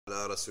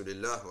ala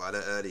Rasulillah wa ala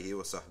alihi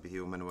wa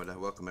sahbihi wa man wala.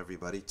 Welcome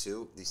everybody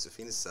to the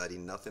Safina Society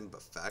Nothing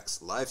But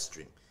Facts live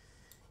stream,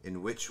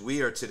 in which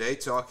we are today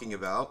talking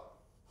about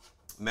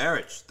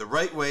marriage. The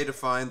right way to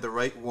find the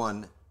right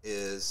one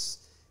is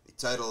the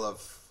title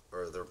of,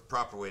 or the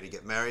proper way to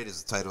get married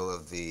is the title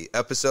of the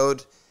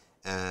episode.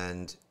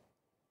 And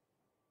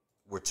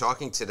we're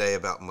talking today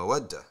about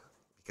Mawadda,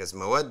 because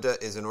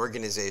Mawadda is an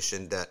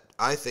organization that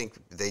I think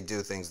they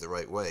do things the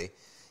right way.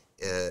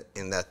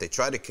 In that they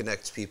try to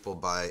connect people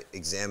by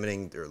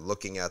examining or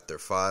looking at their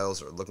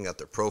files or looking at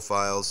their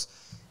profiles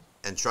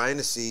and trying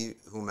to see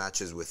who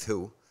matches with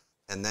who,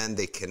 and then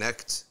they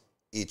connect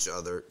each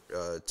other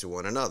to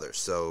one another.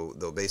 So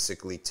they'll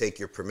basically take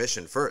your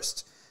permission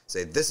first,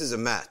 say, this is a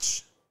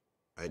match,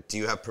 right? Do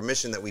you have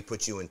permission that we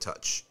put you in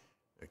touch?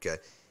 Okay,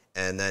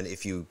 and then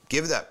if you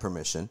give that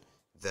permission,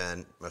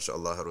 then,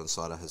 mashallah, Harun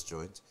Saleh has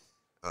joined.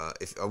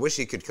 I wish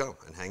he could come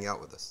and hang out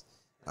with us.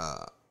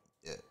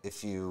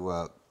 If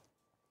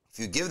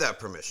you give that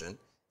permission,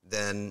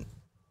 then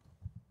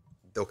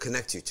they'll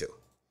connect you to.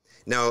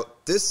 Now,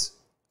 this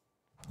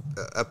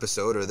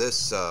episode or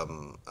this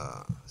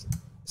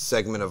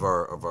segment of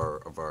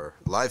our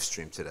live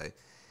stream today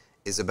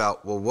is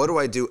about, well, what do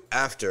I do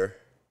after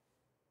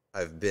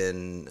I've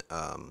been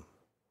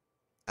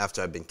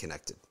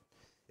connected?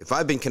 If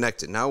I've been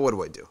connected, now what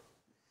do I do?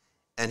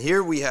 And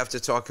here we have to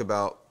talk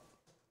about,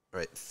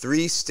 right,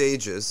 3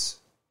 stages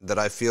that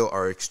I feel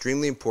are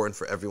extremely important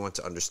for everyone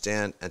to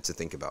understand and to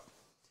think about.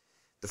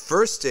 The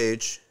first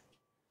stage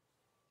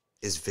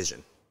is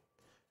vision,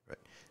 right?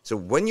 So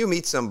when you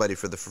meet somebody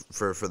for the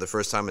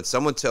first time and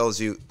someone tells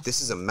you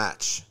this is a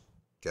match,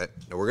 okay?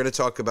 Now we're going to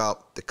talk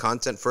about the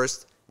content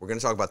first. We're going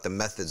to talk about the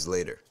methods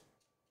later,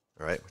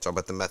 all right? We'll talk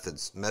about the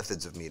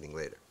methods of meeting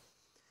later.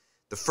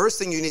 The first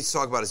thing you need to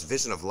talk about is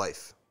vision of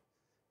life.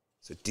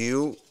 So do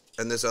you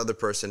and this other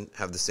person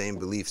have the same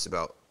beliefs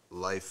about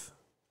life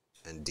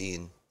and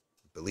deen,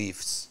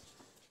 beliefs,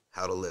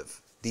 how to live?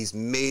 These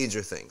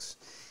major things.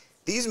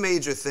 These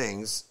major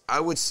things,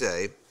 I would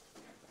say,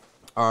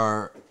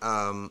 are,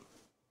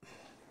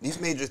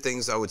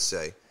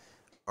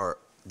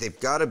 they've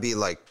got to be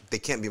like, they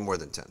can't be more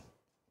than 10.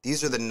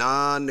 These are the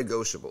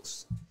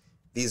non-negotiables.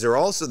 These are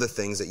also the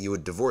things that you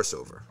would divorce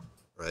over,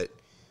 right?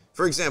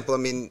 For example, I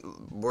mean,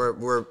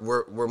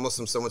 we're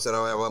Muslims. Someone said,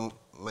 oh,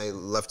 I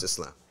left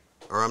Islam,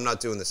 or I'm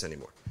not doing this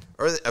anymore.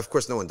 Or, of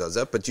course, no one does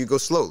that, but you go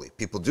slowly.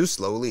 People do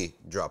slowly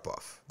drop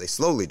off. They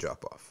slowly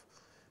drop off,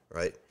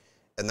 right?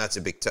 And that's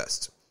a big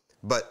test.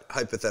 But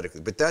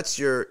hypothetically, that's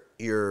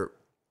your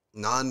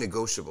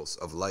non-negotiables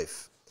of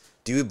life.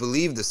 Do you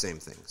believe the same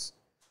things?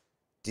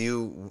 Do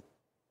you,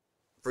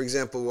 for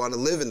example, want to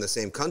live in the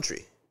same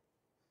country?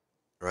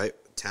 Right?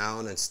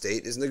 Town and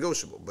state is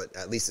negotiable, but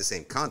at least the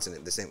same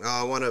continent, the same.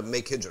 Oh, I want to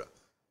make hijrah.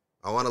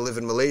 I want to live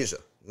in Malaysia.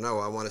 No,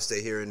 I want to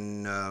stay here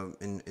in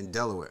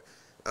Delaware.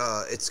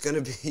 It's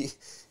going to be.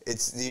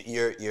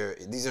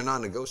 These are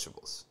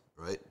non-negotiables,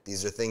 right?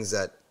 These are things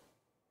that.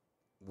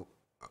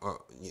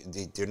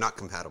 They're not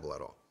compatible at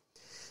all.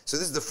 So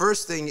this is the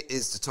first thing,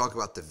 is to talk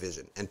about the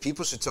vision. And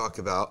people should talk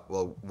about,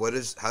 well,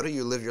 how do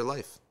you live your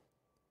life?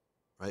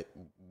 Right?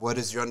 What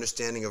is your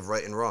understanding of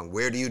right and wrong?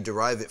 Where do you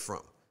derive it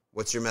from?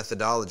 What's your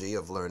methodology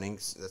of learning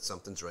that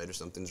something's right or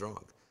something's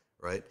wrong?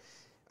 Right?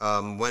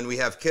 When we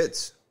have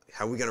kids,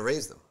 how are we going to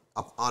raise them?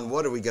 On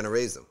what are we going to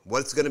raise them?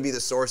 What's going to be the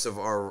source of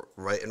our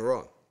right and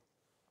wrong?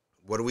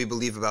 What do we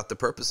believe about the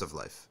purpose of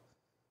life?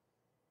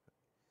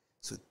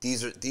 So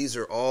these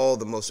are all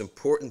the most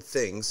important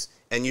things,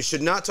 and you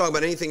should not talk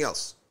about anything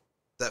else.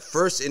 That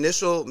first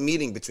initial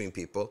meeting between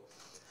people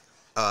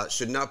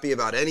should not be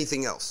about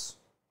anything else.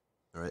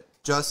 All right,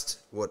 just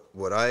what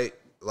I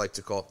like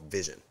to call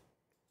vision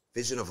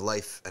of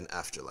life and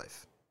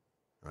afterlife.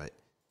 All right,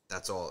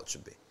 that's all it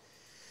should be.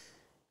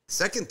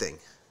 Second thing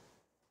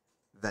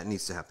that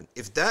needs to happen,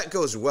 if that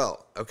goes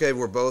well, okay,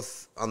 we're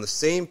both on the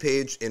same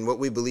page in what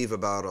we believe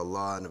about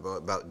Allah and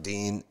about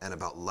deen and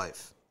about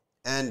life.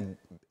 And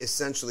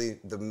essentially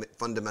the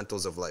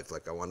fundamentals of life,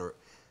 like I want to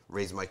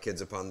raise my kids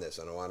upon this,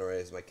 and I want to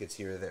raise my kids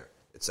here or there,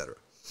 etc.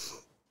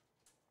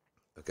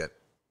 Okay.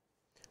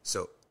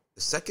 So the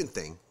second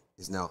thing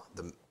is now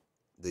the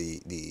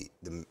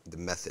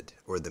method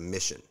or the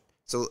mission.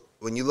 So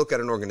when you look at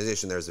an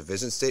organization, there's a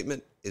vision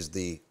statement, is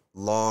the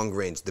long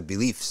range, the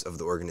beliefs of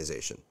the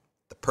organization,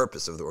 the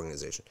purpose of the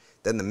organization.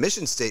 Then the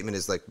mission statement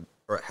is like,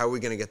 all right, how are we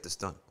going to get this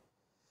done?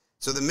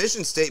 So the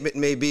mission statement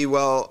may be,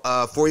 4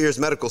 years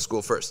medical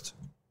school first.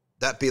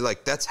 That'd be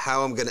like, that's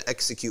how I'm going to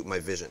execute my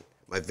vision.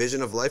 My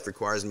vision of life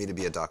requires me to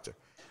be a doctor.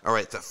 All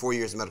right, 4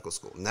 years medical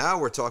school. Now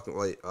we're talking,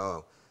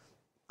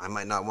 I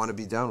might not want to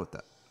be down with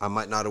that. I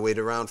might not wait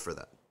around for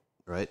that,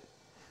 right?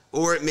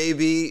 Or it may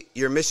be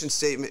your mission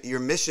statement. Your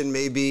mission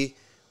may be,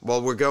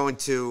 we're going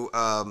to,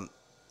 I'm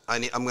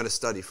going to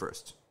study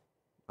first.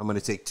 I'm going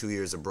to take 2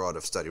 years abroad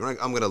of study. I'm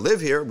going to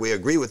live here. We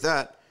agree with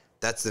that.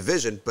 That's the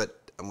vision, but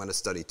I'm going to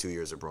study 2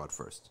 years abroad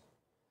first.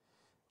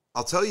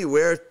 I'll tell you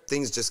where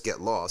things just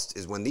get lost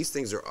is when these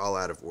things are all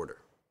out of order.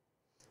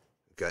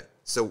 Okay?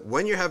 So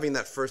when you're having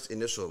that first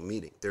initial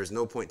meeting, there's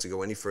no point to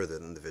go any further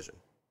than the vision.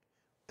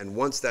 And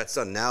once that's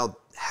done, now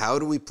how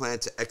do we plan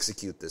to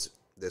execute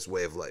this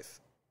way of life?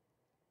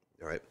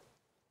 All right.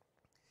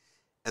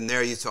 And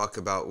there you talk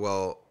about,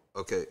 well,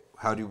 okay,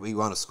 how do we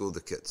want to school the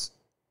kids?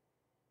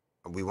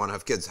 We want to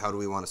have kids. How do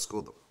we want to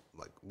school them?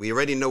 Like, we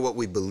already know what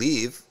we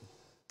believe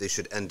they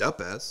should end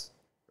up as,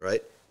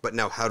 right? But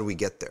now how do we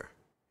get there?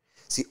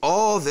 See,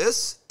 all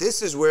this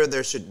is where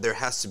there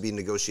has to be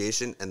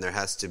negotiation and there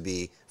has to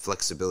be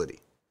flexibility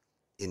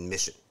in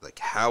mission. Like,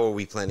 how are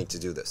we planning to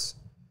do this?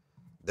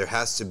 There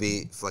has to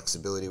be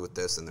flexibility with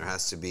this, and there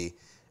has to be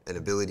an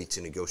ability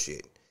to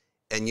negotiate.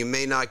 And you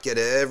may not get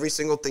every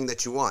single thing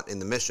that you want in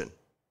the mission,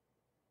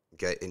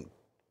 okay,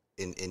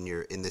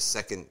 in this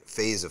second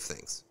phase of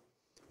things,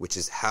 which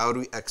is how do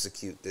we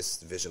execute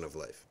this vision of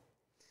life.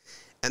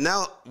 And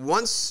now,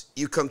 once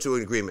you come to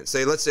an agreement,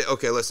 let's say,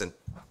 okay, listen,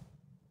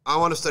 I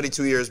want to study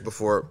 2 years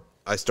before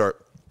I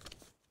start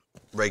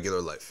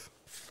regular life.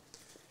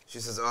 She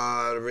says,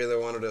 I really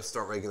wanted to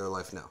start regular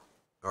life now.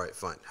 All right,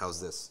 fine.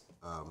 How's this?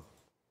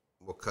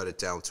 We'll cut it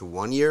down to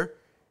 1 year,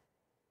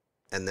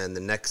 and then the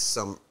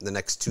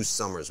next 2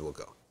 summers will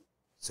go.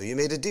 So you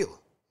made a deal.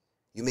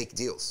 You make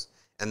deals.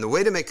 And the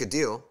way to make a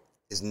deal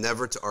is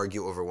never to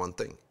argue over one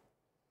thing.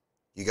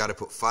 You got to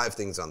put 5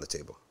 things on the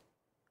table,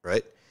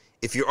 right?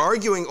 If you're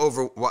arguing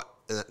over why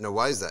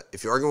is that?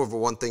 If you're arguing over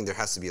one thing, there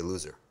has to be a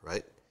loser,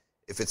 right?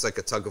 If it's like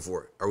a tug of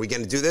war. Are we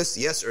going to do this?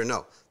 Yes or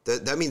no?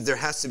 That means there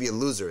has to be a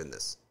loser in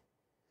this.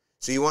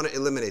 So you want to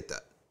eliminate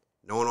that.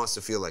 No one wants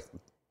to feel like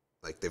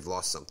they've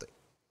lost something.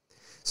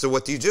 So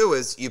what you do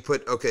is you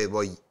put, okay,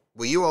 well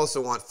you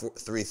also want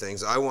 3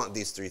 things. I want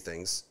these 3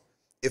 things.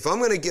 If I'm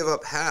going to give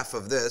up half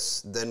of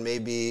this, then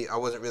maybe I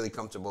wasn't really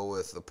comfortable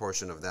with a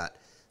portion of that.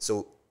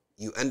 So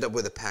you end up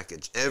with a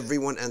package.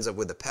 Everyone ends up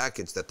with a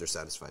package that they're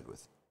satisfied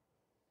with.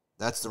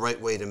 That's the right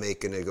way to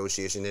make a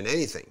negotiation in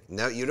anything.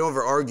 Now, you don't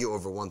ever argue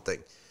over one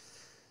thing.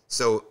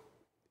 So,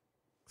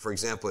 for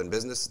example, in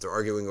business, they're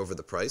arguing over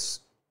the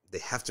price. They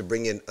have to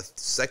bring in a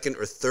second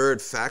or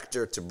third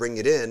factor to bring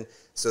it in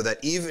so that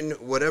even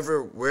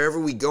wherever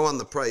we go on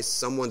the price,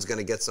 someone's going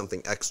to get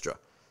something extra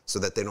so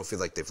that they don't feel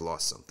like they've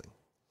lost something.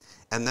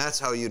 And that's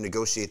how you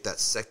negotiate that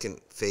second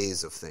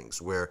phase of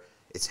things, where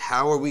it's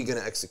how are we going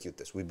to execute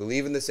this? We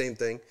believe in the same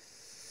thing.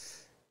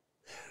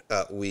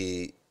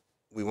 We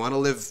want to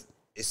live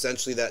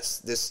essentially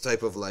this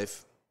type of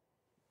life.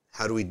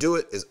 How do we do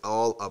it is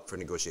all up for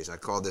negotiation. I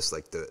call this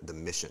like the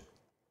mission,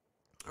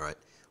 all right,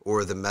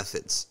 or the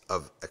methods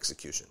of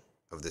execution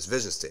of this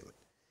vision statement.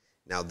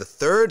 Now, the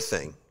third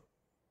thing,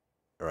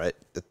 all right,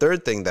 the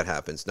third thing that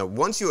happens, now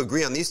once you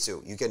agree on these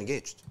 2, you get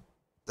engaged.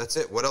 That's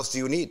it. What else do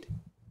you need?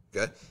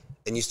 Okay?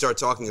 And you start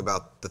talking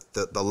about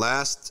the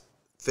last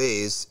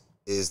phase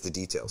is the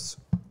details.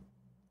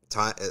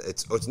 Time,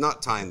 it's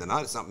not time the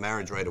knot. It's not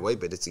marriage right away,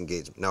 but it's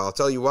engagement. Now, I'll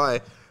tell you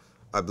why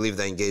I believe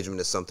that engagement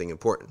is something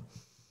important.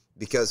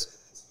 Because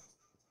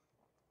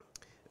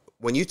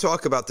when you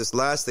talk about this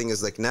last thing,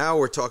 is like now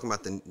we're talking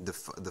about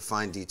the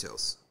fine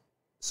details.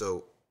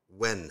 So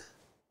when,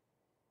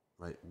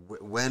 right?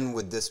 When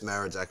would this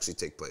marriage actually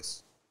take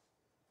place?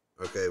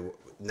 Okay,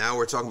 now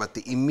we're talking about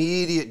the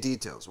immediate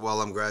details.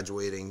 Well, I'm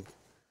graduating.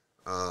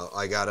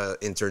 I got an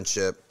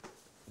internship,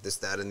 this,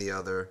 that, and the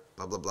other,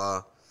 blah, blah,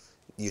 blah.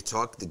 You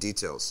talk the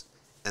details,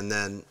 and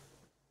then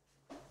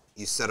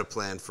you set a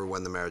plan for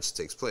when the marriage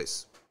takes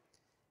place.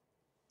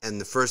 And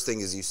the first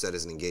thing is you said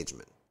is an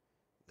engagement.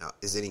 Now,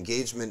 is it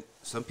engagement?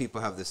 Some people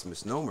have this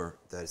misnomer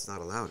that it's not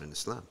allowed in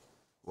Islam.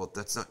 Well,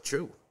 that's not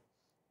true.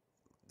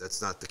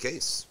 That's not the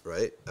case,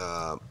 right?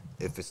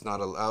 If it's not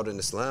allowed in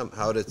Islam,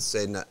 how does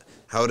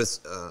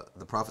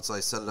the Prophet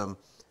ﷺ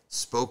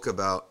spoke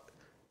about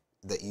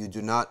that you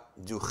do not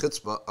do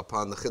khitbah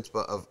upon the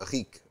khitbah of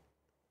akhik.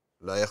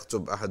 La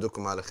yakhtub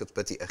ahadukum ala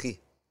khitbati akhi.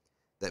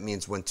 That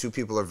means when 2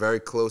 people are very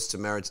close to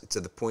marriage, to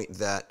the point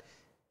that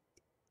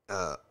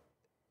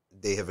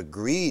they have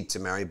agreed to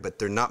marry, but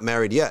they're not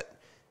married yet.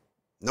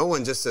 No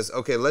one just says,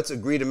 okay, let's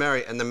agree to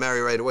marry and then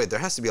marry right away. There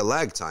has to be a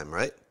lag time,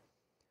 right?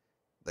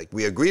 Like,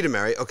 we agree to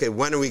marry. Okay,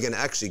 when are we going to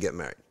actually get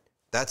married?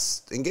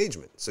 That's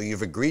engagement. So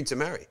you've agreed to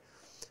marry.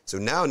 So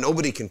now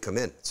nobody can come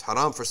in. It's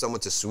haram for someone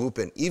to swoop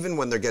in, even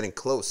when they're getting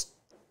close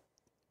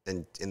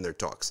in their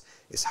talks.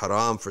 It's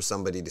haram for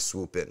somebody to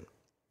swoop in,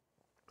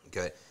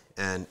 okay,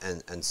 and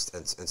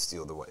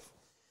steal the wife.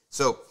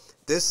 So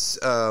this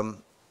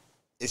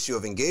issue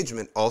of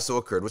engagement also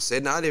occurred with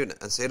Sayyidina Ali and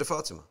Sayyidah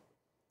Fatima.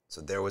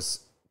 So there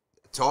was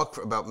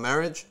talk about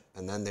marriage,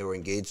 and then they were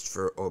engaged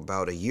for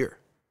about a year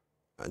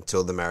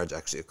until the marriage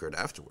actually occurred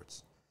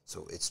afterwards.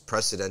 So it's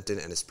precedented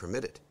and it's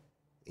permitted.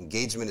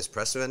 Engagement is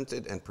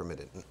precedented and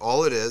permitted. And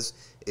all it is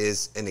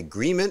an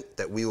agreement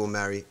that we will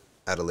marry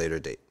at a later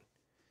date.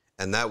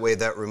 And that way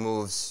that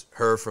removes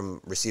her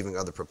from receiving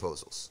other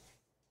proposals.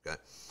 Okay.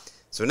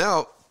 So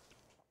now,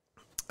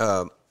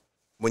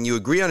 when you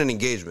agree on an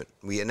engagement,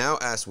 we now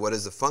ask what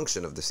is the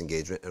function of this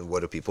engagement and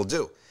what do people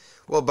do?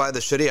 Well, by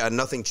the Sharia,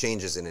 nothing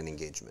changes in an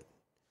engagement.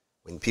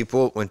 When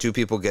 2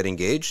 people get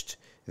engaged,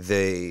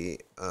 there's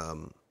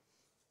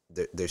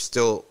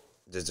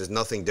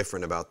nothing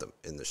different about them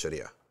in the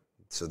Sharia.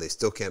 So they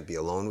still can't be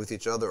alone with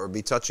each other or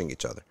be touching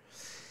each other.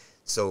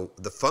 So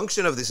the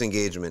function of this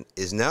engagement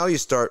is now you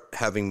start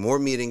having more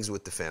meetings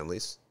with the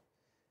families,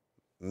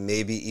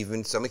 maybe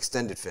even some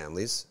extended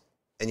families,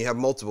 and you have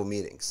multiple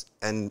meetings.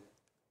 And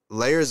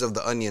layers of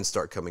the onion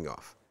start coming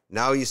off.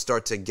 Now you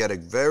start to get a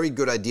very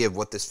good idea of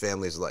what this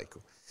family is like.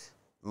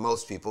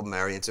 Most people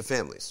marry into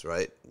families,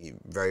 right?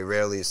 Very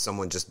rarely is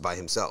someone just by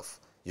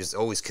himself. You're just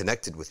always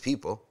connected with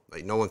people.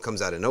 Right? No one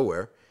comes out of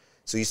nowhere.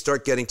 So you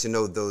start getting to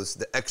know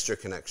the extra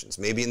connections.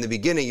 Maybe in the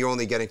beginning, you're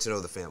only getting to know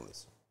the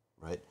families,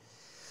 right?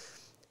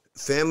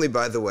 Family,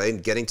 by the way,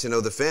 getting to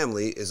know the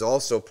family is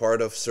also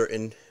part of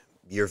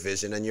your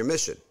vision and your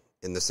mission,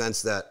 in the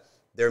sense that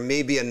there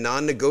may be a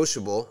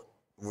non-negotiable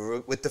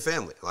with the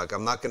family. Like,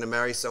 I'm not going to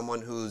marry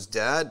someone whose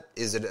dad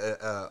is an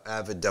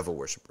avid devil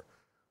worshiper,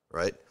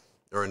 right?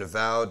 Or an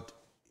avowed,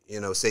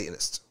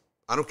 Satanist.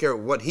 I don't care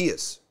what he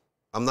is.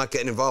 I'm not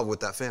getting involved with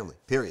that family.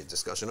 Period.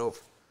 Discussion over.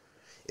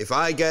 If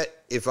I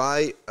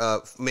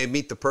may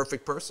meet the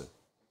perfect person,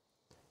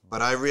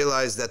 but I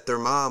realize that their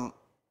mom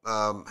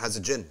has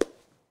a jinn,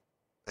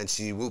 and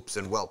she whoops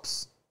and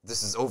whelps,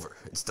 this is over.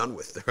 It's done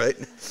with, right?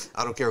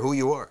 I don't care who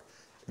you are.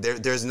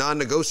 There's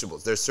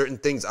non-negotiables. There's certain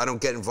things I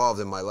don't get involved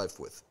in my life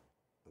with.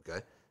 Okay?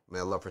 May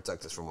Allah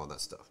protect us from all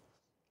that stuff.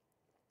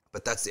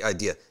 But that's the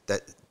idea.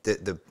 That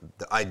the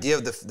idea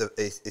of the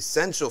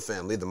essential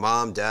family, the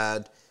mom,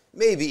 dad,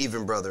 maybe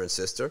even brother and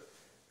sister,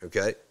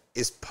 okay,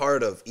 is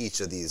part of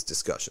each of these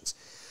discussions.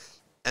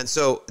 And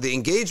so the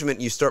engagement,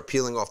 you start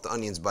peeling off the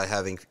onions by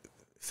having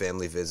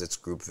family visits,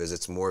 group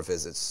visits, more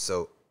visits.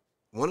 So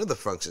one of the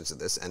functions of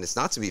this, and it's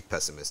not to be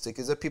pessimistic,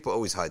 is that people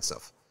always hide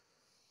stuff.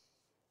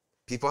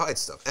 People hide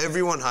stuff.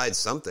 Everyone hides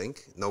something.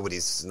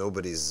 Nobody's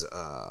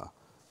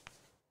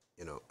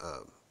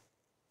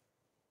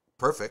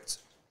perfect.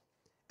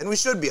 And we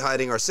should be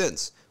hiding our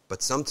sins.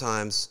 But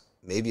sometimes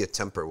maybe a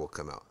temper will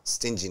come out.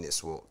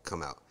 Stinginess will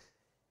come out.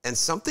 And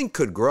something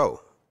could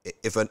grow.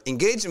 If an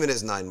engagement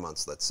is 9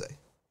 months, let's say,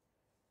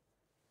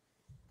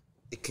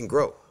 it can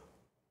grow.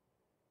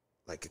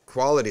 Like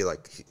equality,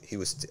 like he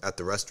was at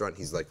the restaurant,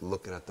 he's like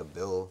looking at the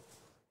bill,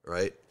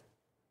 right?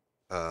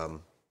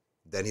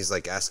 Then he's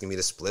like asking me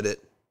to split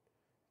it.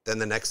 Then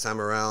the next time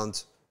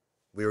around,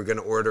 we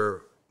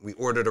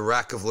ordered a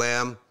rack of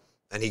lamb,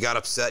 and he got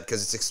upset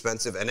because it's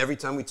expensive. And every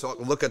time we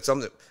look at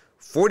something,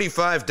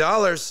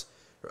 $45,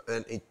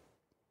 and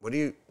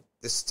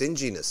this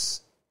stinginess,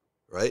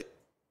 right,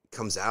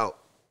 comes out.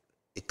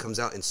 It comes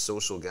out in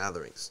social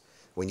gatherings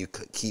when you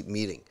keep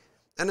meeting.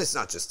 And it's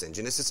not just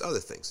stinginess, it's other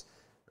things,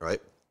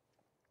 right?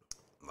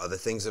 Other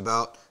things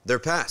about their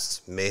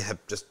past may have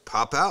just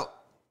pop out,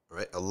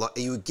 right?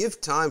 You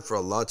give time for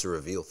Allah to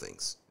reveal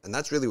things. And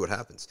that's really what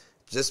happens.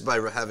 Just by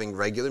having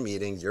regular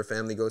meetings, your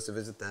family goes to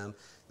visit them,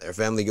 their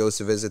family goes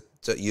to visit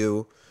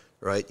you,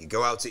 right? You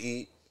go out to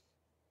eat,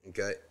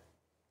 okay?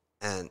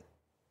 And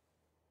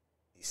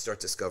you start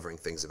discovering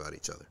things about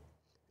each other.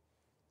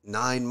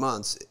 9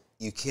 months,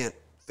 you can't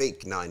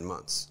fake 9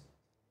 months,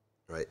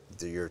 right?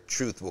 Your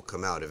truth will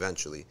come out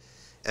eventually.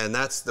 And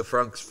that's the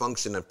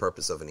function and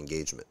purpose of an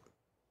engagement,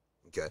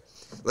 okay?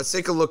 Let's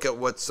take a look at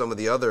what some of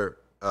the other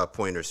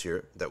pointers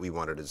here that we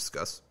wanted to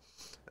discuss.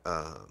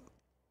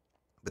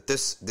 But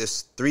this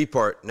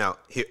 3-part, now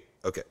here,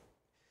 okay.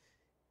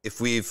 If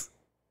we've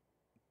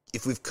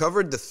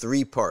covered the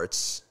 3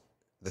 parts,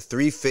 the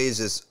 3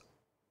 phases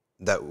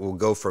that will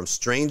go from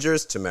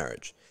strangers to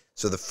marriage.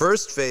 So the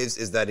first phase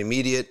is that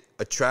immediate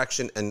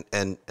attraction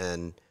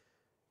and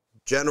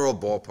general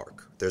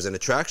ballpark. There's an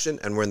attraction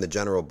and we're in the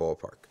general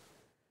ballpark.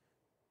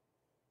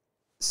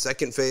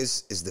 Second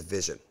phase is the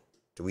vision.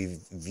 Do we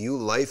view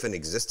life and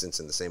existence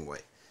in the same way?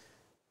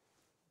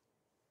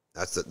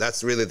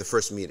 That's really the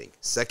first meeting.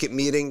 Second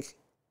meeting,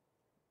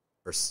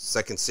 or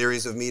second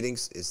series of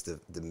meetings, is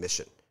the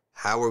mission.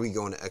 How are we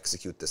going to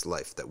execute this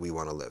life that we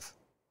want to live?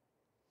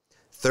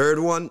 Third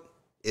one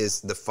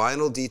is the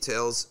final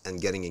details and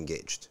getting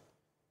engaged.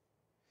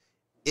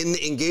 In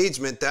the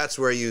engagement, that's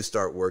where you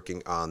start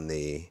working on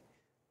the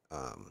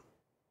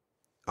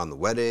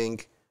wedding.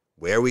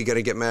 Where are we going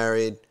to get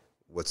married?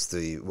 What's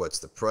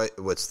the price?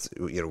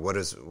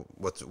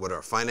 What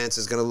our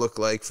finances going to look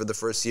like for the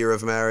first year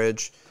of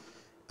marriage?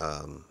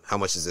 How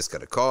much is this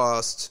going to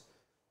cost?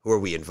 Who are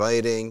we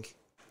inviting?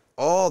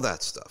 All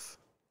that stuff.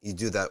 You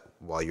do that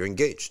while you're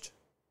engaged.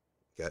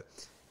 Okay.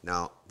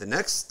 Now, the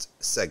next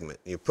segment,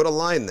 you put a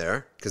line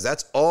there because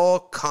that's all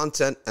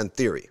content and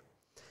theory.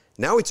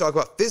 Now we talk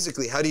about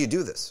physically, how do you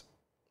do this?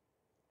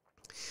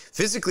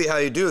 Physically, how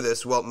you do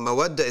this? Well,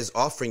 Mawadda is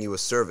offering you a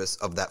service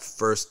of that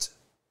first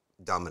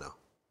domino.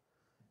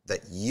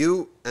 That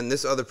you and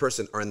this other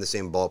person are in the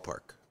same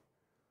ballpark.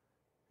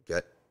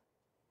 Okay?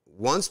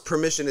 Once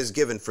permission is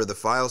given for the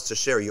files to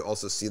share, you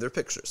also see their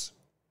pictures.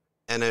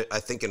 And I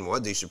think in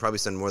Mawadda, you should probably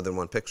send more than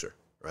one picture,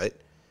 right?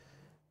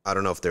 I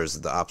don't know if there's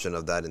the option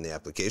of that in the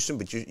application,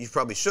 but you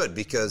probably should,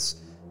 because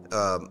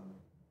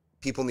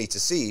people need to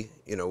see,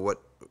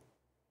 what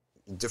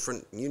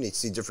you need to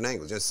see different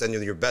angles. You send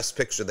your best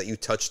picture that you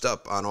touched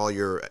up on all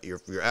your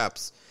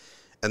apps,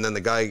 and then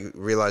the guy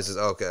realizes,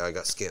 okay, I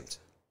got skimmed.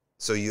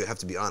 So you have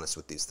to be honest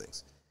with these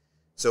things.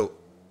 So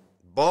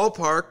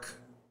ballpark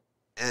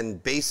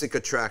and basic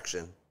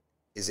attraction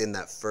is in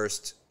that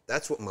first.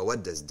 That's what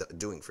mawadda is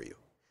doing for you.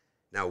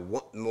 Now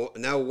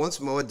once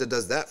mawadda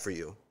does that for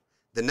you,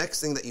 the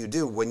next thing that you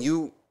do when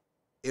you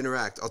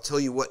interact, I'll tell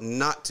you what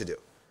not to do.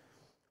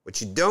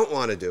 What you don't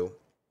want to do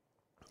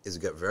is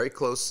get very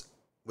close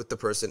with the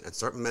person and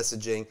start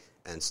messaging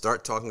and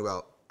start talking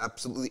about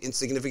absolutely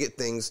insignificant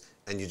things,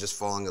 and you're just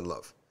falling in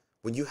love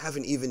when you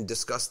haven't even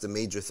discussed the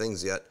major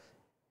things yet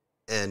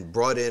and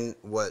brought in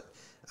what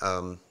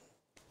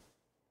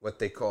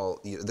they call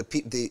the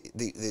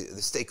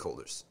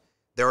stakeholders.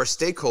 There are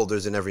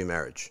stakeholders in every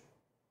marriage.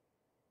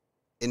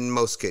 In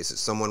most cases,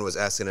 someone was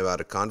asking about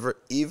a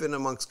convert. Even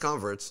amongst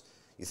converts,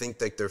 you think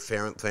that their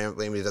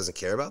family doesn't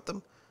care about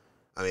them?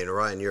 I mean,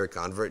 Orion, you're a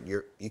convert.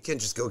 You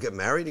can't just go get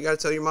married. You got to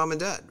tell your mom and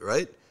dad,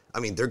 right? I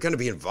mean, they're going to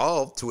be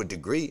involved to a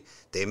degree.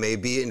 They may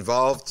be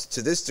involved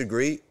to this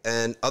degree,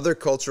 and other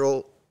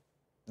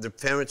the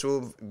parents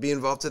will be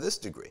involved to this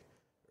degree,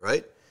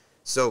 right?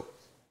 So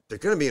they're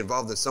going to be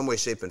involved in some way,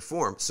 shape, and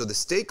form. So the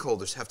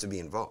stakeholders have to be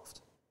involved,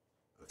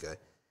 okay?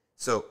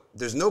 So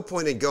there's no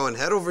point in going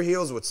head over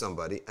heels with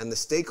somebody, and the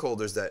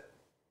stakeholders that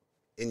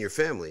in your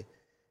family,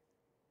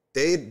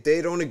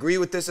 they don't agree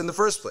with this in the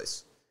first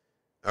place.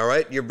 All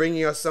right, you're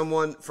bringing us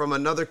someone from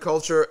another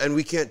culture, and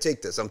we can't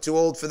take this. I'm too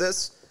old for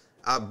this.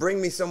 Bring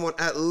me someone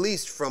at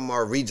least from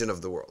our region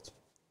of the world.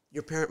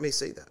 Your parent may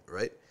say that,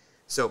 right?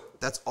 So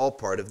that's all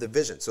part of the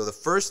vision. So the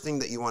first thing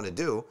that you want to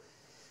do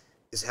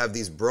is have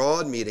these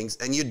broad meetings,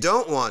 and you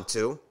don't want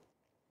to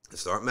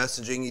start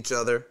messaging each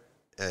other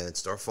and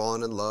start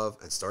falling in love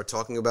and start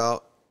talking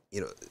about,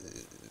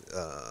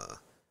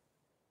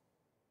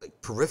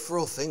 like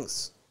peripheral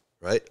things,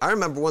 right? I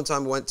remember one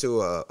time I went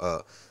to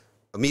a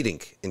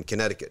meeting in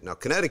Connecticut. Now,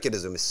 Connecticut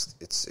is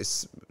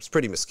it's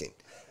pretty mesquite,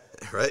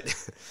 right?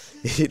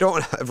 You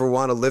don't ever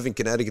want to live in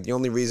Connecticut. The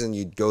only reason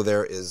you'd go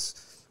there is,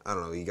 I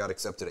don't know, you got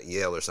accepted at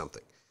Yale or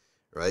something,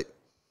 right?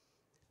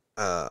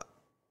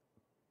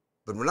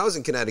 But when I was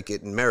in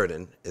Connecticut, in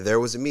Meriden, there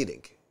was a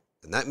meeting.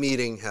 And that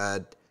meeting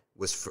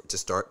was to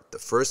start the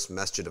first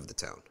masjid of the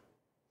town.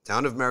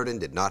 Town of Meriden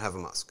did not have a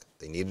mosque.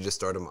 They needed to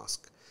start a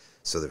mosque.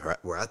 So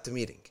we're at the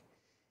meeting.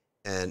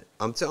 And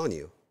I'm telling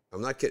you,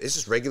 I'm not kidding. It's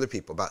just regular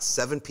people. About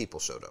 7 people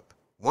showed up.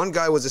 One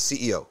guy was a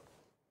CEO.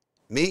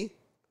 Me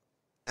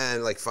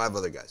and like 5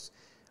 other guys.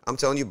 I'm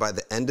telling you, by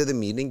the end of the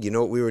meeting, you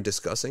know what we were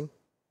discussing?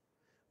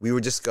 We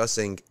were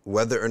discussing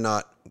whether or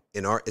not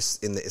in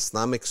the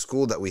Islamic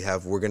school that we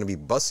have, we're going to be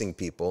busing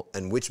people,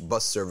 and which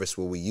bus service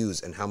will we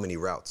use and how many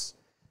routes.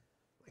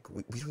 Like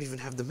we don't even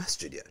have the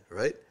masjid yet,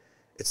 right?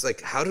 It's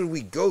like, how did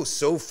we go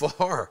so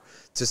far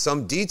to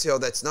some detail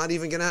that's not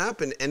even going to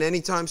happen in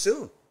any time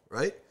soon,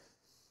 right?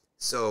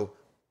 So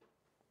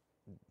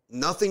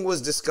nothing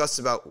was discussed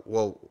about,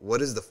 well,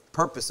 what is the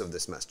purpose of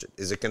this masjid?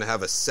 Is it going to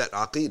have a set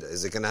aqidah?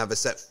 Is it going to have a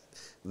set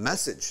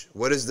message?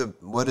 What is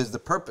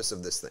the purpose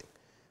of this thing?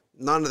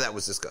 None of that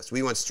was discussed.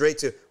 We went straight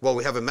to, well,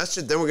 we have a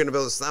masjid, then we're going to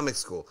build an Islamic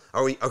school.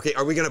 Are we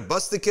going to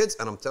bust the kids?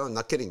 And I'm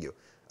not kidding you.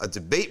 A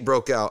debate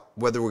broke out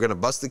whether we're going to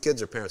bust the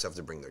kids or parents have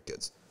to bring their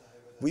kids.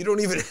 We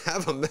don't even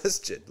have a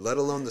masjid, let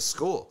alone the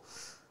school,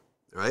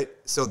 right?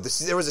 So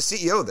there was a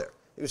CEO there.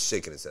 He was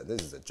shaking his head.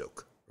 This is a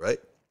joke, right?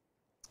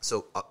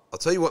 So I'll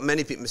tell you what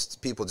many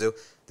people do.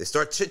 They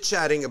start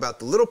chit-chatting about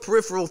the little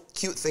peripheral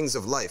cute things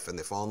of life, and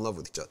they fall in love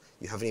with each other.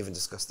 You haven't even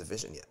discussed the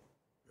vision yet,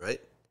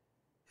 right?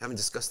 You haven't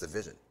discussed the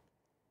vision.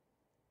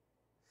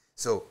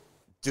 So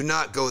do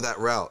not go that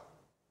route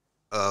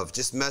of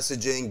just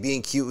messaging,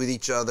 being cute with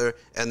each other,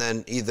 and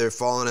then either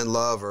falling in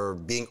love or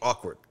being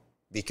awkward.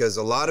 Because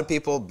a lot of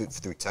people,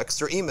 through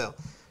text or email,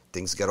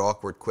 things get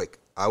awkward quick.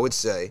 I would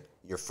say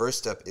your first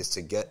step is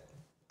to get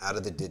out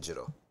of the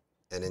digital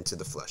and into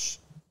the flesh.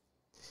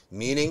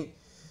 Meaning,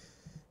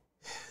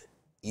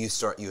 you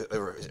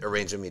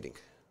arrange a meeting.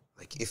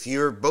 Like, if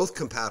you're both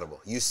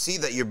compatible, you see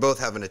that you both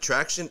have an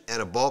attraction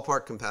and a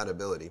ballpark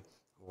compatibility,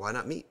 why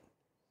not meet?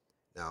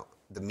 Now,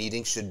 the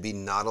meeting should be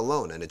not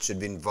alone, and it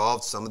should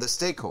involve some of the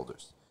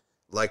stakeholders.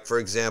 Like, for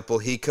example,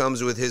 he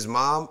comes with his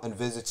mom and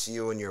visits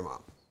you and your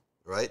mom,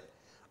 right?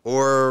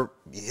 Or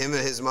him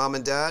and his mom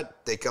and dad,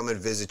 they come and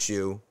visit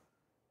you,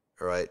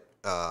 all right,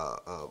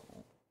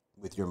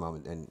 with your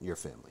mom and your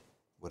family,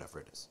 whatever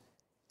it is.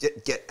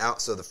 Get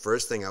out. So the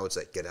first thing I would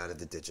say, get out of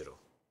the digital.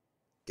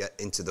 Get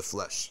into the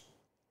flesh,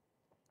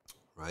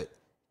 right?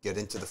 Get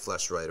into the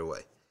flesh right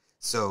away.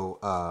 So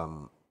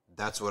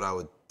that's what I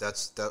would.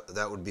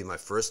 That would be my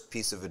first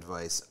piece of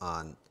advice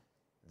on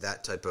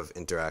that type of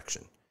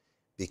interaction,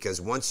 because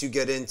once you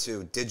get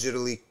into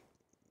digitally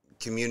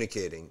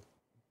communicating,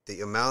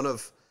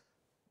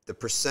 the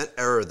percent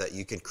error that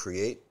you can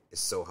create is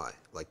so high.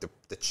 Like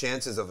the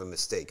chances of a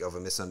mistake, of a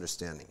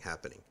misunderstanding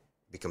happening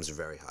becomes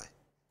very high.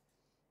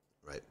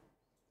 Right,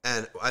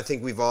 and I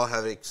think we've all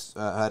had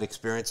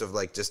experience of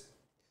like just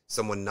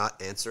someone not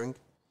answering,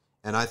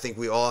 and I think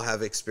we all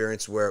have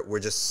experience where we're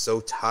just so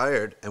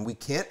tired and we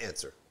can't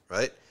answer.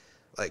 Right,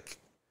 like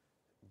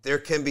there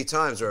can be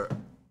times where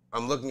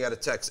I'm looking at a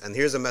text, and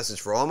here's a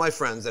message for all my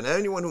friends and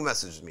anyone who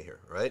messages me here,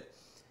 right?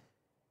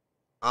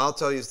 I'll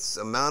tell you the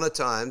amount of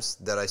times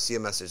that I see a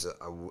message that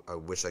I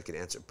wish I could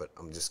answer, but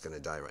I'm just going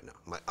to die right now.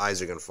 My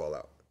eyes are going to fall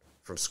out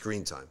from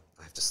screen time.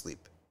 I have to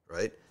sleep,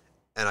 right?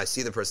 And I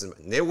see the person,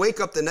 and they wake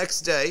up the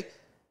next day,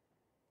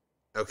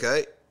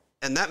 okay,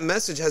 and that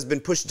message has been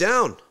pushed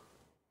down,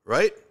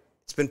 right?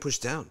 It's been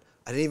pushed down.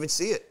 I didn't even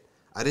see it.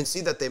 I didn't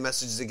see that they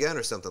messaged again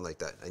or something like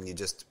that. And you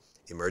just,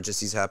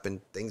 emergencies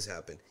happen, things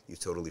happen, you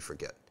totally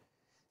forget.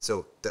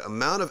 So the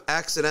amount of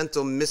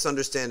accidental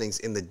misunderstandings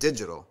in the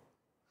digital,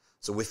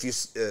 so if you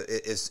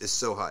is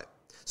so high.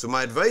 So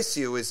my advice to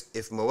you is,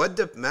 if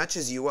Mawadda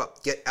matches you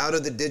up, get out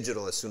of the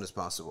digital as soon as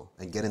possible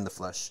and get in the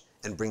flesh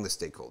and bring the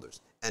stakeholders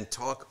and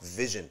talk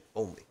vision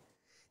only.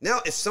 Now,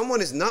 if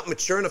someone is not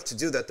mature enough to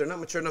do that, they're not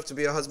mature enough to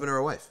be a husband or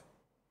a wife,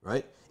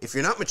 right? If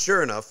you're not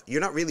mature enough,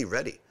 you're not really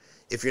ready.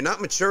 If you're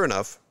not mature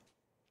enough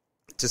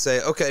to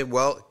say, okay,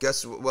 well,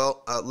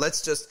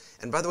 let's just,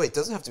 and by the way, it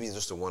doesn't have to be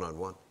just a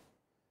one-on-one.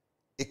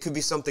 It could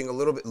be something a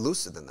little bit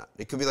looser than that.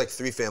 It could be like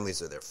 3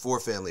 families are there, 4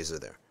 families are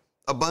there.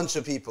 A bunch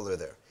of people are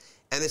there.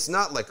 And it's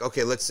not like,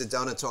 okay, let's sit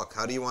down and talk.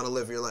 How do you want to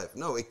live your life?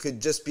 No, it could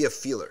just be a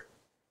feeler,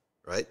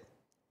 right?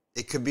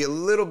 It could be a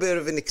little bit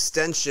of an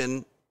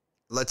extension.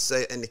 Let's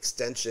say an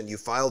extension. You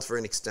filed for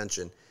an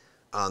extension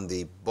on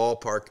the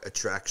ballpark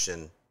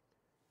attraction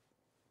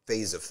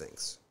phase of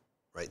things,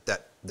 right?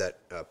 That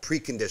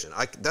precondition.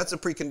 That's a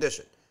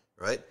precondition,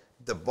 right?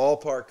 The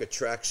ballpark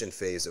attraction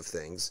phase of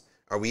things.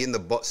 Are we in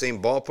the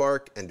same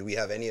ballpark, and do we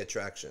have any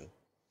attraction?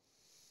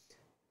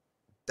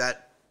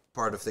 That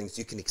part of things,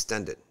 you can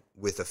extend it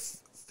with a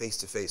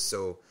face-to-face.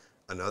 So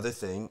another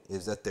thing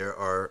is that there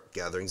are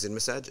gatherings in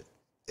masajid.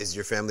 Is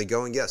your family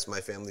going? Yes, my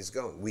family's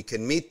going. We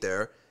can meet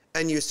there,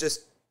 and you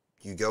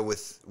go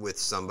with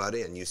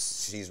somebody, and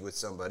she's with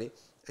somebody,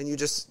 and you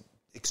just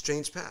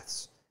exchange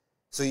paths.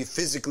 So you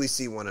physically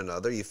see one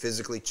another, you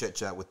physically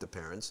chit-chat with the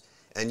parents,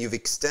 and you've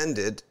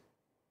extended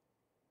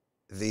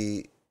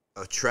the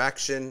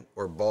attraction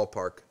or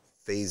ballpark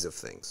phase of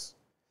things.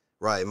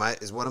 Right,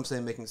 is what I'm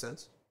saying making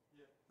sense?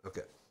 Yeah.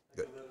 Okay,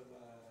 good. A little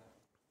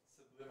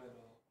subliminal.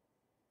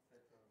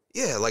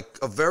 Yeah, like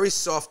a very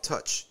soft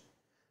touch.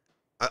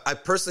 I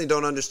personally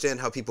don't understand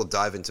how people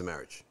dive into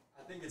marriage.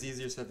 I think it's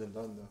easier said than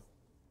done, though.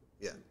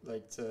 Yeah.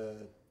 Like to,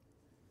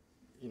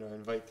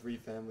 invite 3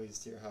 families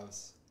to your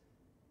house.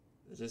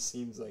 It just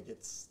seems like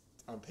it's,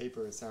 on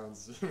paper it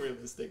sounds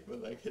realistic,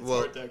 but like it's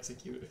hard to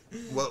execute.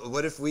 Well,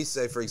 what if we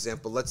say, for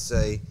example, let's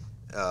say,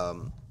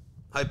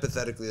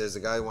 hypothetically, there's a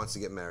guy who wants to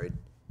get married,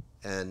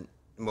 and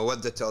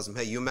Mawadda tells him,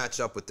 hey, you match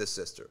up with this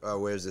sister. Oh,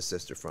 where's this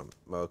sister from?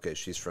 Well, okay,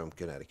 she's from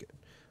Connecticut.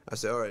 I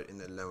say, all right,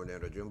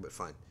 but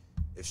fine.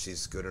 If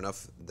she's good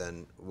enough,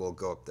 then we'll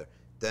go up there.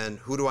 Then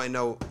who do I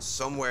know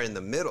somewhere in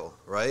the middle,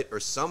 right? Or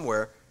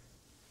somewhere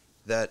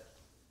that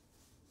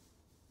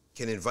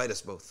can invite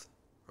us both,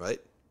 right?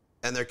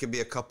 And there could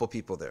be a couple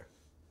people there.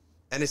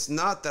 And it's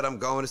not that I'm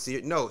going to see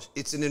it. No,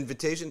 it's an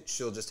invitation.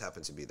 She'll just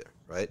happen to be there,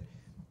 right?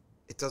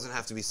 It doesn't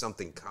have to be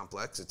something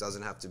complex. It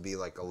doesn't have to be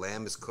like a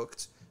lamb is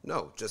cooked.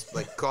 No, just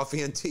like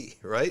coffee and tea,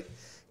 right?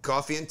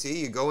 Coffee and tea.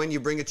 You go in, you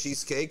bring a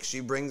cheesecake. She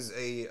brings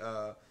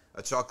a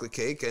chocolate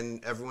cake,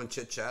 and everyone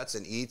chit-chats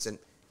and eats, and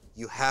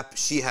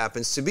she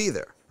happens to be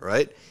there,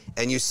 right?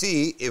 And you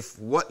see if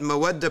what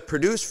Mawadda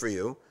produced for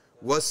you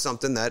was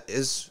something that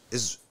is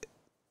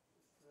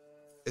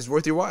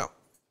worth your while,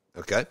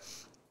 okay?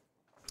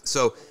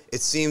 So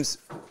it seems,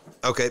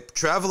 okay,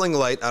 traveling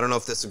light, I don't know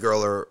if that's a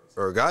girl or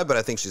a guy, but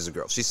I think she's a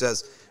girl. She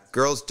says,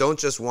 girls don't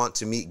just want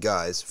to meet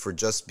guys for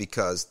just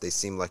because they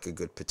seem like a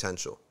good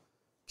potential.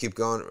 Keep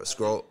going,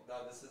 scroll. No,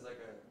 this is like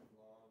a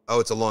long... Oh,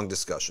 it's a long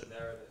discussion.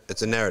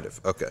 It's a narrative,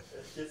 okay.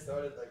 It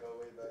started like all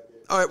the way back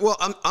here. All right, well,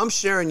 I'm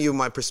sharing you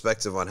my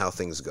perspective on how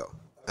things go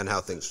and how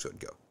things should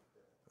go,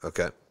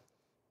 okay?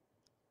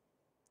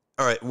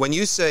 All right, when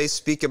you say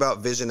speak about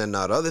vision and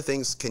not other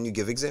things, can you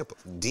give example?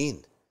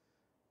 Deen,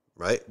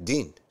 right?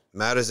 Deen,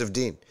 matters of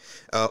deen.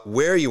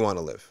 Where you want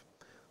to live.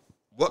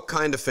 What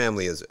kind of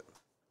family is it?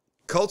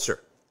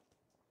 Culture.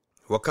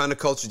 What kind of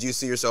culture do you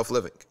see yourself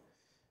living?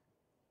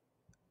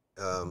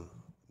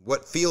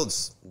 What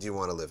fields do you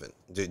want to live in?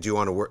 Do you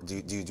want to work? Do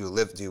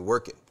you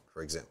work in,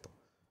 for example?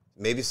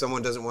 Maybe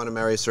someone doesn't want to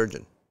marry a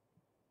surgeon.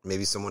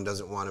 Maybe someone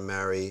doesn't want to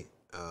marry,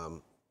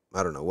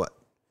 I don't know what.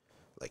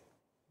 Like,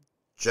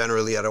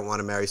 generally, I don't want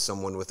to marry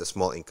someone with a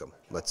small income,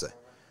 let's say.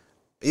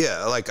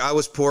 Yeah, like I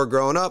was poor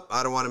growing up.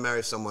 I don't want to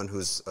marry someone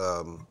who's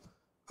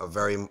a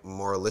very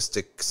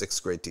moralistic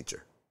 6th grade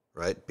teacher,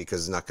 right?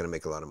 Because he's not going to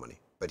make a lot of money.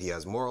 But he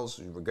has morals.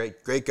 He's a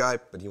great guy,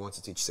 but he wants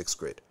to teach 6th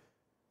grade.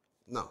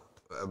 No.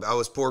 I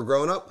was poor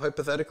growing up,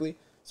 hypothetically,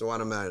 so I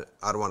don't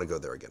want to go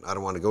there again. I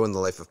don't want to go in the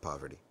life of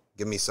poverty.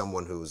 Give me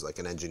someone who's like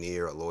an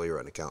engineer, a lawyer,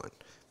 an accountant.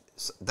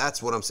 So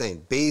that's what I'm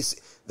saying.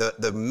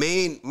 The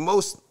main,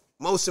 most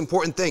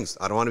important things.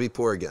 I don't want to be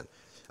poor again.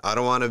 I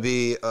don't want to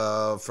be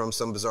from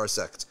some bizarre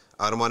sect.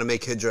 I don't want to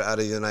make hijrah out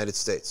of the United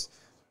States.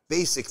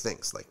 Basic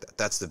things like that.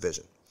 That's the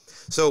vision.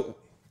 So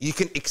you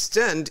can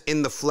extend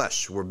in the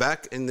flesh. We're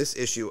back in this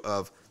issue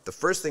of the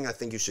first thing I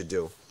think you should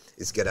do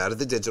is get out of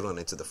the digital and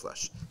into the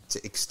flesh.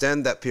 To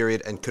extend that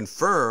period and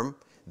confirm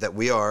that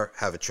we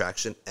have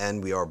attraction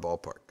and we are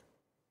ballpark,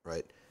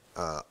 right?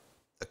 Of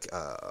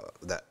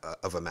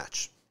a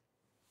match.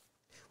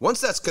 Once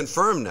that's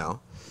confirmed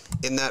now,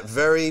 in that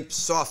very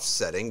soft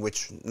setting,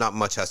 which not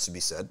much has to be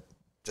said,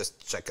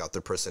 just check out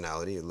their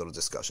personality, little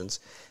discussions,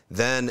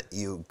 then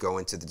you go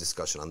into the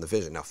discussion on the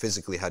vision. Now,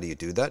 physically, how do you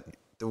do that?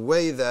 The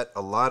way that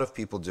a lot of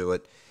people do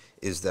it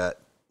is that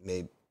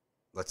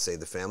let's say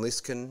the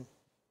families can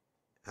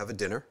have a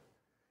dinner,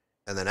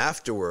 and then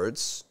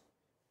afterwards,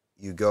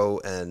 you go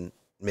and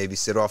maybe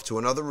sit off to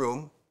another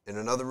room,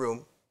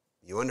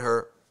 you and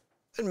her,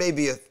 and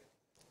maybe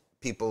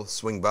people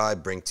swing by,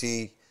 bring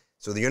tea,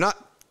 so that you're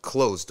not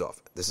closed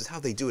off. This is how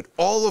they do it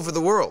all over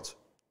the world,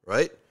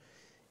 right?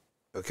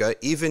 Okay,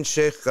 even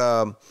Sheikh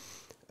Abdul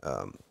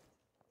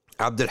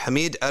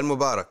Hamid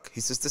al-Mubarak,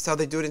 he says this is how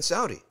they do it in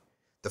Saudi.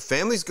 The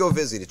families go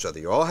visit each other.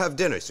 You all have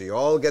dinner, so you're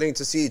all getting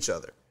to see each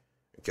other,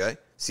 okay?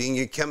 Seeing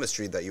your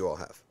chemistry that you all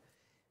have.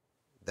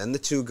 Then the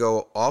two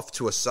go off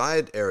to a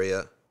side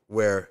area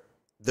where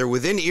they're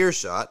within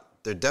earshot.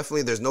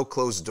 There's no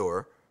closed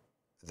door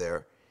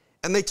there,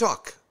 and they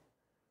talk.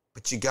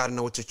 But you got to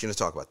know what you're going to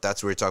talk about.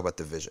 That's where you talk about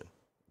the vision,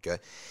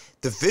 okay?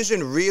 The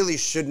vision really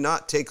should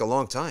not take a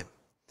long time.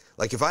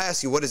 Like if I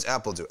ask you, what does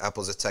Apple do?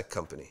 Apple's a tech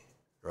company,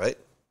 right?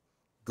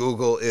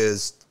 Google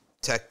is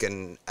tech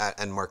and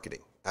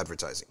marketing,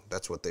 advertising.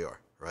 That's what they are,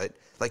 right?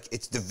 Like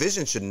the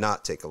vision should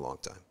not take a long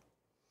time.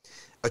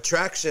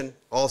 Attraction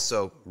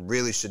also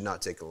really should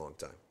not take a long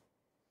time.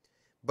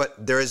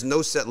 But there is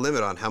no set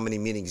limit on how many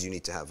meetings you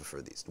need to have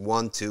for these.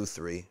 1, 2,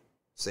 3,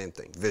 same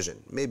thing.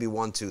 Vision, maybe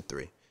 1, 2,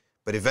 3.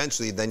 But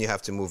eventually, then you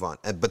have to move on.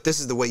 But this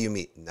is the way you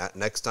meet.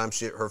 Next time,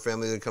 her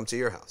family is going to come to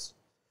your house,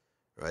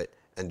 right?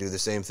 And do the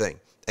same thing.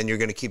 And you're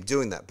going to keep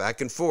doing that back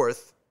and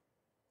forth,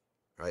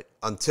 right?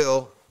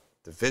 Until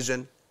the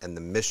vision and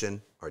the mission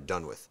are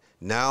done with.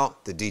 Now,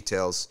 the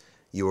details.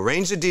 You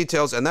arrange the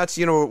details, and that's,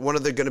 one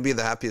of the going to be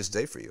the happiest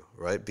day for you,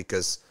 right?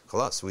 Because,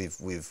 khalas, we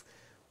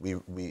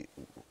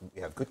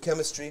have good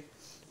chemistry.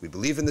 We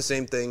believe in the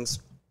same things.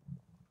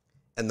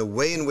 And the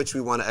way in which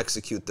we want to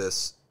execute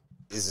this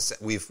is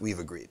we've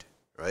agreed,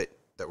 right,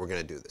 that we're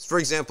going to do this. For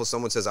example,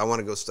 someone says, I want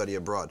to go study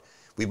abroad.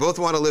 We both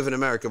want to live in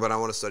America, but I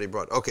want to study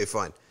abroad. Okay,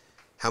 fine.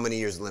 How many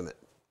years limit?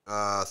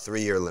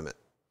 3-year limit.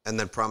 And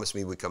then promise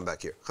me we come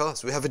back here.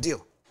 Khalas, we have a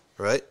deal,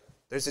 right?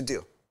 There's a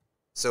deal.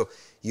 So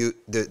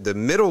the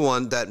middle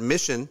one, that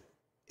mission,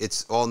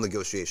 it's all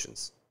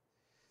negotiations.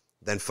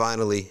 Then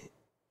finally,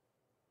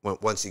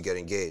 once you get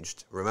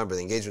engaged, remember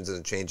the engagement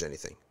doesn't change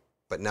anything.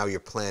 But now you're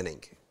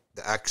planning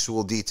the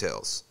actual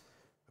details,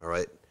 all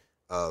right,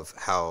 of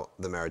how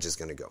the marriage is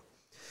going to go.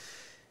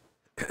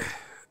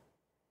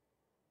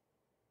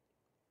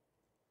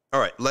 All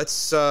right,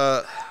 let's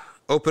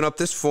open up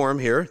this form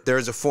here.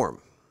 There's a form.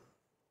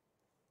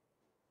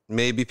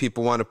 Maybe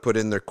people want to put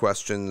in their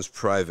questions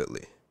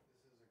privately.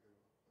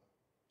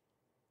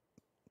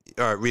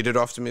 All right, read it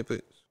off to me,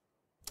 please.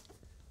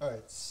 All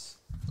right.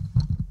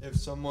 If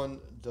someone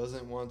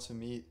doesn't want to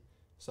meet,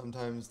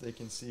 sometimes they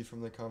can see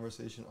from the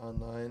conversation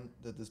online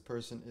that this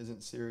person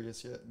isn't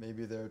serious yet.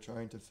 Maybe they're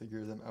trying to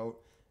figure them out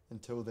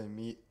until they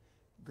meet.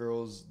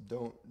 Girls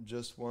don't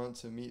just want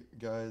to meet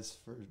guys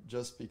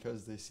just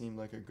because they seem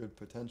like a good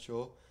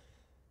potential.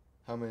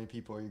 How many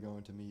people are you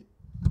going to meet?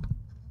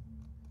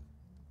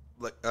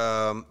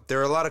 There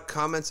are a lot of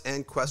comments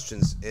and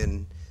questions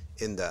in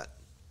that.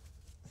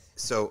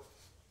 So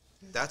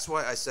that's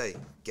why I say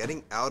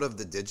getting out of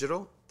the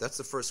digital, that's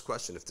the first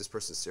question if this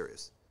person's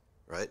serious,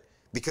 right?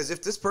 Because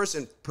if this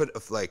person put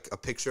a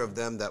picture of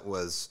them that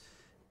was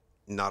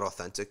not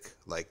authentic,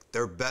 like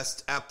their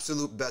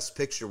absolute best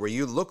picture where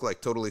you look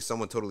like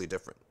someone totally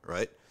different,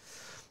 right?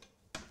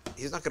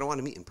 He's not going to want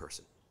to meet in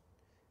person.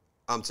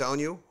 I'm telling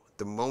you,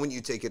 the moment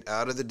you take it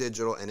out of the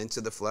digital and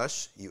into the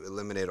flesh, you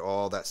eliminate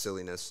all that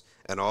silliness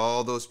and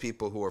all those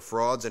people who are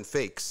frauds and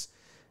fakes.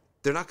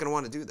 They're not going to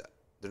want to do that.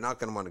 They're not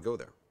going to want to go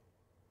there.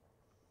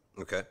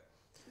 Okay?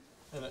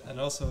 And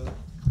also,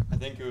 I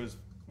think it was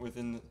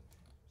within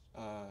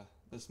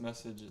this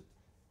message,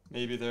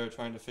 maybe they're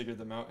trying to figure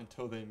them out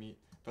until they meet.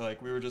 But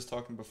like we were just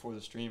talking before the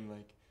stream,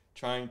 like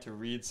trying to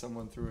read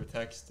someone through a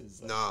text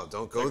is like, no,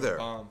 don't go there.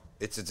 Bomb.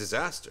 It's a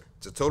disaster.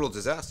 It's a total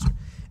disaster.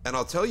 And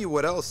I'll tell you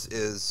what else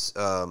is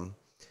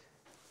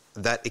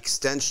that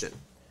extension.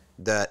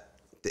 That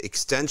the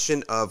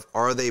extension of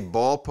are they in the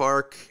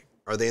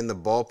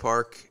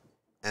ballpark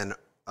and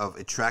of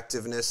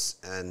attractiveness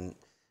and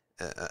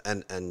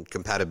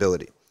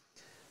compatibility.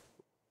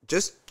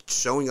 Just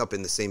showing up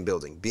in the same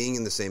building, being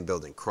in the same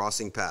building,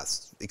 crossing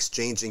paths,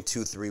 exchanging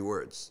 2-3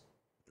 words,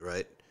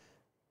 right?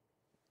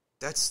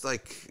 That's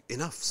like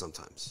enough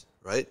sometimes,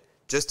 right?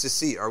 Just to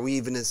see, are we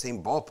even in the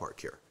same ballpark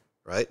here,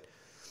 right?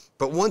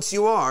 But once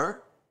you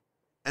are,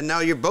 and now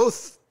you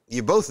both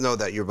know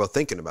that you're both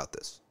thinking about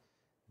this,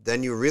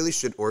 then you really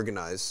should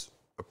organize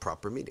a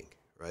proper meeting,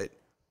 right?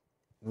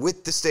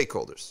 With the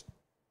stakeholders,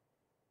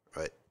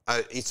 right?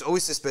 It's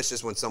always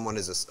suspicious when someone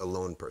is a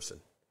lone person.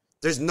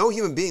 There's no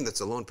human being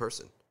that's a lone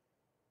person.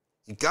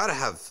 You gotta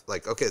have,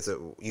 like, okay,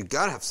 so you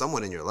gotta have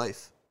someone in your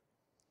life.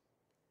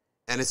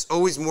 And it's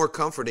always more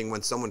comforting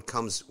when someone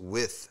comes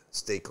with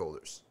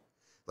stakeholders.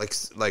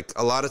 Like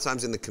a lot of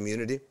times in the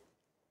community,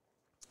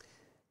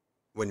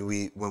 when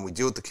we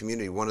deal with the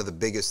community, one of the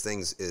biggest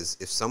things is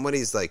if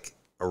somebody's like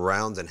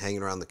around and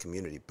hanging around the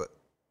community, but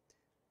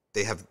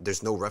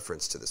there's no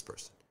reference to this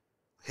person.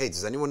 Hey,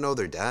 does anyone know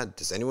their dad?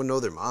 Does anyone know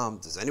their mom?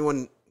 Does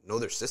anyone know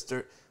their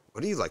sister?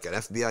 What are you, like an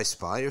FBI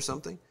spy or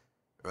something?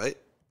 Right?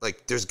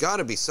 Like, there's got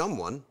to be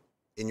someone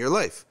in your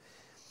life.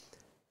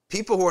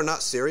 People who are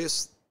not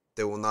serious,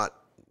 they will not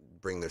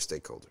bring their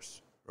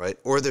stakeholders, right?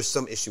 Or there's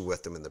some issue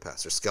with them in the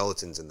past, or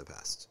skeletons in the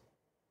past.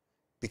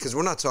 Because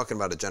we're not talking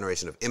about a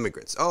generation of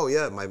immigrants. Oh,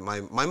 yeah, my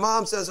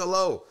mom says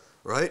hello,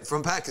 right?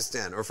 From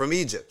Pakistan or from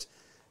Egypt.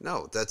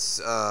 No,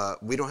 that's,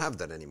 we don't have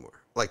that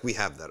anymore. Like, we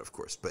have that, of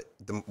course. But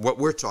what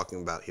we're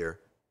talking about here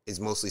is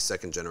mostly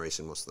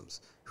second-generation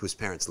Muslims whose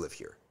parents live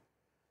here.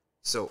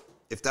 So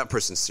if that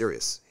person's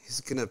serious,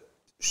 he's going to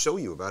show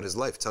you about his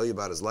life, tell you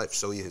about his life,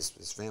 show you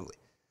his family.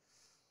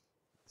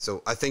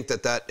 So I think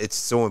that it's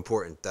so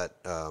important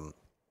that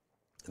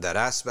that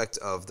aspect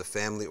of the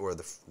family or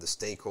the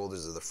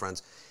stakeholders or the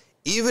friends,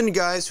 even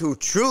guys who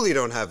truly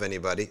don't have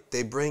anybody,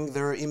 they bring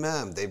their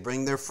imam, they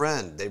bring their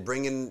friend, they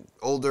bring an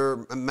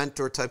older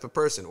mentor type of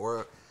person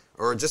or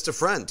just a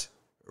friend,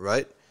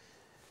 right?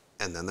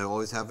 And then they'll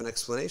always have an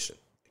explanation.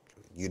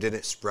 You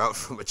didn't sprout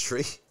from a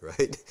tree,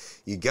 right?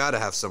 You got to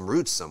have some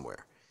roots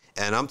somewhere.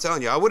 And I'm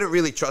telling you, I wouldn't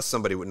really trust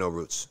somebody with no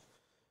roots.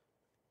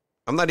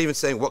 I'm not even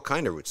saying what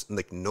kind of roots.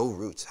 Like, no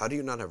roots. How do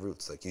you not have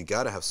roots? Like, you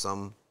got to have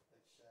some.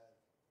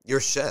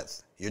 You're shed.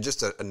 You're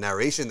just a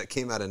narration that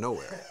came out of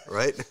nowhere,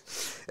 right?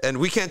 And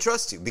we can't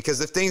trust you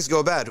because if things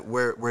go bad,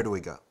 where do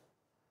we go?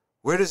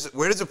 Where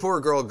does a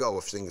poor girl go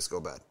if things go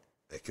bad?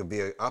 It could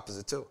be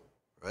opposite too,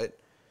 right?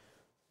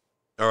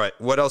 All right,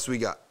 what else we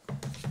got?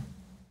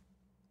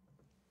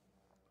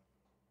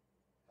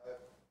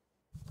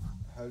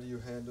 How do you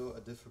handle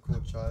a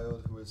difficult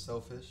child who is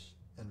selfish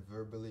and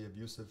verbally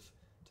abusive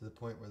to the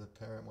point where the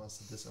parent wants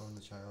to disown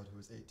the child who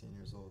is 18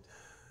 years old?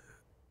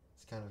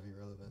 It's kind of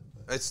irrelevant.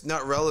 But it's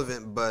not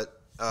relevant, but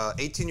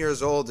 18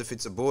 years old, if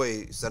it's a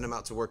boy, send him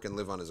out to work and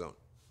live on his own.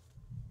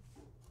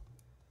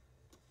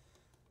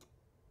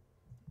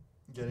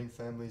 Getting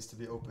families to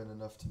be open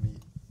enough to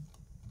meet.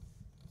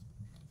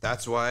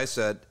 That's why I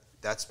said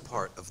that's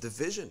part of the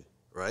vision,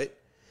 right?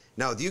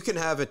 Now, you can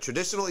have a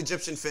traditional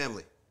Egyptian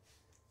family.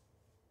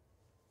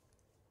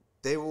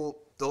 They'll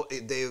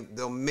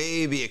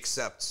maybe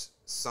accept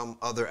some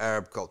other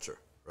Arab culture,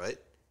 right?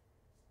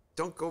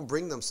 Don't go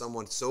bring them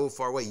someone so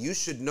far away. You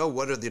should know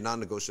what are the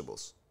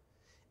non-negotiables.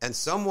 And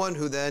someone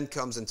who then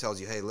comes and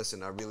tells you, hey,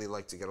 listen, I really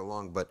like to get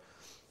along, but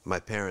my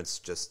parents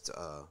just,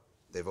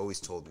 they've always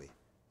told me,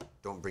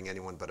 don't bring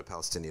anyone but a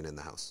Palestinian in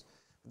the house.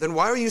 Then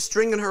why are you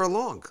stringing her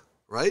along,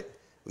 right?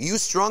 You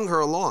strung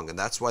her along, and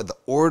that's why the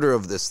order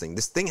of this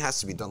thing has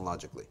to be done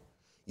logically.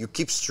 You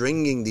keep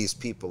stringing these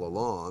people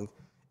along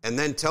and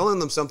then telling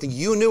them something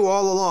you knew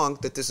all along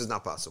that this is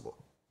not possible,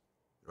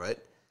 right?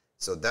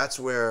 So that's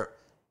where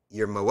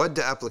your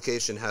mawadda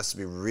application has to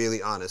be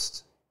really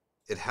honest.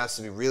 It has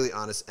to be really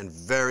honest and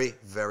very,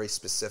 very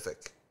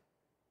specific.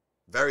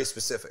 Very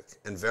specific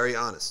and very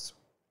honest.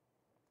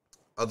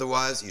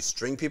 Otherwise, you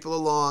string people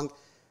along,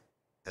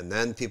 and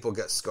then people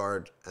get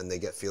scarred, and they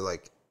feel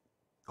like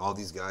all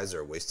these guys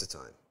are a waste of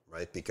time,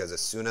 right? Because as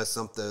soon as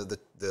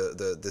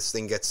this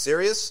thing gets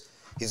serious,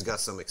 he's got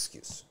some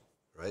excuse,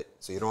 right?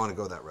 So you don't want to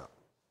go that route.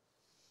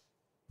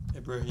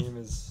 Ibrahim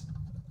is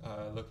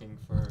looking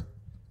for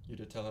you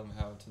to tell him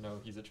how to know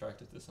he's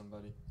attracted to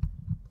somebody.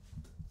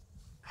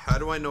 How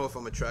do I know if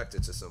I'm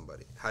attracted to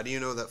somebody? How do you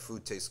know that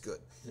food tastes good?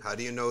 How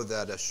do you know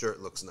that a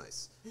shirt looks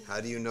nice? How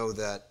do you know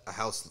that a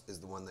house is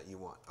the one that you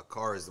want? A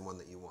car is the one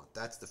that you want?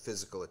 That's the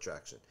physical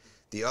attraction.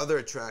 The other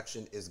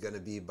attraction is going to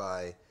be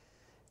by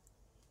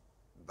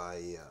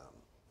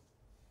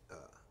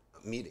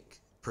meeting,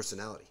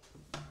 personality.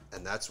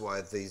 And that's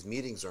why these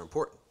meetings are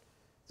important.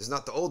 It's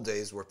not the old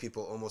days where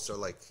people almost are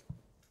like,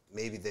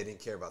 maybe they didn't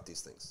care about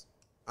these things.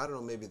 I don't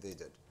know, maybe they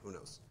did. Who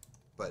knows?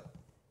 But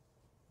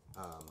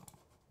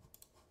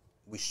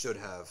you should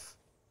have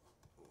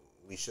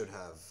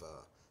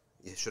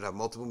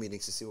multiple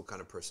meetings to see what kind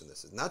of person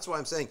this is. And that's why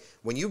I'm saying,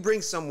 when you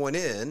bring someone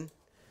in,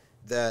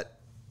 that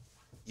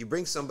you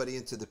bring somebody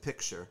into the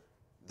picture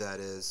that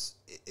is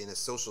in a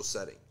social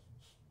setting,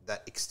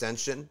 that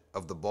extension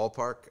of the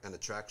ballpark and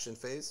attraction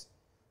phase,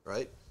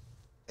 right?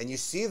 And you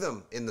see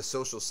them in the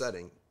social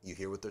setting, you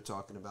hear what they're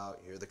talking about,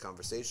 you hear the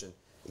conversation,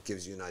 it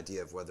gives you an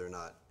idea of whether or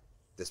not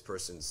this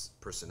person's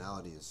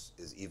personality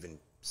is even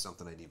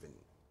something I'd even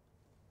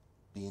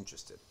be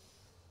interested.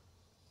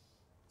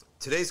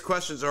 Today's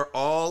questions are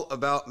all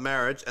about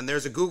marriage, and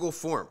there's a Google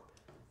form.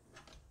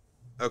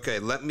 Okay,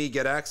 let me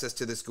get access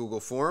to this Google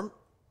form,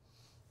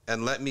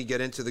 and let me get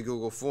into the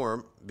Google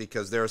form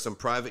because there are some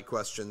private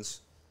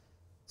questions.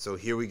 So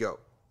here we go.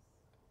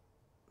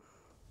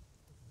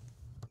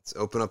 Let's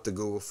open up the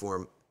Google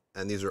form,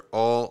 and these are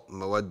all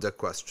mawadda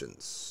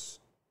questions.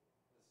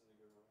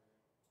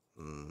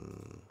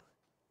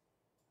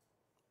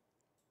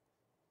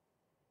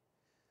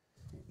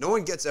 No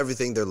one gets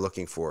everything they're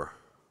looking for.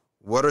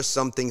 What are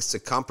some things to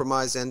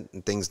compromise in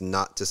and things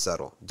not to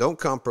settle? Don't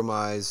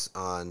compromise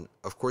on,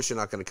 of course, you're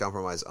not going to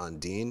compromise on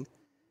deen,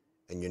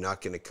 and you're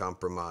not going to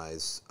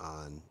compromise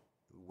on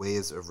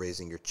ways of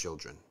raising your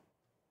children.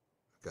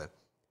 Okay?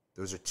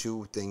 Those are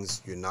two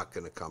things you're not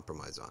going to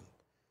compromise on.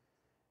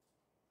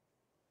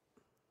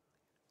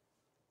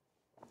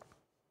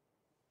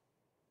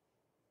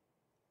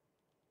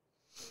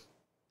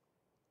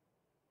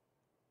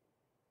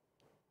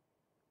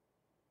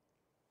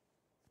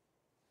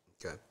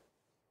 Okay.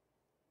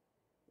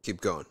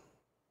 Keep going.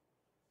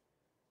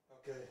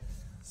 Okay.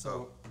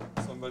 So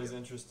somebody's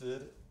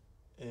interested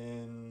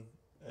in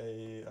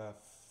a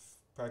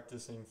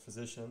practicing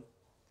physician,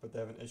 but they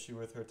have an issue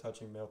with her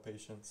touching male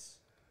patients.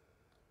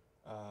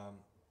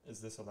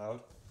 Is this allowed?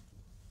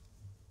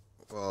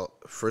 Well,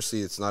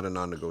 firstly, it's not a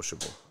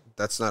non-negotiable.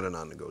 That's not a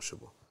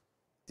non-negotiable.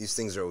 These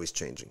things are always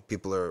changing.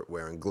 People are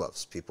wearing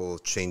gloves. People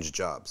change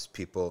jobs.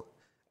 People,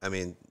 I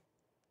mean,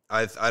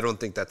 I don't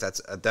think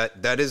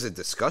that is a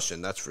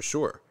discussion. That's for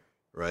sure,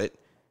 right?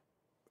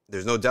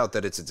 There's no doubt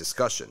that it's a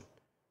discussion,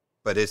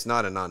 but it's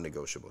not a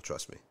non-negotiable.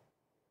 Trust me.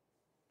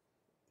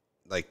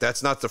 Like,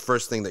 that's not the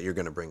first thing that you're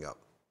going to bring up.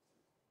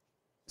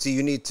 See,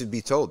 you need to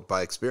be told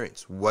by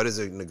experience what is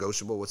a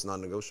negotiable, what's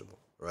non-negotiable,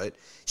 right?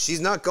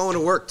 She's not going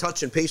to work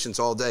touching patients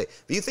all day.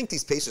 But you think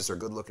these patients are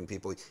good-looking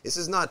people. This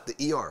is not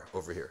the ER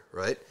over here,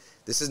 right?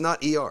 This is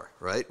not ER,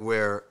 right?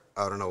 Where,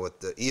 I don't know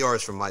what the ER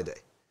is from my day.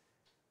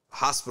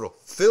 Hospital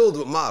filled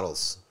with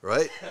models,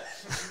 right?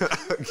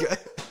 Okay.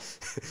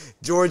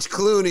 George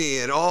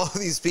Clooney and all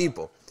these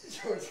people,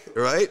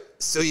 right?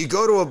 So you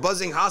go to a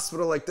buzzing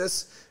hospital like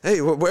this, hey,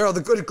 where are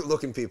the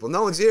good-looking people?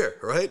 No one's here,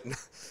 right?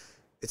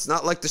 It's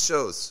not like the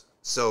shows.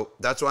 So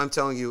that's why I'm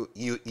telling you,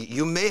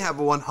 you may have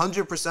a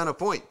 100% a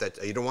point that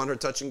you don't want her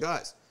touching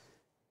guys.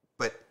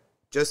 But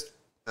just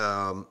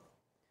have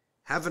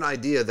an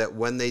idea that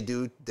when they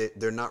do,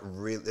 they're not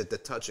really, that the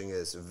touching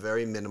is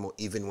very minimal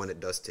even when it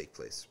does take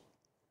place,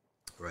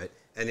 right?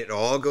 And it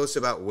all goes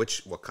about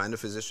what kind of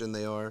physician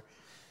they are,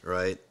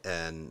 right?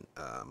 And,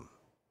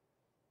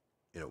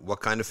 what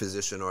kind of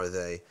physician are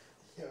they?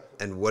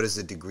 And what is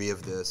the degree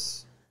of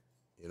this,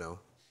 Does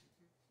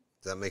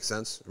that make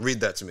sense? Read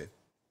that to me.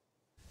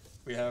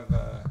 We have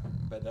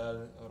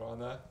Badal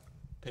Rana.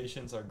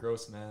 Patients are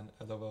gross, man.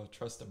 I love a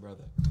trust a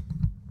brother.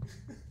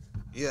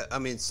 Yeah, I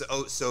mean,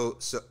 so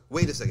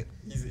wait a second.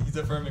 He's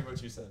affirming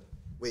what you said.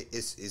 Wait,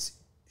 is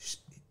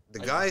the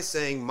guy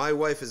saying my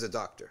wife is a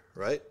doctor,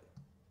 right?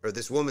 Or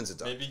this woman's a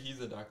doctor? Maybe he's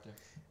a doctor.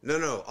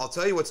 No. I'll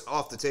tell you what's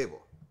off the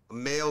table. A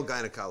male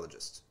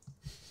gynecologist.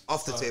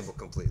 Off the table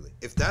completely.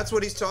 If that's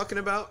what he's talking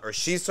about or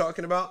she's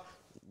talking about,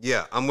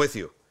 yeah, I'm with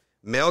you.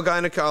 Male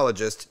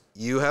gynecologist,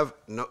 you have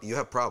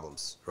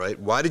problems, right?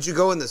 Why did you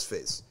go in this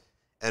phase?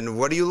 And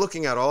what are you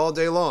looking at all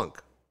day long?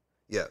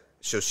 Yeah,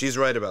 so she's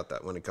right about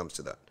that when it comes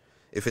to that.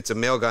 If it's a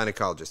male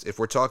gynecologist. If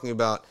we're talking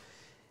about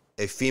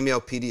a female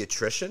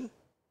pediatrician,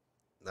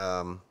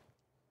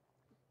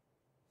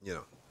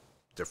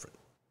 different.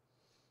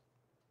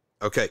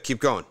 Okay, keep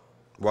going.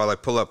 While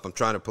I'm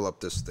trying to pull up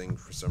this thing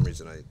for some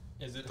reason.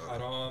 Is it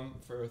haram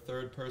for a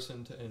third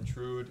person to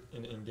intrude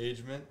in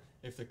engagement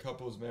if the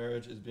couple's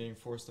marriage is being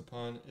forced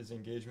upon? Is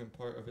engagement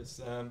part of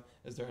Islam?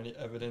 Is there any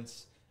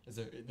evidence?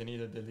 They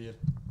need a dalil?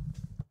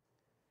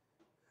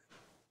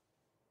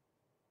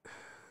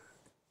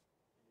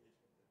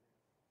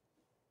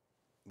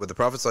 What the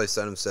Prophet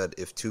ﷺ said,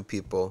 if two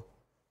people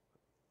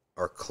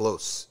are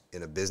close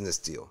in a business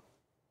deal,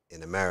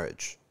 in a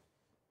marriage,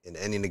 in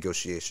any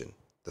negotiation,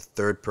 the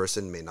third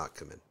person may not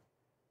come in.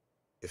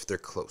 If they're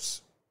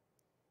close.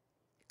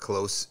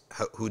 Close,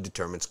 who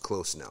determines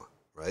close now,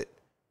 right?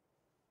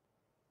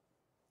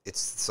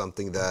 It's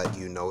something that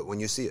you know it when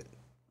you see it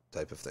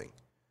type of thing,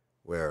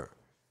 where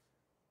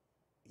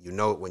you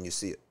know it when you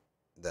see it,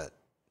 that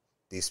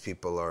these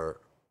people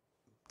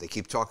they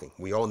keep talking.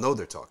 We all know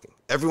they're talking.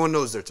 Everyone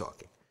knows they're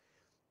talking.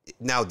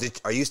 Now,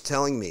 are you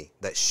telling me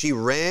that she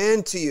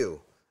ran to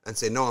you and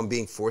said, no, I'm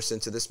being forced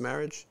into this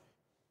marriage,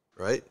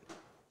 right?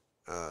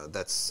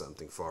 That's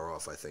something far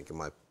off, I think, in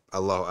my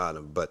Allahu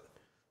A'lam, but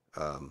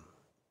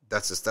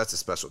that's a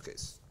special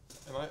case.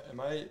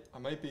 I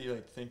might be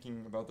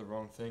thinking about the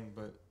wrong thing,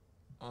 but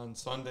on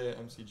Sunday at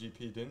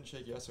MCGP, didn't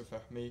Sheikh Yasser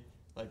Fahmy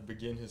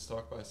begin his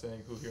talk by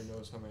saying, who here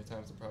knows how many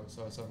times the Prophet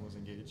ﷺ was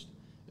engaged?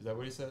 Is that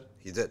what he said?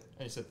 He did.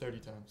 And he said 30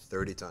 times.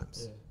 30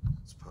 times. Yeah.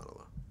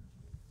 SubhanAllah.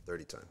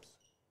 30 times.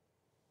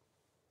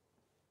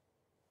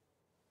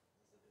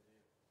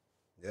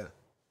 Yeah.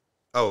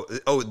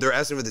 Oh, they're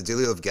asking for the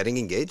dalil of getting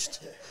engaged?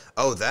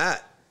 Oh,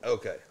 that.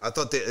 Okay. I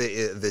thought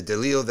the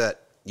dalil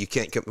that you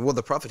can't... Well,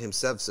 the Prophet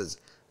himself says,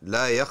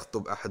 لا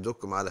يخطب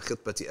أحدكم على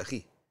خطبة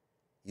أخيه.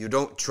 You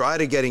don't try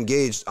to get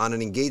engaged on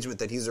an engagement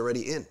that he's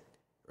already in,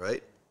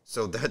 right?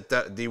 So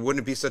that there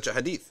wouldn't be such a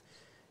hadith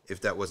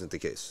if that wasn't the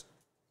case.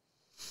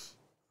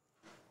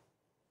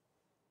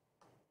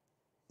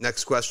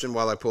 Next question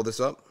while I pull this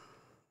up.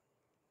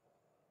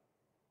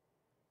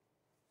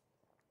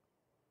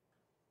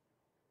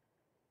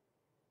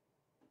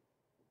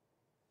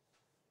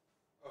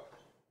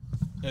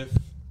 If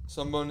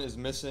someone is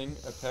missing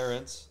a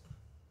parent,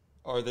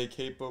 are they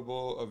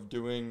capable of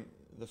doing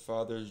the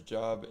father's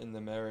job in the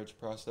marriage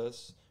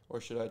process,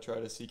 or should I try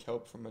to seek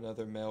help from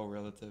another male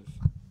relative?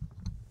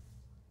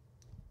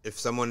 If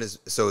someone is,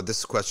 so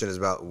this question is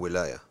about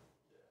wilaya,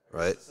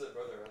 right? This is a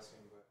brother asking,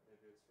 but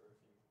maybe it's for a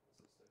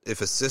sister. If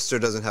a sister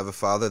doesn't have a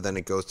father, then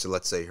it goes to,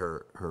 let's say,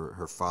 her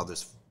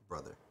father's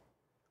brother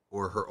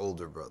or her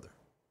older brother,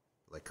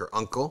 like her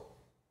uncle,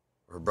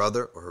 her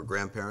brother, or her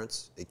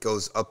grandparents. It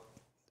goes up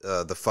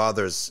into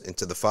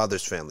the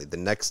father's family, the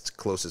next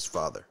closest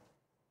father.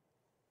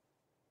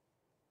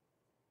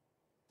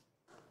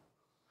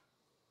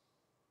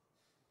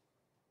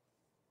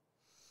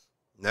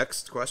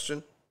 Next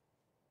question.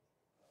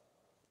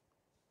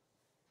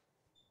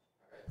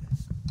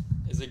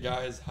 Is a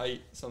guy's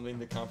height something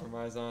to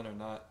compromise on or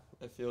not?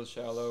 It feels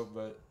shallow,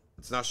 but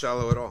It's not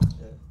shallow at all.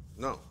 yeah.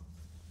 No.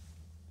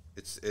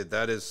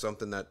 That is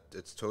something that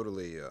it's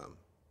totally,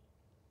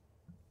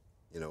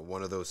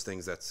 one of those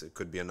things it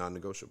could be a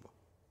non-negotiable.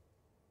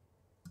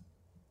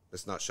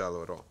 It's not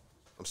shallow at all.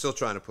 I'm still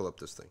trying to pull up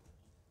this thing.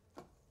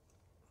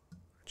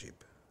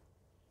 Jeep.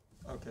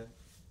 Okay.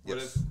 What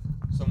Yes.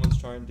 if someone's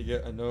trying to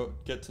get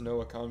to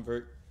know a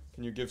convert?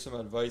 Can you give some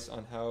advice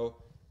on how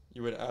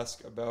you would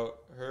ask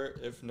about her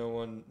if no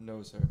one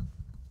knows her?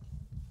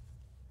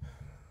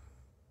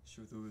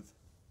 Shudud.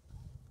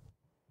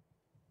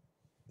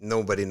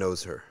 Nobody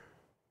knows her.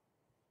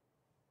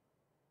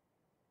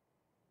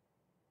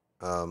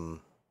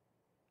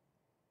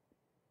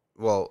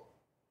 Well,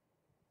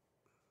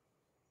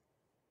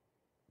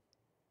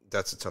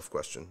 that's a tough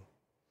question.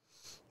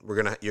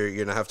 You're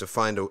gonna have to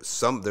find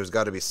there's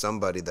got to be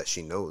somebody that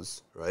she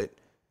knows, right?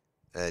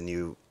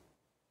 And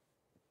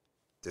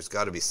there's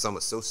got to be some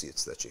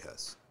associates that she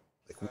has.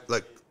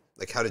 Like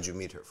how did you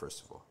meet her,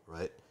 first of all,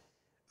 right?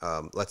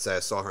 Let's say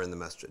I saw her in the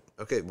masjid.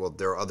 Okay, well,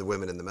 there are other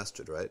women in the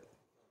masjid, right?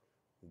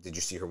 Did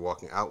you see her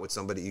walking out with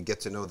somebody? You get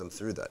to know them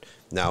through that.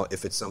 Now,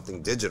 if it's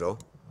something digital,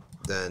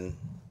 then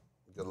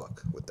good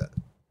luck with that,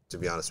 to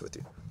be honest with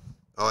you.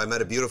 Oh, I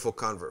met a beautiful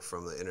convert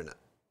from the internet.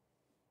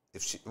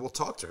 We'll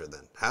talk to her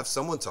then. Have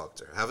someone talk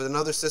to her. Have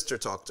another sister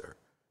talk to her.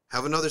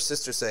 Have another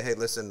sister say, hey,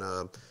 listen,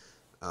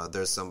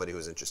 there's somebody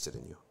who's interested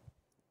in you.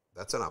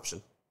 That's an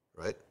option,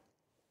 right?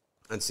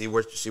 And see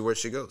where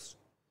she goes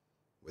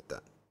with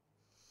that.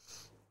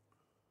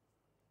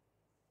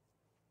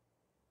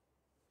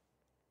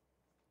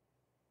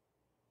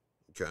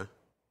 Okay.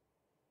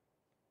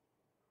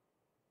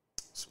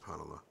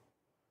 SubhanAllah.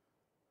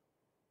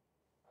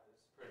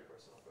 Pretty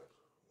personal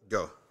question.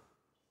 Go.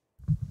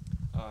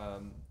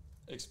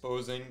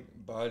 Exposing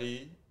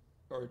body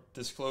or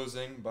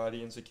disclosing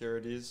body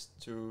insecurities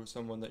to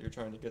someone that you're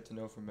trying to get to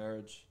know for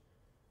marriage,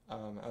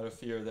 out of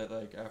fear that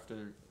like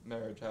after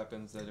marriage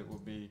happens that it will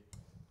be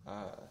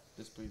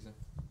displeasing.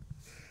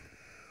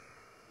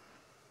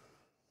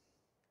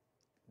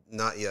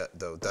 Not yet,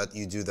 though. That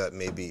you do that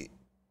maybe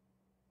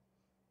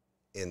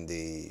in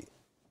the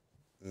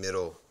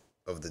middle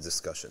of the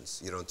discussions.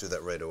 You don't do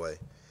that right away.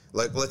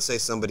 Like, let's say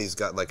somebody's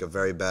got like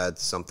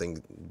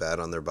something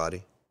bad on their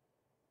body,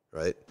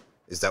 right?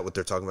 Is that what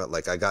they're talking about?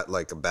 Like, I got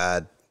like a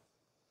bad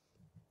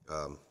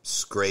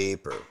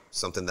scrape or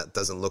something that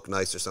doesn't look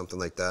nice or something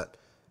like that.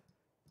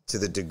 To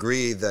the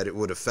degree that it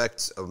would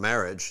affect a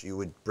marriage, you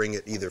would bring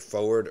it either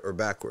forward or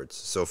backwards.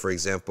 So, for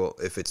example,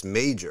 if it's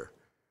major,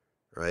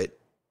 right?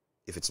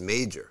 If it's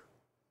major,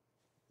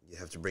 you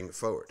have to bring it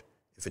forward.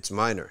 If it's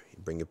minor,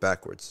 you bring it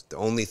backwards. The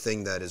only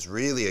thing that is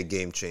really a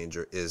game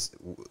changer is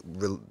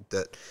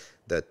that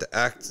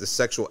the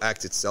sexual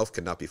act itself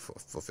cannot be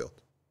fulfilled.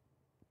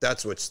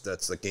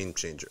 That's a game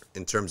changer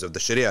in terms of the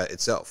Sharia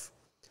itself.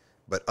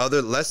 But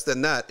less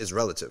than that is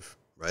relative,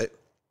 right?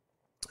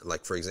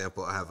 Like, for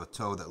example, I have a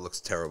toe that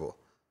looks terrible,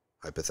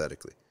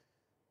 hypothetically.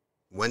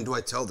 When do I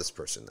tell this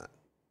person that?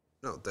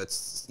 No,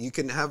 you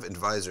can have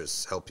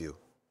advisors help you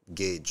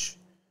gauge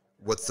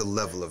what's the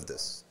level of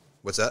this.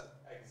 What's that?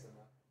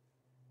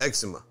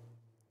 Eczema.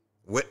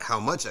 How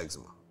much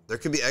eczema? There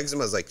could be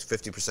eczema as like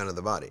 50% of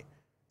the body.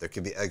 There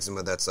could be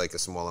eczema that's like a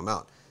small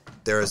amount.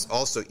 There is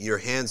also your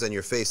hands and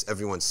your face,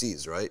 everyone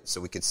sees, right? So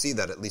we could see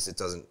that at least it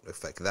doesn't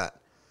affect that.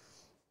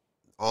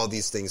 All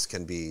these things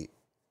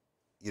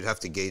you'd have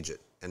to gauge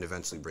it and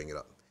eventually bring it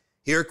up.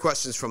 Here are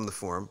questions from the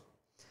forum.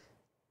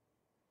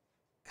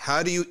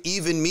 How do you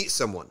even meet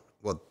someone?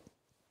 Well,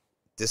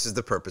 this is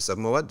the purpose of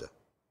mawadda.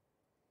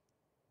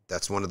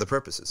 That's one of the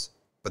purposes.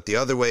 But the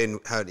other way in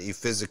how do you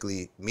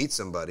physically meet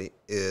somebody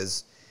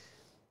is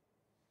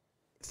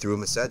through a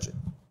masajid.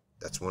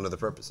 That's one of the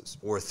purposes.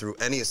 Or through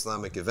any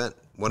Islamic event.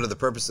 One of the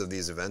purposes of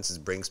these events is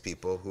brings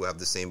people who have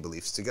the same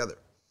beliefs together.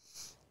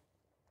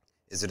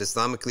 Is it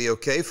Islamically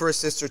okay for a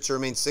sister to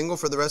remain single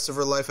for the rest of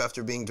her life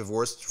after being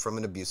divorced from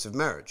an abusive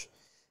marriage?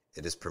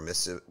 It is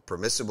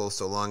permissible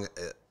so long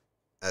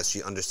as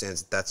she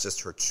understands that that's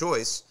just her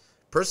choice,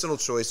 personal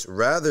choice,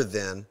 rather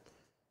than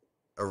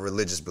a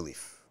religious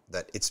belief.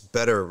 That it's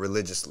better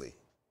religiously,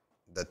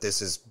 that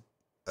this is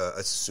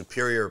a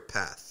superior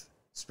path,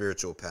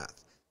 spiritual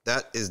path.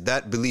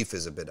 That belief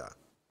is a bid'ah,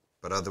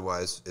 But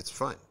otherwise, it's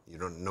fine. You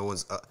don't. No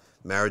one's.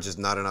 Marriage is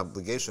not an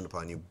obligation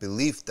upon you.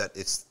 Belief that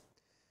it's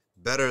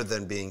better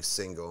than being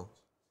single,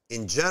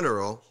 in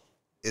general,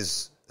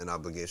 is an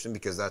obligation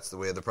because that's the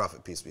way of the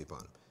Prophet, peace be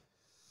upon him.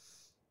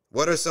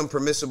 What are some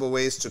permissible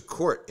ways to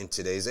court in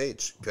today's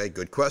age? Okay,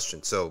 good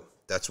question. So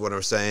that's what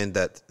I'm saying.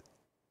 That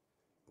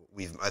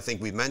I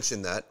think we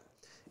mentioned that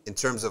in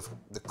terms of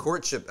the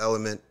courtship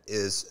element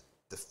is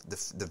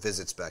the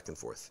visits back and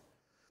forth.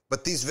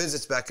 But these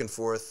visits back and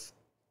forth,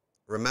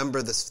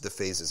 remember the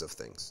phases of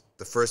things.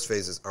 The first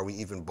phase is, are we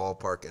even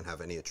ballpark and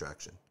have any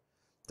attraction?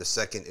 The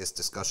second is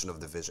discussion of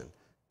the vision.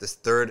 The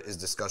third is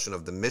discussion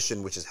of the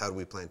mission, which is how do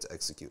we plan to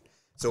execute.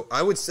 So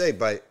I would say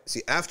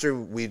after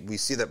we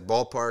see that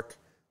ballpark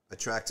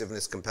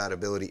attractiveness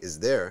compatibility is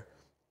there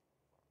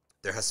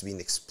has to be an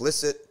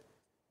explicit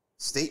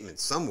statement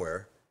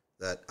somewhere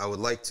that I would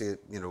like to,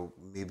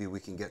 maybe we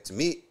can get to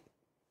meet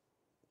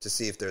to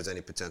see if there's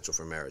any potential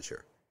for marriage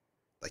here.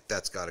 Like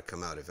that's got to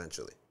come out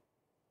eventually.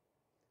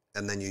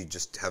 And then you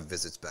just have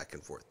visits back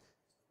and forth.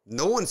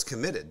 No one's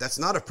committed. That's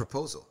not a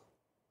proposal.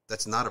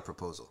 That's not a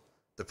proposal.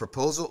 The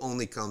proposal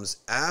only comes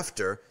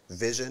after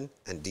vision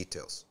and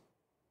details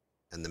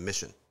and the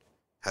mission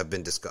have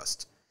been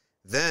discussed.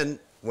 Then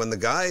when the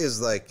guy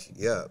is like,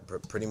 yeah,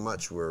 pretty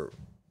much we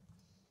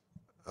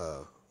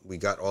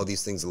got all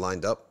these things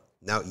lined up.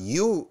 Now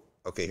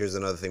here's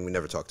another thing, we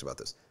never talked about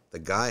this. The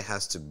guy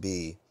has to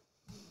be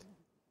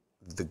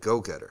the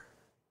go-getter.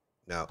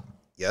 Now,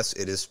 yes,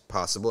 it is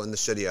possible in the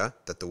Sharia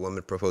that the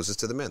woman proposes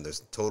to the man.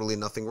 There's totally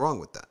nothing wrong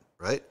with that,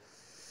 right?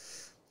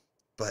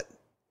 But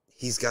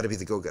he's got to be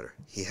the go-getter.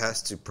 He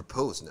has to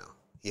propose now.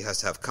 He has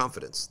to have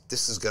confidence.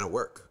 This is going to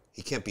work.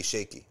 He can't be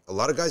shaky. A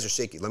lot of guys are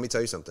shaky. Let me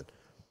tell you something.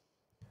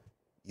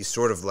 You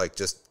sort of like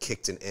just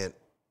kicked an ant.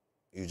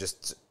 You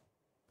just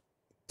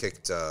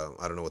kicked, I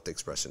don't know what the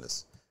expression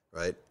is,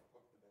 right?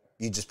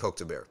 You just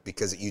poked a bear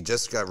because you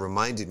just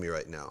reminded me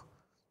right now.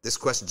 This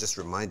question just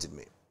reminded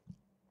me.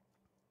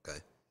 Okay?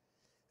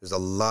 There's a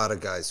lot of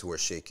guys who are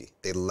shaky.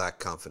 They lack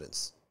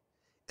confidence.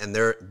 And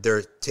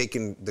they're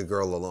taking the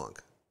girl along,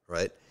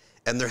 right?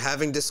 And they're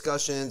having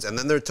discussions, and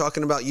then they're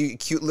talking about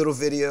cute little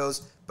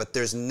videos, but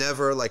there's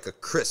never like a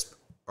crisp,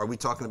 are we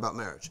talking about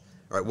marriage?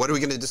 All right, what are we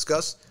going to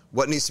discuss?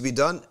 What needs to be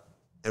done?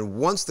 And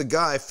once the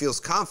guy feels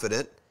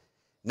confident,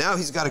 now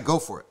he's got to go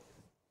for it,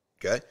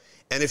 okay?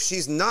 And if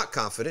she's not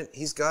confident,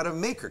 he's got to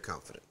make her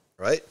confident,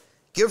 right?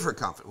 Give her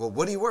confidence. Well,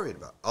 what are you worried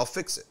about? I'll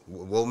fix it.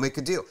 We'll make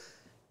a deal.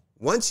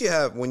 When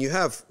you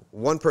have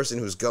one person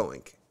who's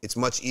going, it's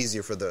much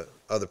easier for the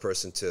other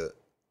person to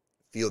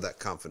feel that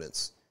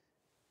confidence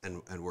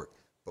and work.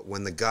 But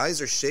when the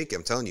guys are shaky,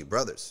 I'm telling you,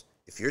 brothers,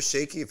 if you're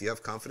shaky, if you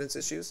have confidence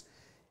issues,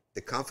 the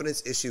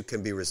confidence issue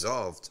can be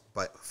resolved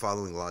by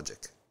following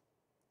logic.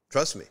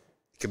 Trust me.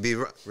 It can be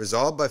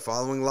resolved by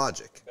following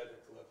logic. Better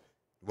club.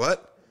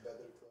 What? Better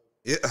club.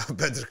 Yeah, a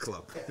better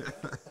club.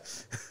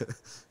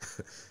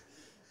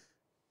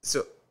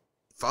 So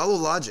follow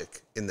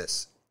logic in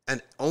this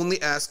and only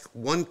ask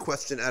one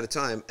question at a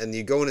time, and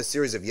you go in a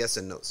series of yes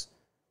and no's.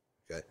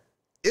 Okay?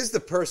 Is the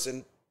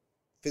person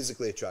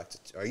physically attracted?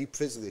 Are you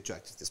physically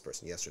attracted to this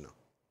person? Yes or no?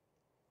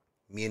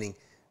 Meaning,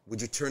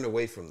 would you turn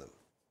away from them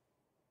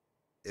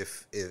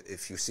if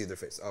you see their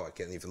face? Oh, I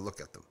can't even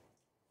look at them.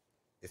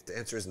 If the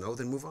answer is no,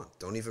 then move on.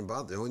 Don't even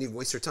bother. Don't even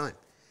waste your time.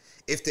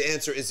 If the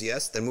answer is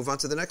yes, then move on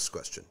to the next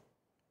question.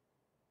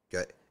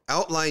 Okay?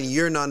 Outline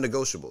your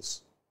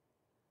non-negotiables.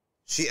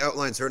 She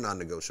outlines her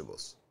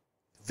non-negotiables.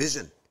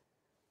 Vision.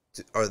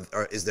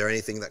 Is there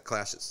anything that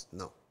clashes?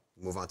 No.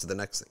 Move on to the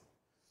next thing.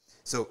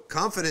 So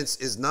confidence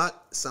is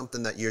not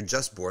something that you're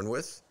just born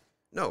with.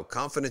 No,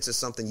 confidence is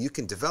something you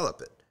can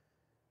develop it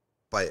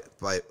by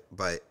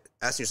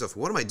asking yourself,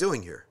 what am I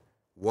doing here?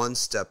 One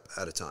step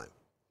at a time.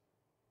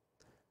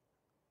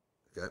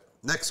 Okay.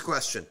 Next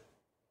question.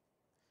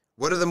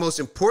 What are the most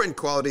important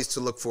qualities to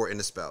look for in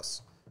a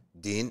spouse?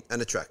 Deen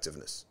and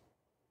attractiveness.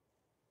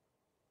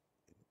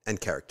 And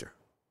character.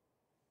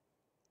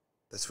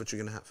 That's what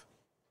you're going to have.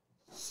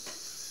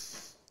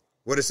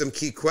 What are some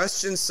key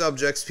questions,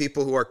 subjects,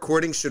 people who are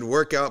courting should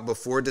work out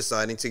before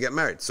deciding to get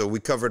married? So we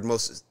covered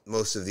most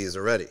of these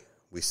already.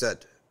 We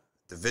said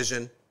the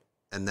vision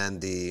and then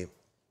the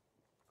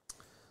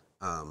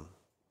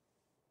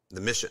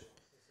mission.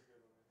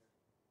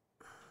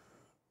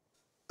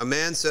 A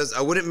man says,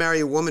 I wouldn't marry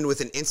a woman with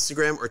an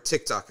Instagram or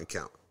TikTok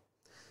account.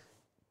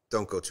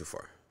 Don't go too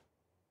far.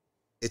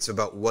 It's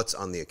about what's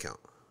on the account,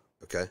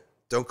 okay?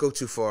 Don't go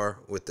too far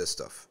with this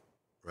stuff,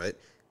 right?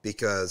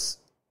 Because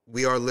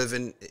we are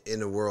living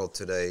in a world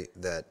today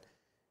that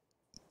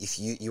if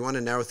you want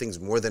to narrow things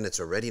more than it's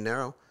already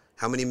narrow,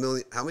 how many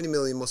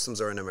million Muslims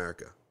are in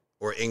America?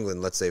 Or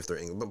England, let's say if they're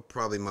England, but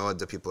probably most of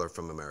the people are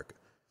from America.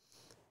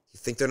 You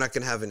think they're not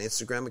going to have an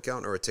Instagram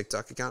account or a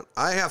TikTok account?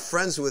 I have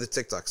friends with a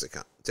TikTok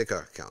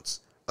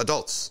accounts.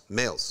 Adults,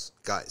 males,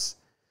 guys.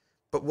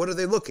 But what are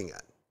they looking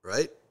at,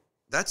 right?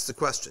 That's the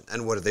question.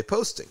 And what are they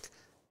posting?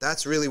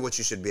 That's really what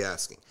you should be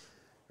asking,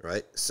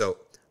 right? So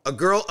a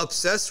girl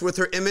obsessed with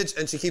her image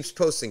and she keeps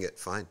posting it.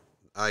 Fine.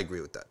 I agree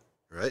with that,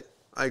 right?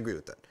 I agree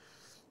with that.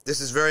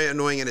 this is very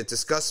annoying and it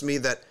disgusts me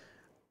that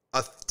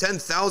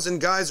 10,000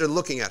 guys are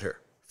looking at her.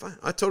 Fine,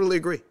 I totally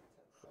agree.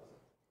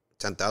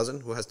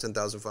 10,000? Who has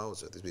 10,000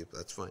 followers? These people,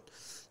 that's fine,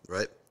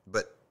 right?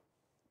 But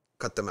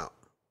cut them out.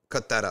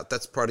 Cut that out.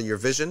 That's part of your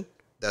vision.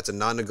 That's a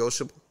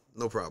non-negotiable.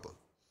 No problem.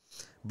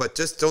 But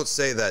just don't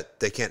say that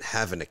they can't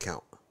have an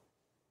account.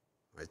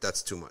 Right?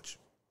 That's too much.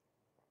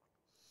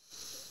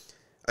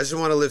 I just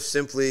want to live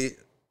simply,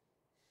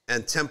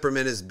 and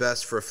temperament is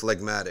best for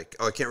phlegmatic.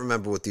 Oh, I can't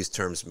remember what these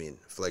terms mean.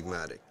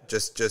 Phlegmatic.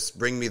 Just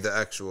bring me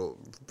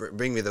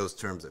bring me those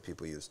terms that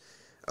people use.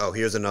 Oh,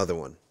 here's another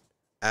one.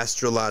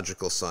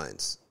 Astrological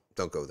signs.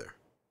 Don't go there,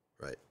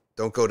 right?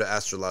 Don't go to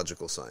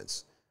astrological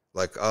signs.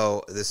 Like,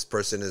 oh, this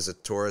person is a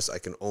Taurus, I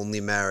can only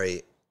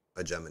marry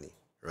a Gemini,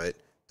 right?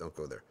 Don't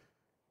go there.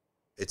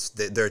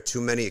 There are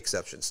too many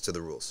exceptions to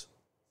the rules.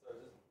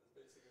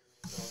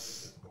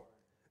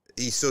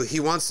 So he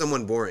wants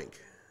someone boring.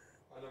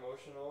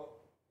 Unemotional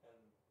and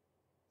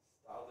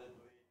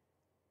stolidly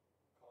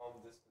calm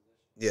disposition.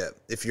 Yeah,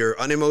 if you're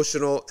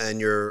unemotional and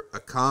you're a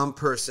calm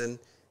person,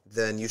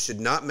 then you should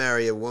not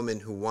marry a woman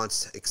who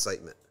wants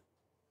excitement.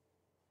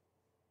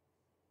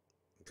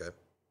 Okay?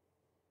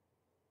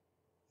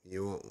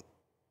 You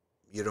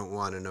don't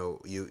want to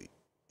know,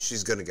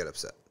 she's going to get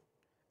upset.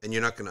 And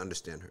you're not going to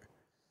understand her.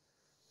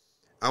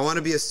 I want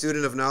to be a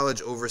student of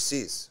knowledge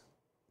overseas.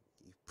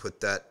 You put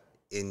that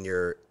in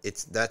you're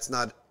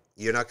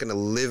not going to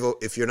live,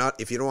 if you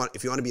want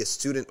to be a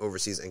student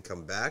overseas and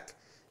come back,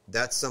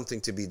 that's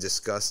something to be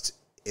discussed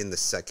in the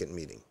second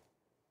meeting.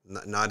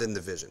 Not in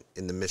the vision,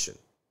 in the mission.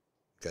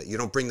 Okay? You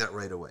don't bring that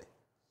right away.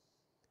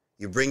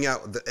 You bring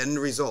out the end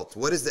result.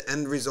 What is the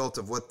end result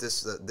of what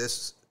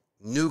this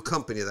new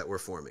company that we're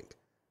forming?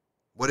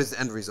 What is the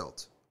end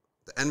result?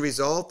 The end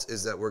result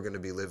is that we're going to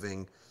be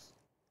living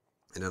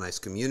in a nice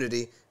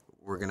community.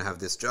 We're going to have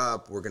this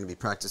job. We're going to be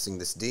practicing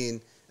this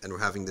deen, and we're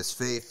having this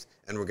faith,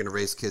 and we're going to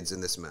raise kids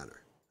in this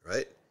manner,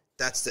 right?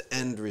 That's the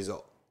end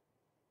result.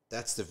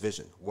 That's the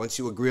vision. Once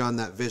you agree on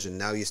that vision,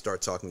 now you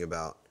start talking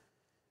about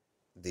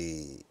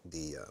the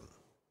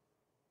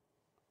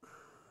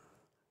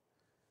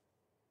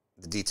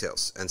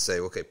details and say,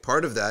 okay,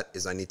 part of that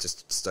is I need to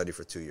study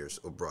for 2 years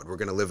abroad. We're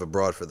going to live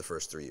abroad for the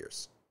first 3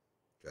 years.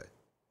 Okay.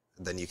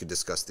 And then you can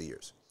discuss the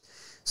years.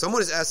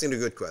 Someone is asking a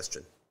good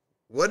question.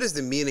 What is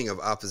the meaning of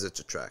opposites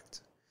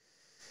attract?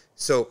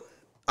 So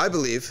I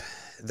believe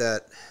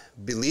that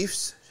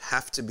beliefs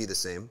have to be the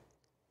same.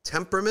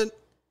 Temperament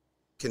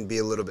can be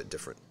a little bit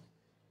different,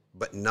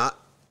 but not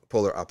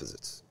polar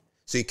opposites.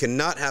 So you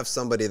cannot have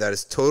somebody that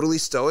is totally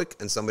stoic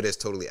and somebody that's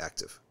totally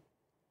active.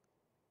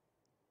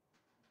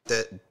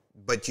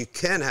 But you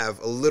can have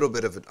a little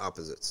bit of an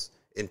opposites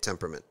in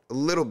temperament, a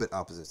little bit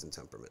opposites in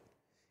temperament.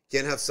 You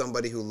can't have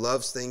somebody who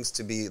loves things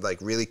to be like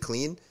really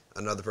clean,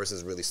 another person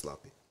is really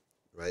sloppy,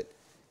 right?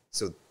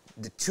 So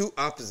the two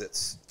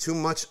opposites, too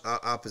much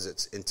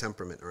opposites in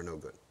temperament are no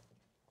good.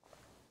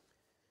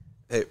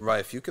 Hey, Rai,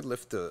 if you could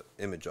lift the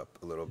image up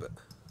a little bit,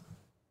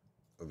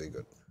 would be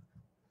good.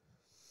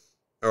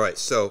 All right,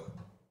 so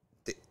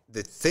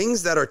the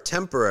things that are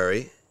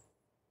temporary,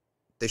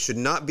 they should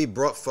not be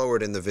brought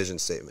forward in the vision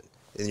statement.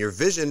 In your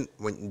vision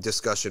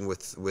discussion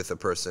with a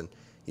person,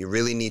 you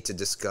really need to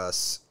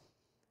discuss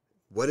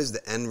what is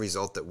the end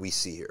result that we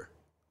see here?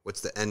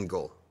 What's the end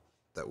goal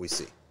that we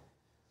see?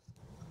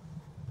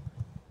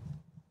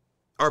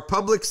 Are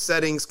public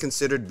settings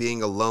considered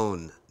being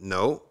alone?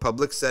 No.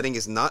 Public setting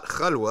is not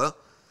khalwa,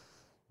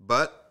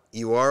 but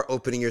you are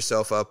opening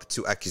yourself up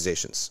to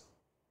accusations.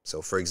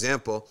 So, for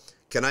example,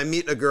 can I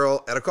meet a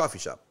girl at a coffee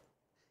shop?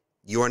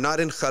 You are not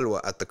in khalwa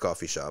at the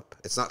coffee shop.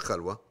 It's not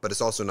khalwa, but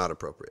it's also not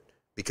appropriate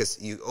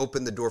because you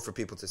open the door for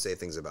people to say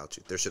things about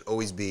you. There should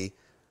always be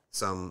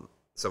some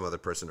other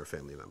person or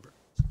family member.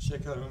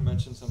 Sheikh Harun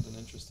mentioned something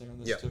interesting on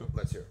this too. Yeah,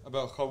 let's hear.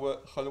 About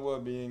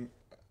khalwa being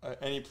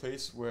any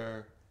place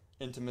where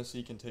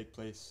intimacy can take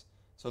place.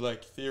 So,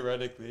 like,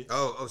 theoretically...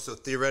 So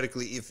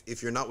theoretically,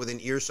 if you're not within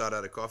earshot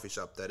at a coffee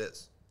shop, that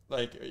is.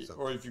 Like,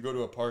 or if you go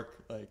to a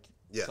park, like,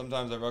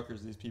 sometimes at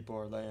Rutgers, these people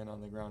are laying on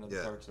the ground at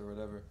the parks or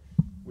whatever.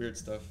 Weird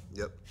stuff.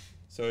 Yep.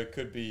 So it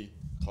could be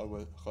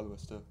khalwa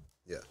still.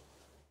 Yeah.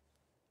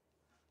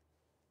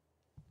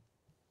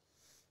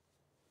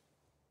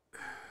 The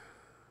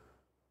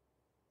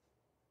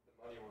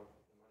money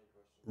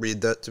question.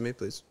 Read that to me,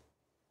 please.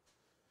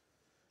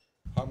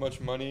 How much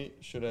money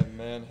should a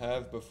man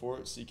have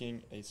before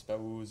seeking a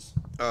spouse?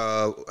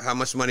 How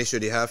much money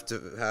should you have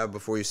to have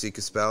before you seek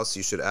a spouse?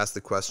 You should ask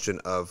the question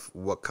of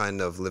what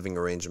kind of living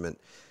arrangement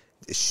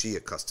is she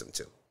accustomed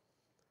to?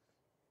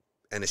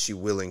 And is she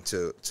willing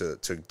to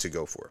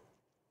go for?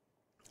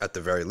 At the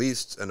very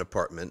least, an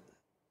apartment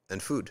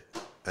and food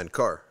and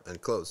car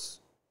and clothes.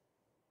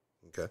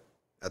 Okay?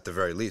 At the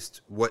very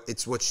least.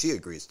 It's what she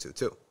agrees to,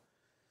 too.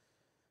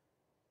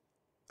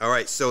 All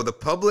right, so the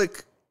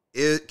public...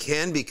 It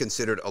can be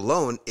considered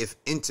alone if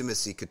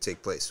intimacy could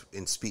take place,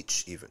 in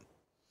speech even.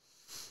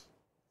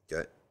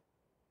 Okay.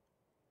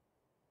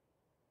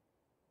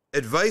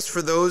 Advice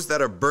for those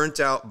that are burnt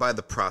out by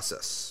the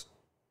process.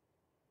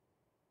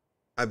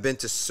 I've been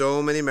to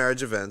so many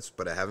marriage events,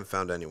 but I haven't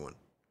found anyone.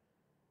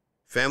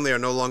 Family are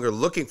no longer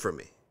looking for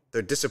me.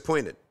 They're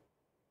disappointed.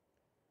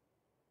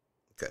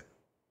 Okay.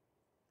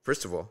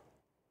 First of all,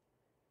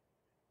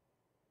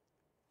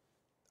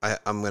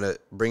 I'm going to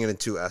bring it in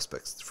two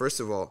aspects. First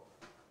of all,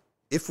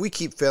 if we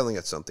keep failing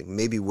at something,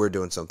 maybe we're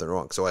doing something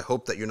wrong. So I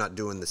hope that you're not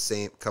doing the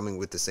same, coming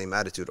with the same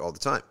attitude all the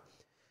time.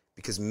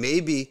 Because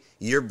maybe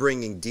you're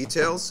bringing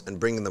details and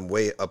bringing them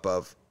way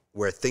above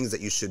where things that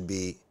you should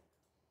be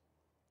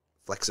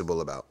flexible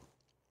about.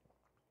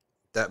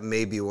 That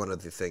may be one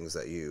of the things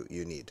that you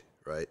need,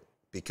 right?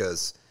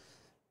 Because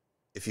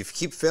if you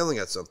keep failing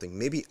at something,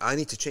 maybe I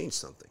need to change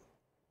something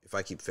if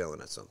I keep failing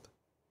at something,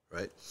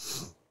 right?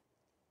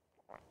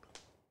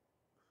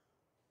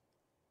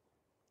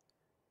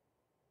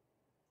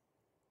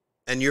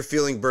 And you're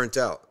feeling burnt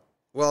out.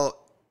 Well,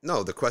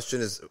 no, the question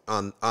is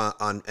on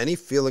any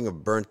feeling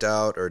of burnt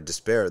out or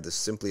despair, there's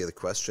simply the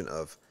question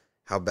of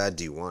how bad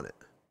do you want it?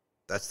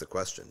 That's the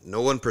question.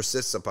 No one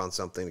persists upon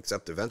something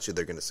except eventually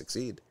they're going to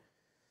succeed.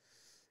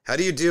 How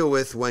do you deal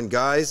with when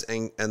guys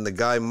and the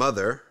guy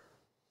mother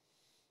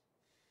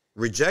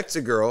rejects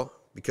a girl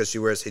because she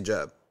wears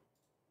hijab?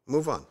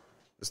 Move on.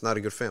 It's not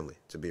a good family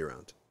to be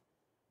around.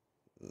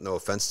 No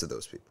offense to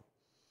those people.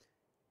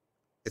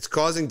 It's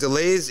causing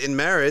delays in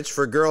marriage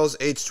for girls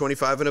aged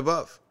 25 and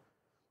above.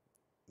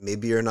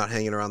 Maybe you're not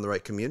hanging around the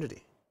right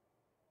community,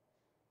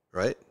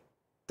 right?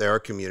 There are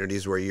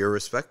communities where you're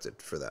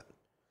respected for that.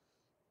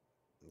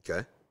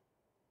 Okay?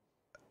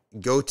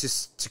 Go to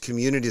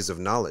communities of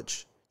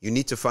knowledge. You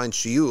need to find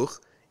shuyukh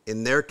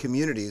in their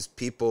communities,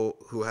 people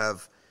who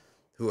have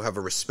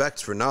a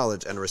respect for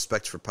knowledge and a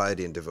respect for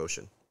piety and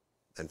devotion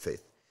and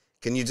faith.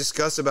 Can you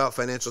discuss about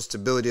financial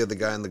stability of the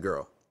guy and the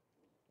girl?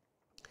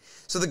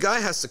 So the guy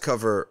has to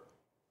cover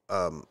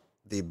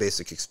the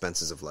basic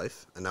expenses of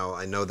life. And now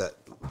I know that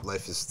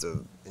life is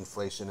the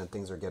inflation and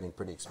things are getting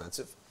pretty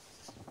expensive.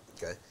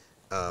 Okay.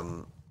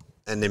 And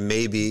then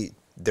maybe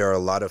there are a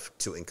lot of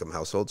two-income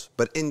households.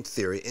 But in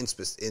theory,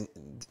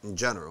 in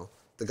general,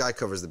 the guy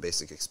covers the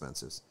basic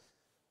expenses.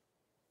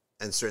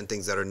 And certain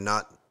things that are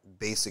not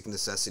basic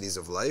necessities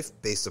of life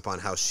based upon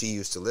how she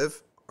used to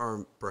live,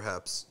 or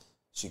perhaps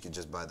she could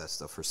just buy that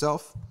stuff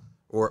herself,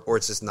 or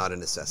it's just not a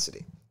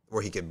necessity.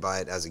 Or he could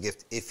buy it as a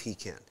gift if he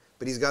can.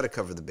 But he's got to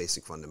cover the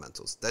basic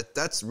fundamentals.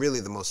 That's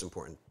really the most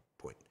important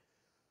point.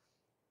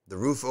 The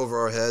roof over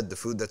our head, the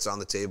food that's on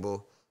the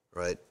table,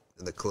 right?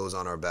 And the clothes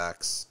on our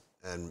backs,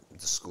 and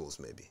the schools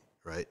maybe,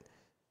 right?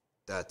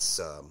 That's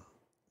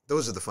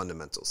those are the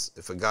fundamentals.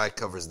 If a guy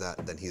covers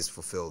that, then he's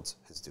fulfilled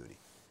his duty.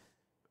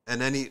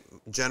 And any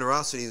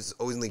generosity is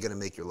only going to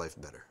make your life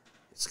better.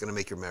 It's going to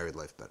make your married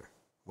life better.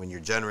 When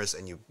you're generous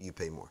and you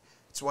pay more.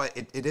 That's why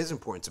it is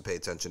important to pay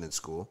attention in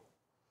school.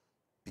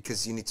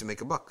 Because you need to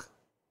make a buck.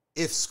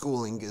 If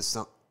schooling is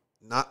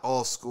not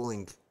all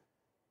schooling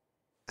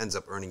ends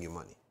up earning you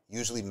money.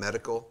 Usually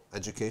medical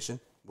education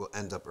will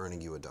end up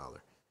earning you $1.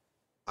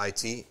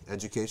 IT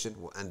education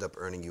will end up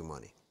earning you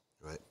money,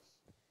 right?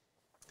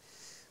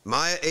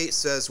 Maya 8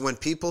 says, when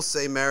people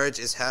say marriage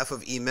is half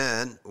of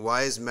Iman,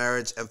 why is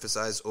marriage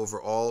emphasized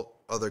over all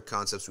other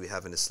concepts we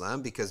have in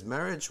Islam? Because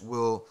marriage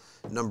will,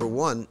 number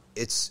one,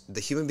 the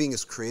human being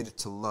is created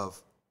to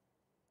love.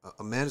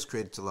 A man is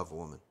created to love a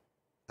woman.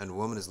 And a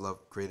woman is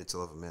created to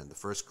love a man. The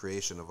first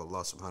creation of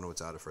Allah subhanahu wa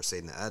ta'ala for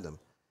Sayyidina Adam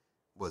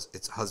was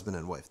it's husband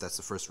and wife. That's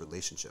the first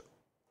relationship.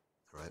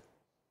 Right?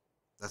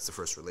 That's the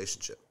first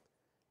relationship.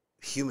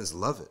 Humans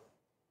love it.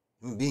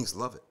 Human beings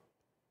love it.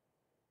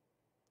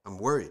 I'm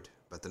worried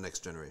about the next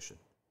generation.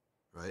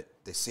 Right?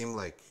 They seem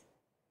like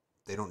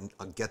they don't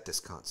get this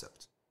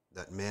concept.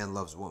 That man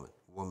loves woman.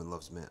 Woman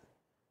loves man.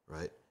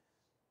 Right?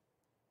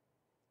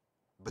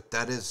 But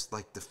that is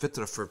like the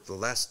fitrah for the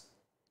last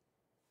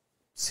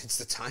since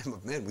the time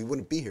of man. We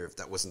wouldn't be here if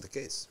that wasn't the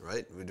case,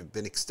 right? We would have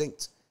been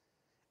extinct.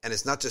 And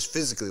it's not just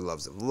physically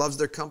loves them, loves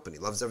their company,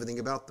 loves everything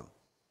about them.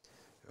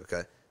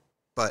 Okay?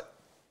 But,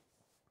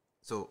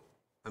 so,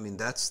 I mean,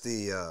 that's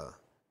the,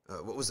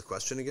 what was the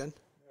question again?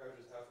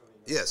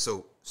 Yeah,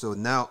 so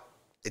now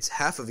it's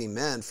half of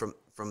Iman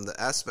from the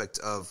aspect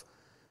of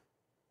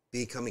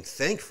becoming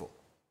thankful,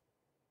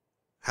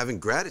 having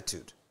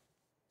gratitude,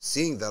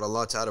 seeing that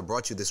Allah Ta'ala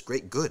brought you this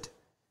great good.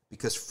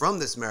 Because from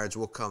this marriage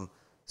will come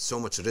so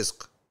much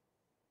rizq,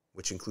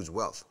 which includes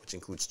wealth, which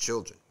includes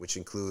children, which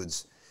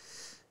includes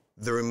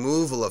the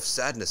removal of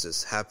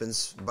sadnesses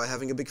happens by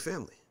having a big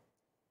family,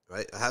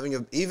 right?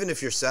 Even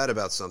if you're sad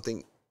about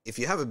something, if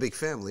you have a big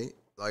family,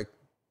 like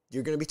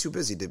you're going to be too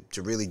busy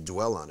to really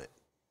dwell on it.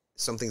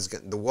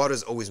 The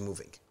water's always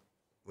moving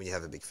when you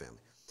have a big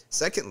family.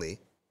 Secondly,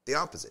 the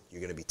opposite,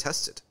 you're going to be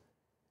tested.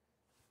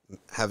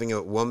 Having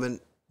a woman,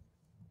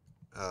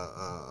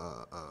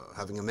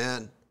 having a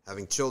man,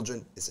 having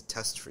children is a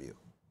test for you.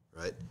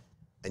 Right?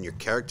 And your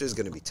character is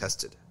going to be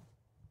tested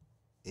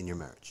in your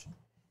marriage.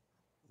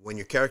 When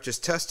your character is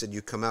tested,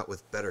 you come out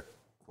with better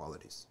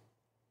qualities.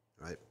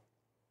 Right?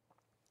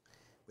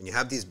 When you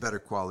have these better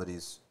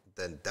qualities,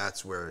 then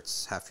that's where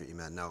it's half your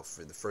iman. Now,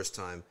 for the first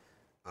time,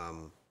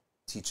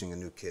 teaching a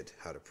new kid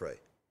how to pray.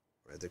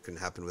 Right? That couldn't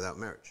happen without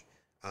marriage.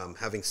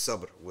 having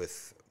sabr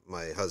with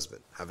my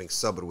husband, having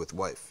sabr with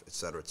wife,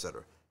 etc.,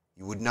 etc.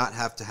 You would not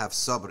have to have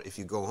sabr if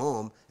you go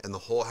home and the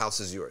whole house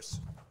is yours,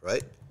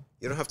 right?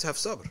 You don't have to have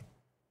sabr.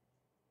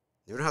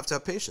 You don't have to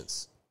have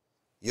patience.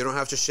 You don't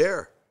have to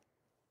share.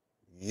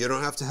 You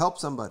don't have to help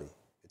somebody,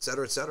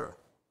 etc.,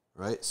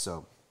 right?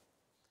 So,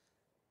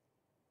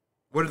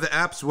 what are the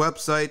apps,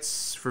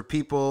 websites for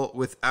people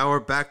with our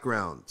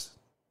background?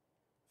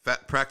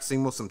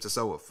 Practicing Muslim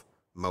Tasawwuf,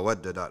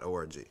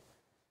 mawadda.org.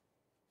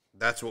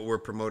 That's what we're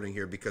promoting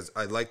here because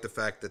I like the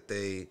fact that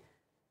they,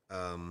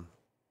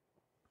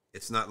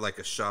 it's not like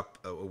a shop,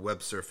 a web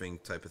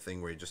surfing type of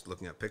thing where you're just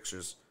looking at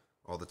pictures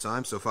all the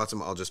time. So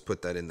Fatima, I'll just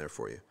put that in there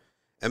for you.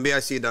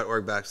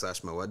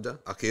 nbic.org/mawadda.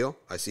 Akil,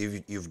 I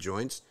see you've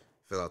joined.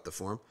 Fill out the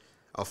form.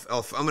 I'm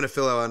going to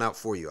fill that one out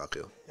for you,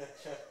 Akil.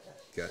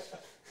 Okay.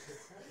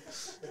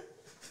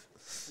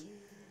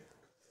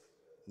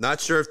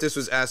 Not sure if this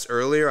was asked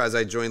earlier as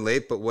I joined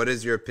late, but what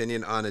is your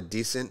opinion on a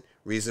decent,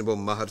 reasonable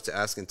mahar to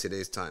ask in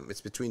today's time?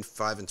 It's between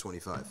 5 and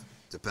 25,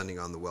 depending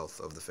on the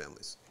wealth of the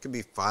families. It could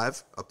be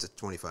 5 up to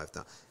 25.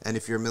 And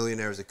if you're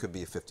millionaires, it could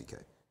be a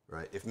 50K,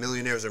 right? If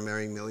millionaires are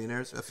marrying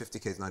millionaires, a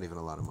 50K is not even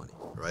a lot of money,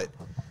 right?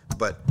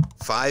 But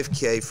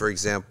 5K, for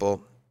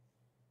example,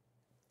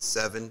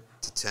 7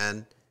 to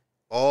 10,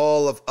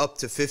 all of up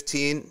to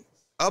 15,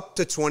 up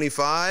to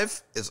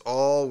 25 is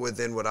all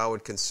within what I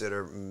would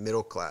consider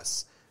middle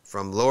class,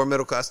 from lower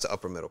middle class to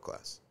upper middle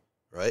class,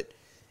 right?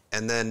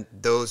 And then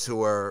those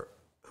who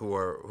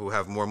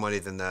have more money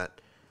than that,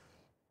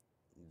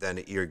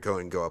 then you're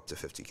going to go up to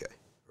 50K,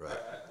 right?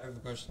 I have a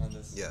question on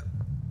this. Yeah.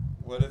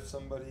 What if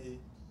somebody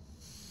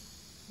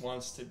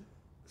wants to?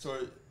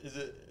 So is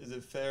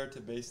it fair to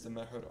base the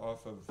mahar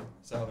off of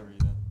salary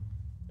then?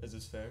 Is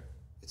this fair?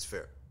 It's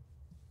fair.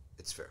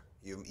 It's fair.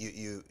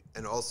 You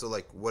and also,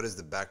 like, what is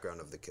the background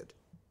of the kid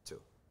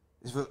too?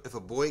 If a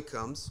boy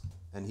comes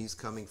and he's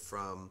coming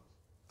from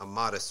a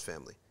modest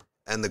family,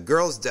 and the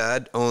girl's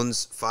dad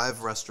owns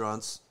 5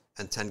 restaurants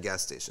and 10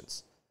 gas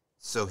stations,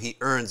 so he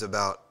earns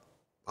about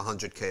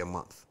 100K a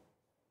month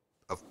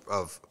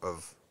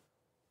of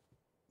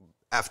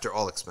after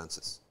all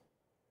expenses.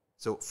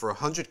 So for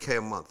 100K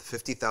a month,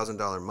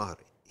 $50,000 mahar,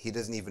 he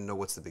doesn't even know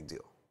what's the big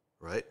deal,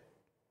 right?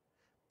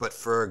 But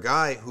for a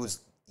guy whose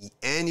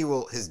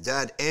his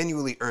dad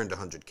annually earned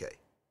 100K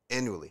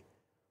annually,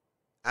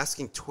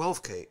 asking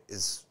 12K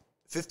is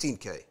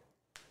 15K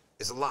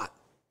is a lot,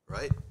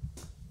 right?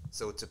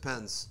 So it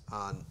depends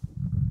on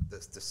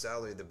the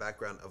salary, the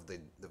background of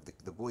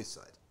the boy's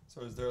side.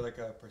 So is there like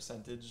a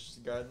percentage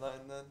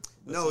guideline then?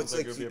 No, it's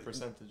like it would be a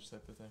percentage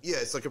type of thing. Yeah,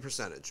 it's like a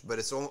percentage, but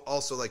it's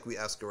also like we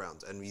ask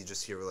around and you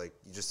just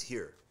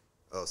hear,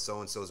 oh, so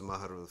and so's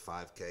mahar with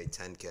 5K,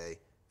 10K,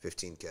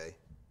 15K,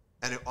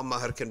 and a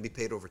mahar can be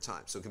paid over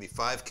time. So it could be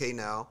 5K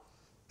now,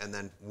 and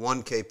then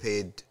 1K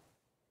paid,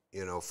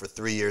 for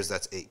 3 years.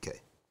 That's 8K.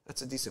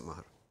 That's a decent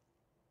mahar,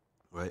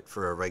 right?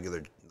 For a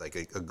regular, like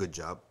a good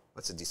job,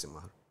 that's a decent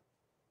mahar.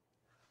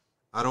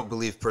 I don't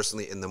believe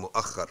personally in the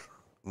mu'akhar.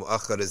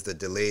 Mu'akhar is the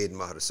delayed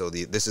mahar. So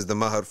this is the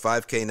mahar,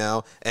 5K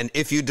now, and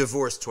if you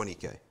divorce,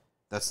 20K.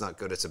 That's not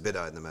good. It's a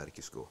bid'ah in the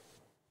Maliki school,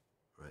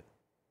 right?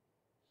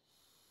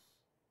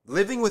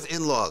 Living with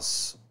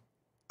in-laws.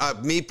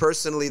 Me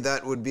personally,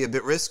 that would be a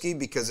bit risky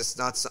because it's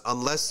not,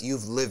 unless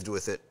you've lived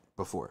with it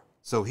before.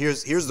 So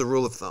here's the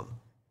rule of thumb.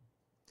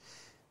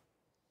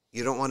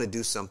 You don't want to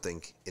do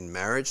something in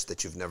marriage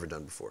that you've never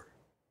done before,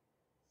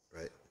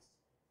 right?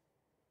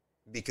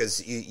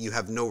 Because you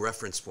have no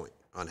reference point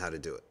on how to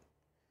do it.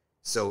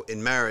 So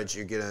in marriage,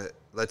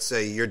 let's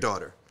say your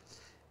daughter,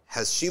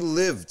 has she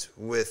lived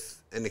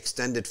with an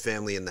extended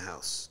family in the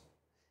house?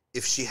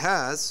 If she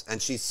has, and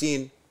she's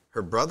seen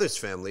her brother's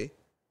family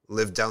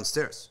live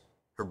downstairs,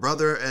 her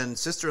brother and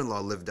sister-in-law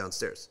live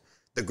downstairs,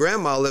 the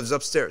grandma lives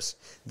upstairs,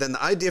 then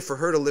the idea for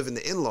her to live in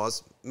the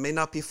in-laws may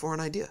not be a foreign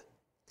idea.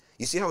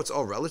 You see how it's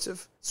all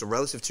relative? So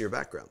relative to your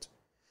background.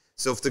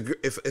 So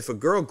if a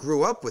girl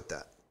grew up with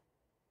that,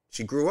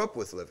 she grew up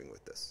with living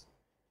with this.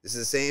 This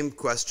is the same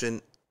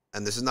question,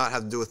 and this does not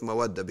have to do with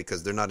mawadda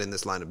because they're not in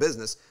this line of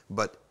business,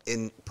 but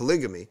in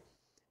polygamy,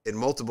 in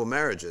multiple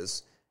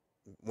marriages,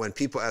 when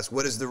people ask,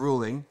 what is the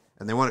ruling?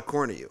 And they want to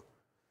corner you.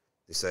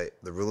 They say,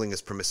 the ruling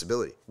is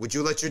permissibility. Would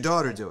you let your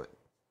daughter do it?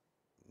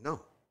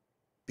 No,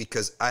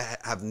 because I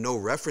have no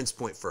reference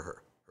point for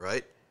her,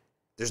 right?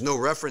 There's no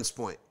reference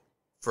point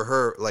for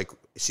her, like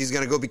she's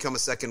going to go become a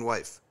second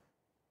wife,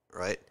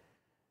 right?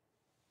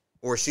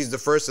 Or she's the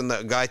first and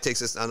the guy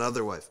takes us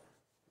another wife.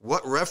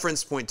 What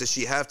reference point does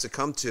she have to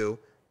come to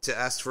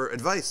ask for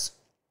advice?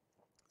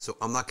 So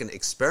I'm not going to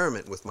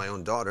experiment with my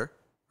own daughter,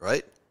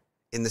 right?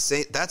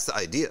 That's the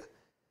idea.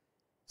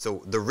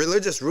 So the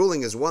religious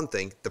ruling is one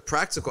thing. The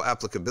practical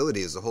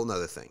applicability is a whole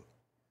nother thing.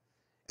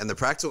 And the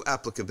practical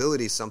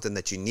applicability is something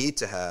that you need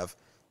to have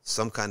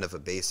some kind of a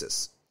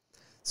basis.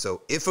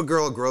 So if a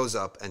girl grows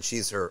up and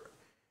she's her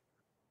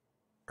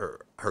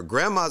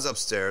grandma's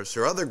upstairs,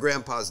 her other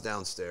grandpa's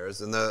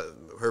downstairs, and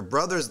her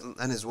brothers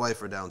and his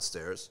wife are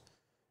downstairs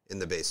in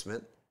the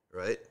basement,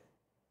 right?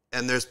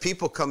 And there's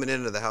people coming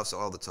into the house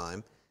all the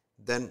time,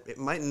 then it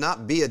might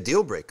not be a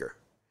deal breaker.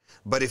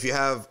 But if you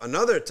have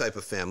another type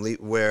of family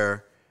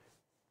where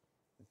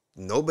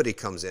nobody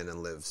comes in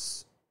and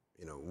lives,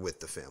 with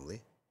the family,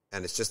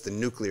 and it's just the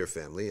nuclear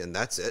family, and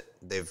that's it,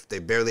 they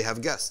barely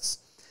have guests,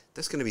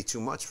 that's going to be too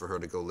much for her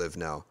to go live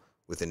now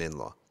with an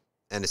in-law.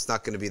 And it's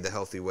not going to be the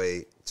healthy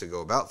way to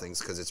go about things,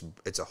 because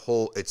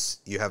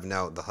you have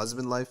now the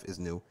husband life is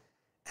new,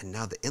 and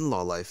now the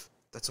in-law life,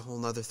 that's a whole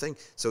nother thing.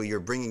 So you're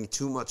bringing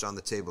too much on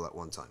the table at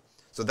one time.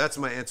 So that's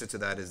my answer to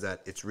that, is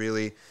that it's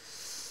really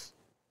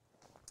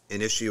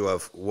an issue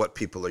of what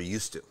people are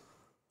used to.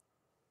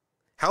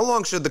 How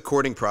long should the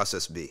courting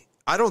process be?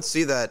 I don't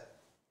see that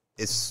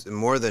it's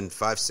more than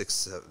 5,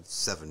 6,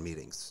 7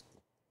 meetings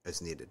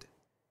as needed.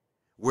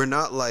 We're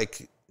not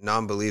like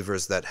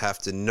non-believers that have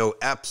to know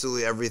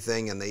absolutely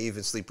everything, and they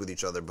even sleep with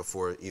each other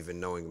before even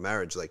knowing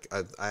marriage. Like,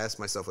 I ask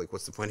myself, like,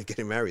 what's the point of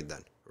getting married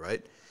then,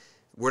 right?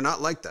 We're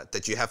not like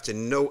that you have to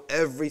know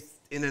every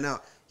in and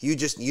out. You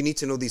need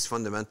to know these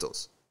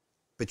fundamentals.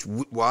 But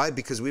why?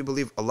 Because we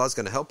believe Allah's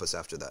going to help us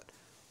after that.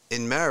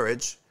 In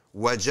marriage,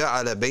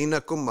 وَجَعَلَ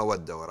بَيْنَكُمْ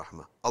مَوَدَّةً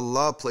وَرَحْمَةً.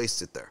 Allah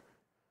placed it there.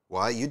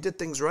 Why? You did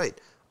things right.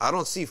 I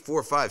don't see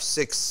 4, 5,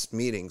 6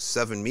 meetings,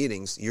 7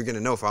 meetings. You're going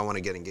to know if I want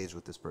to get engaged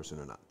with this person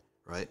or not,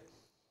 right?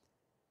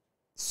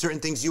 Certain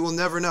things you will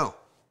never know.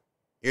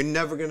 You're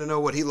never going to know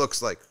what he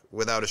looks like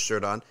without a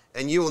shirt on,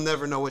 and you will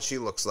never know what she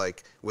looks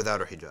like without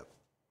her hijab.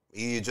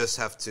 You just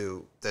have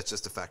to, that's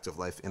just a fact of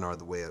life in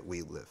the way that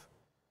we live.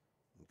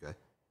 Okay?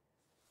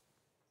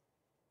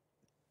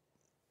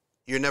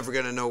 You're never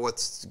going to know what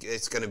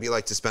it's going to be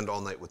like to spend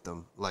all night with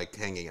them, like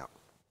hanging out.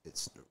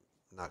 It's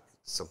not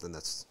something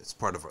it's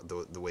part of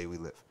the way we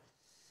live.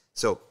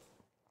 So,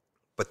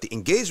 but the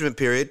engagement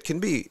period can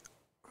be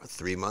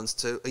 3 months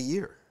to a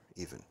year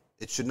even.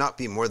 It should not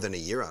be more than a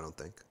year, I don't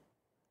think.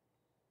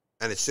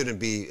 And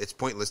it's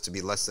pointless to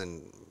be less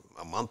than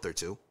a month or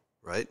 2,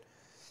 right?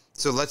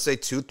 So let's say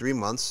 2, 3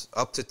 months,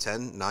 up to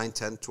 9,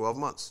 10, 12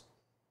 months.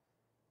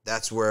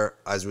 That's where,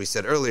 as we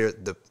said earlier,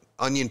 the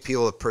onion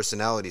peel of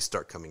personalities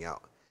start coming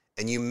out.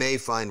 And you may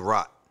find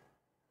rot,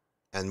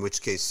 in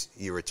which case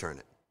you return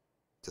it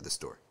to the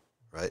store,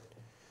 right?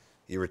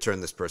 You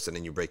return this person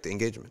and you break the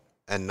engagement.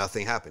 And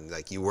nothing happened,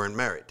 like you weren't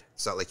married.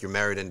 It's not like you're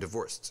married and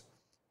divorced.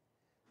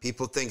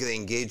 People think the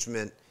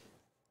engagement,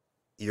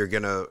 you're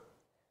going to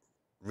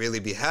really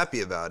be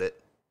happy about it,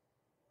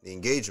 the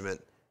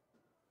engagement,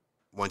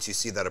 once you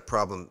see that a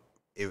problem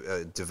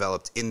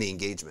developed in the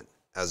engagement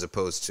as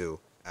opposed to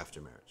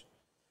after marriage.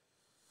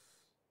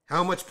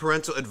 How much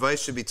parental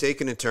advice should be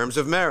taken in terms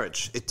of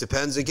marriage? It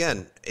depends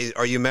again.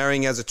 Are you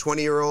marrying as a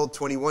 20-year-old,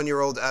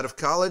 21-year-old out of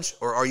college,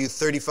 or are you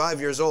 35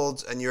 years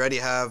old and you already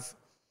have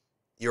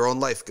your own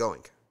life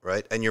going,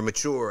 right? And you're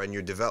mature and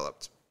you're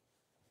developed,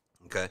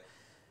 okay?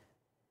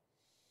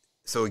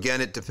 So again,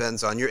 it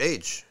depends on your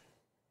age.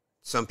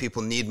 Some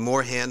people need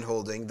more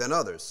hand-holding than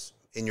others.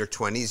 In your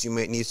 20s, you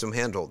might need some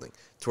hand-holding.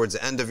 Towards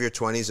the end of your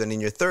 20s and in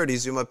your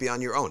 30s, you might be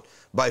on your own.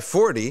 By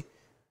 40,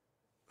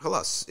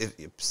 halas,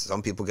 if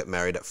some people get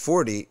married at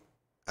 40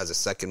 as a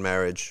second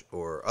marriage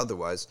or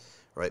otherwise,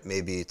 right?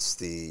 Maybe it's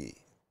the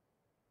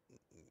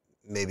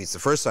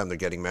first time they're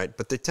getting married,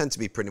 but they tend to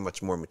be pretty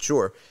much more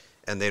mature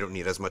and they don't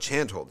need as much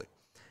hand-holding.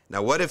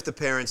 Now, what if the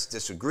parents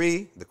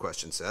disagree, the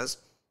question says,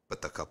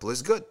 but the couple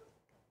is good?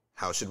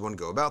 How should one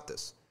go about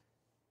this?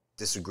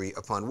 Disagree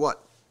upon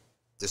what?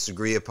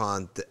 Disagree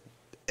upon the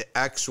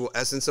actual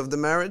essence of the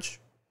marriage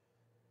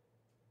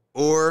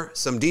or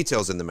some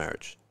details in the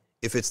marriage.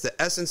 If it's the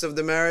essence of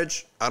the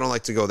marriage, I don't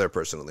like to go there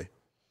personally.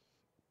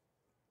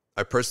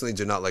 I personally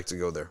do not like to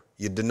go there.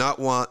 You do not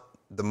want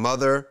the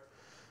mother,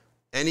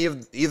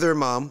 either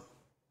mom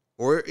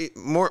or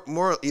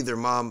more either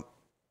mom,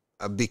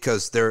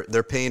 because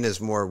their pain is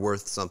more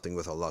worth something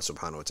with Allah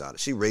subhanahu wa ta'ala.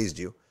 She raised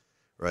you,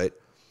 right?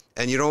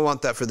 And you don't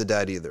want that for the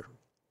dad either.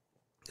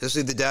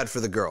 Especially the dad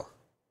for the girl,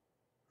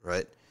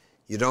 right?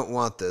 You don't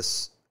want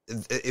this.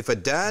 If a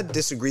dad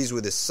disagrees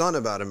with his son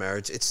about a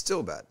marriage, it's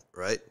still bad,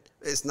 right?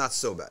 It's not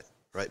so bad,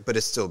 right? But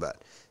it's still bad.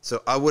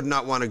 So I would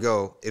not want to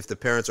go if the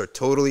parents are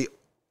totally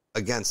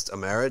against a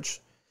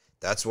marriage.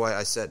 That's why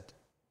I said,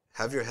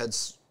 have your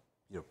heads,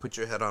 put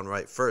your head on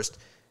right first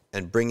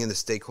and bring in the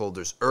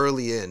stakeholders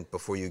early in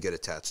before you get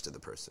attached to the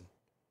person.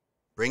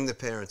 Bring the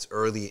parents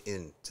early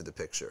into the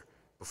picture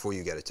before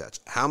you get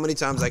attached. How many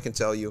times I can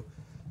tell you,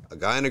 a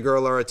guy and a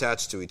girl are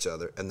attached to each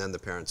other, and then the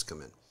parents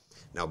come in.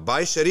 Now,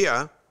 by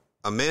Sharia,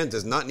 a man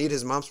does not need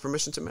his mom's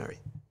permission to marry.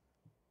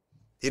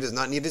 He does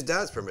not need his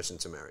dad's permission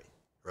to marry,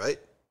 right?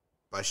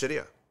 By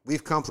Sharia.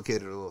 We've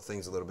complicated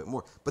things a little bit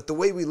more. But the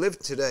way we live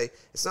today,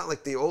 it's not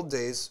like the old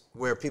days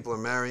where people are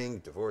marrying,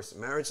 divorce.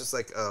 Marriage is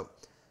like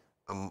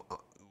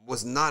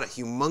was not a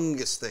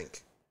humongous thing,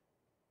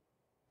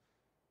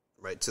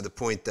 right? To the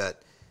point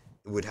that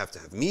it would have to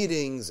have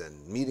meetings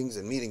and meetings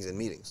and meetings and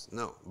meetings.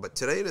 No, but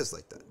today it is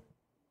like that.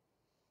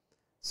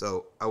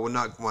 So I would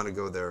not want to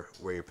go there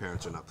where your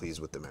parents are not pleased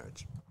with the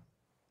marriage.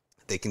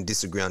 They can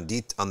disagree on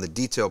the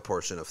detail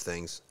portion of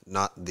things,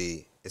 not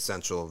the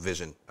essential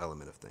vision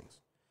element of things.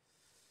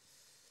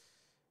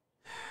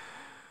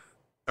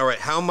 All right,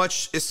 how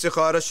much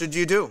istikhara should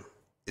you do?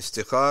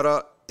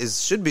 Istikhara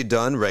should be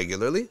done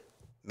regularly,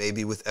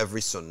 maybe with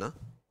every sunnah.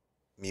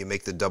 You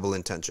make the double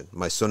intention.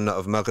 My sunnah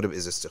of Maghrib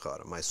is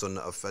istikhara. My sunnah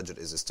of Fajr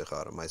is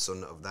istikhara. My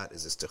sunnah of that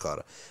is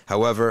istikhara.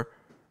 However,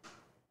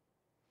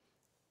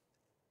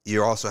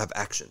 you also have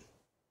action.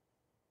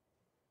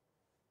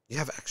 You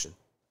have action,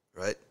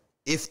 right?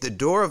 If the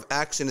door of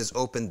action is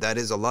open, that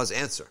is Allah's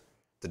answer.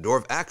 The door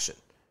of action.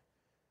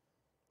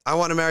 I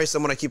want to marry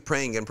someone, I keep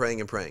praying and praying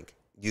and praying.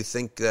 You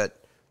think that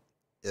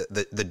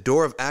the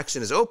door of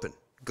action is open.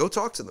 Go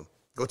talk to them.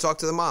 Go talk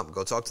to the mom.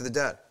 Go talk to the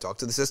dad. Talk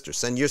to the sister.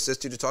 Send your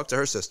sister to talk to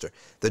her sister.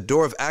 The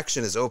door of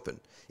action is open.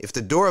 If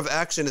the door of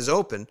action is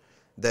open,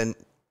 then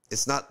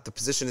it's not, the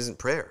position isn't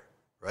prayer,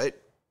 right?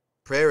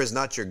 Prayer is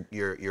not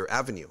your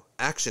avenue.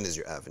 Action is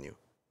your avenue,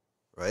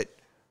 right?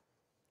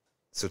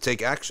 So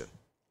take action.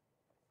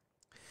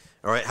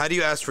 All right, how do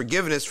you ask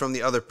forgiveness from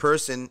the other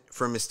person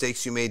for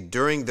mistakes you made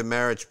during the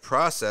marriage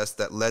process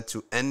that led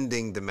to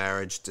ending the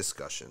marriage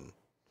discussion?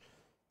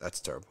 That's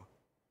terrible.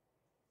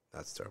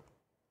 That's terrible.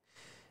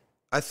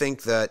 I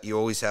think that you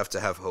always have to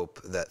have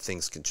hope that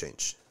things can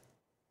change.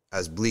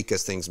 As bleak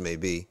as things may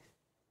be,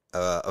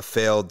 a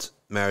failed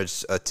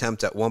marriage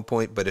attempt at one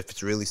point, but if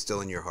it's really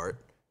still in your heart,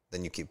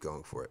 then you keep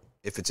going for it.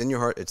 If it's in your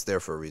heart, it's there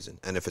for a reason.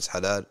 And if it's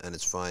halal and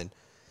it's fine,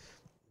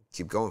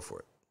 keep going for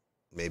it.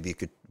 Maybe you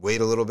could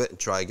wait a little bit and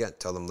try again.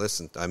 Tell them,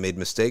 listen, I made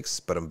mistakes,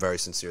 but I'm very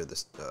sincere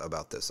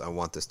about this. I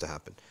want this to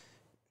happen.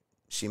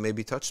 She may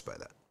be touched by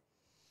that.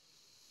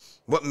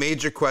 What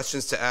major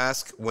questions to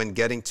ask when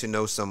getting to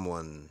know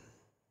someone?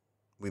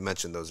 We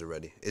mentioned those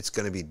already. It's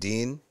going to be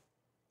deen,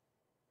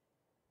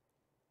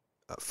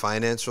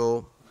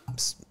 financial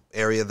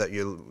area that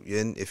you're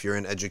in. If you're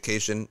in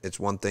education, it's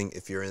one thing.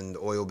 If you're in the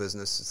oil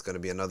business, it's going to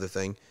be another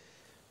thing.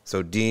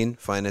 So deen,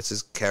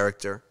 finances,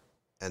 character,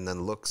 and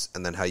then looks,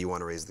 and then how you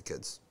want to raise the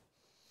kids.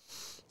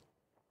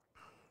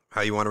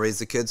 How you want to raise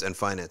the kids and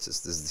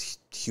finances. This is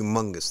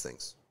humongous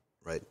things,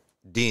 right?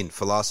 Deen,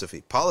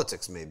 philosophy,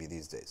 politics maybe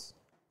these days.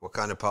 What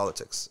kind of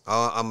politics?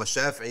 I'm a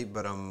Shafi'i,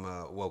 but I'm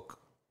woke.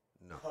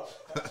 No.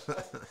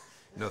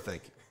 No,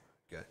 thank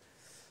you. Okay.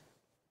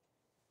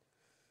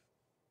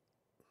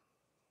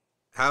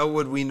 How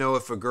would we know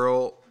if a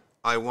girl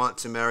I want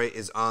to marry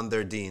is on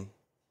their deen?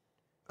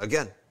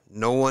 Again,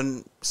 no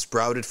one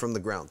sprouted from the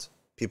ground.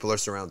 People are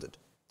surrounded.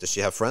 Does she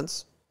have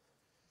friends?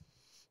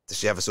 Does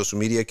she have a social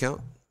media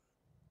account?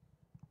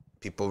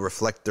 People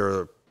reflect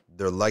their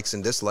likes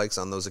and dislikes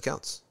on those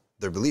accounts.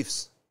 Their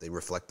beliefs, they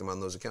reflect them on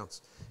those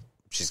accounts.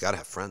 She's got to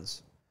have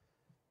friends.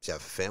 She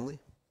have a family,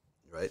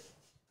 right?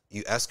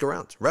 You ask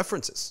around.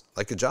 References,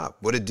 like a job.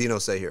 What did Dino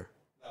say here?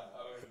 No, I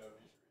don't even know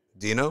if you should.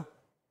 Dino?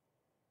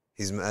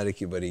 He's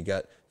Maliki, but he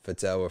got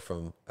fatwa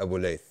from Abu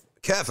Layth.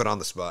 Kafir on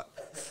the spot.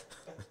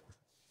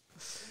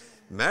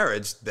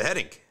 Marriage,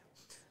 beheading.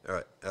 All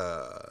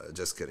right,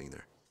 just kidding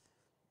there.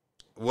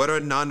 What are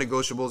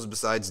non-negotiables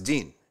besides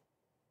deen?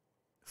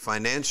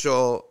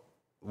 Financial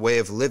way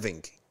of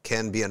living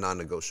can be a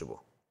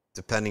non-negotiable,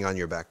 depending on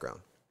your background.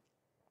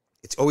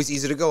 It's always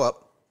easy to go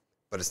up,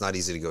 but it's not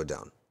easy to go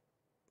down.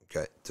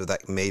 Okay, so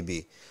that may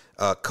be.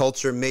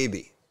 Culture may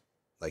be,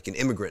 like an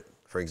immigrant,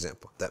 for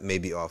example, that may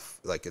be off,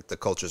 like the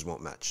cultures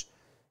won't match.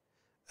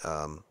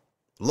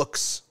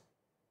 Looks,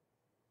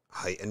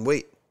 height and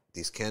weight,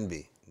 these can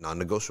be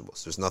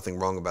non-negotiables. There's nothing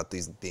wrong about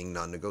these being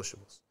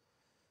non-negotiables.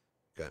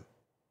 Okay.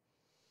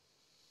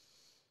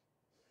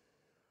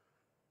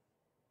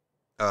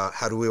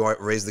 How do we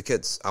raise the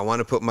kids? I want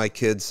to put my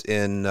kids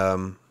in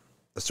a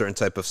certain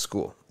type of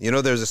school. You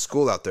know, there's a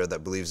school out there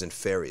that believes in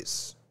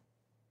fairies.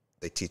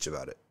 They teach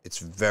about it. It's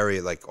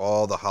very, like,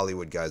 all the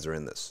Hollywood guys are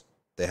in this.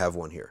 They have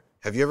one here.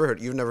 Have you ever heard?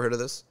 You've never heard of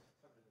this?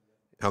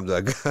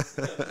 Alhamdulillah.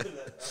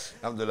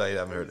 Alhamdulillah, you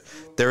haven't heard it.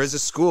 There is a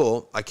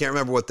school. I can't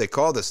remember what they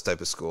call this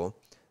type of school,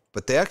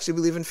 but they actually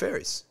believe in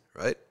fairies,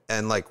 right?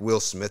 And like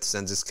Will Smith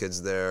sends his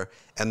kids there,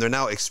 and they're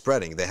now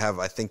spreading.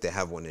 I think they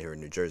have one here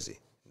in New Jersey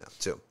now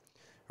too,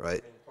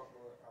 right?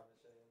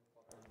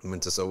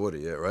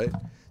 Mintasawwuri, yeah, right?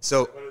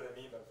 So, what do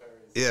they mean by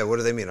fairies? Yeah, what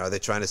do they mean? Are they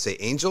trying to say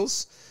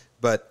angels?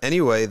 But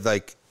anyway,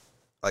 like,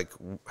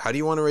 how do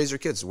you want to raise your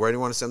kids? Where do you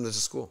want to send them to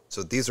school?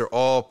 So these are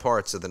all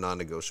parts of the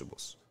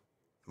non-negotiables,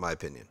 in my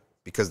opinion,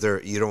 because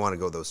you don't want to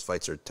go. Those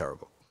fights are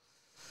terrible.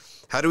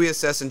 How do we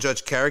assess and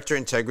judge character,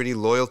 integrity,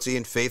 loyalty,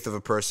 and faith of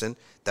a person?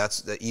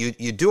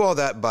 You do all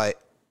that by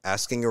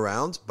asking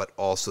around, but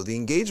also the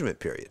engagement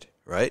period,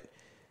 right?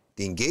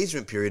 The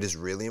engagement period is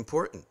really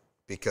important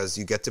because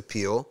you get to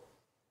peel,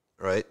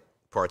 right,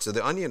 parts of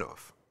the onion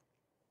off.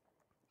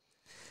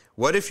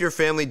 What if your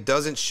family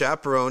doesn't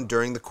chaperone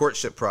during the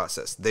courtship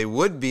process? They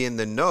would be in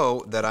the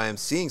know that I am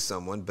seeing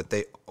someone, but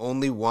they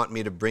only want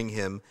me to bring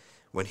him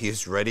when he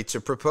is ready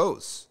to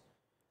propose.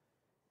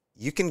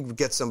 You can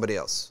get somebody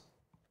else.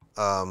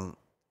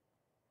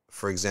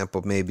 For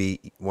example,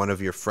 maybe one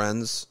of your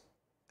friends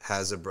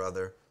has a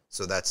brother,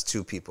 so that's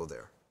two people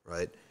there,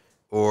 right?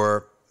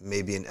 Or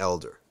maybe an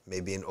elder,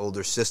 maybe an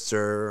older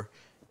sister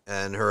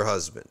and her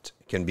husband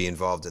can be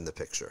involved in the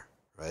picture,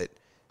 right?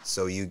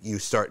 So you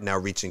start now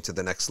reaching to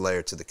the next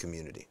layer, to the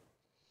community.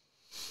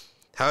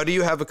 How do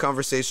you have a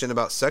conversation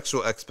about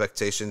sexual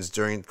expectations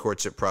during the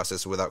courtship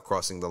process without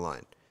crossing the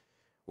line?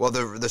 Well,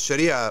 the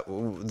Sharia,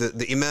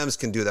 the imams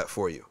can do that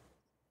for you,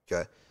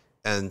 okay?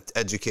 And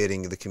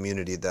educating the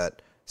community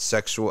that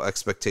sexual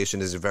expectation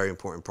is a very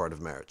important part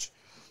of marriage.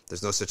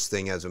 There's no such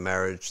thing as a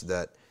marriage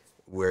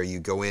where you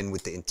go in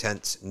with the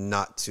intent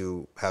not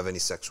to have any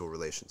sexual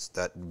relations.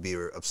 That would be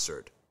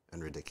absurd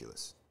and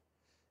ridiculous.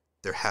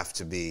 There has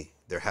to be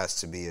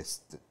a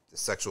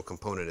sexual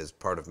component as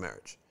part of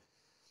marriage.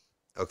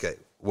 Okay,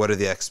 what are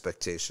the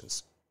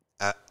expectations?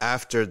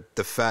 After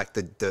the fact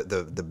that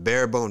the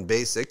bare bone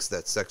basics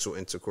that sexual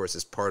intercourse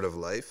is part of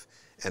life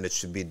and it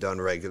should be done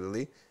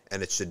regularly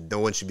and no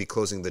one should be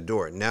closing the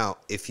door. Now,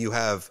 if you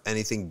have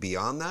anything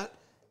beyond that,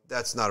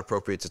 that's not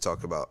appropriate to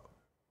talk about,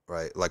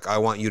 right? Like, I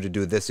want you to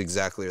do this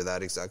exactly or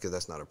that exactly,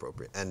 that's not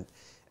appropriate. And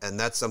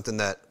that's something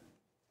that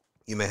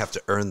you may have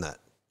to earn that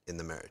in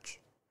the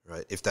marriage,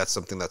 right? If that's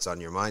something that's on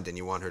your mind and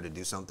you want her to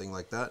do something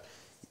like that,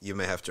 you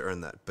may have to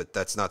earn that. But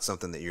that's not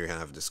something that you're going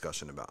to have a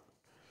discussion about.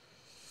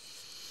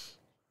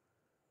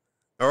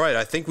 All right,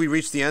 I think we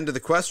reached the end of the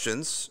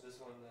questions. This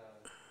one,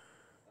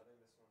 I think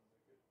this one's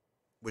good.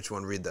 Which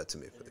one? Read that to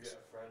me, please.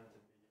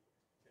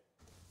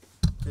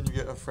 Can you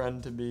get a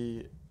friend to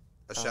be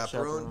a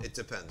chaperone? It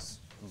depends.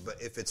 But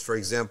if it's, for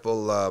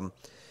example,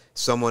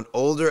 someone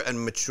older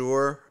and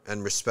mature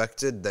and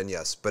respected, then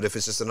yes. But if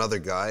it's just another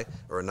guy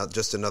or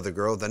just another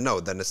girl, then no.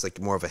 Then it's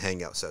like more of a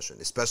hangout session,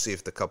 especially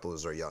if the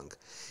couples are young.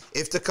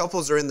 If the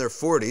couples are in their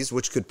 40s,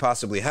 which could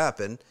possibly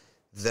happen,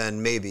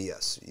 then maybe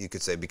yes. You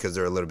could say because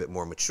they're a little bit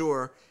more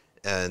mature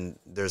and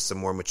there's some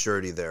more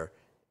maturity there,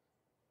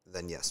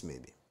 then yes,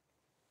 maybe.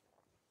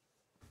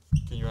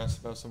 Can you ask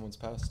about someone's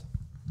past?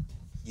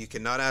 You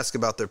cannot ask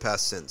about their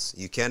past sins.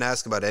 You can't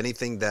ask about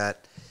anything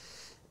that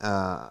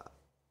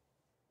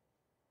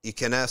you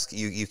can't ask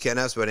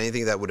about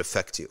anything that would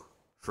affect you.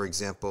 For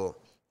example,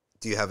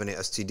 do you have any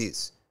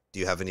STDs? Do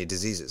you have any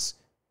diseases?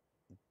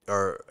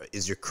 Or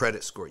is your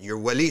credit score? Your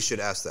wali should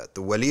ask that.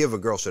 The wali of a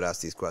girl should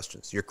ask these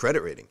questions. Your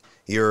credit rating,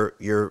 your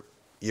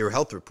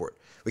health report.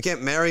 We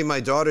can't marry my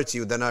daughter to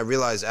you, then I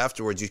realize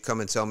afterwards you come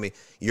and tell me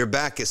your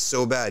back is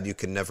so bad you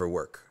can never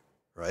work,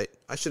 right?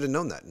 I should have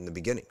known that in the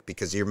beginning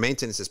because your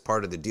maintenance is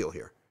part of the deal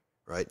here,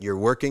 right? You're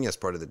working as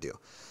part of the deal.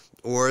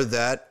 Or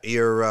that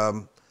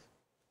you're,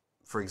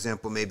 for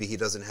example, maybe he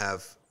doesn't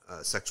have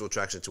sexual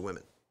attraction to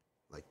women.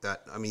 Like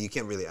that, I mean, you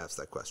can't really ask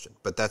that question,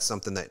 but that's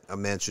something that a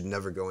man should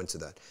never go into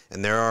that.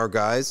 And there are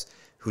guys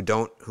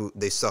who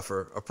they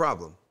suffer a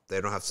problem.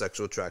 They don't have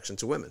sexual attraction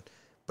to women,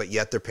 but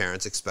yet their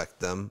parents expect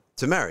them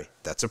to marry.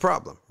 That's a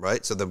problem,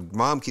 right? So the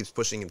mom keeps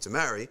pushing him to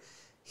marry.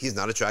 He's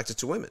not attracted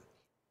to women.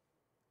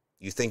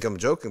 You think I'm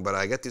joking, but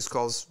I get these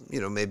calls,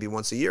 maybe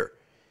once a year.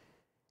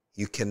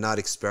 You cannot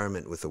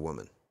experiment with a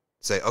woman.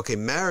 Say, okay,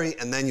 marry,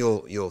 and then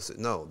you'll say,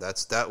 no,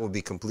 that will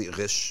be complete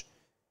ghish,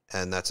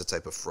 and that's a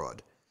type of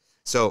fraud.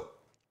 So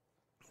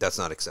that's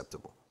not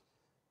acceptable.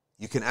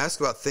 You can ask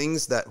about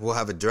things that will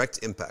have a direct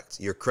impact.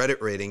 Your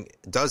credit rating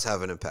does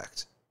have an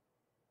impact.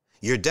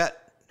 Your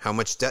debt, how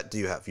much debt do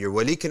you have? Your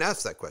wali can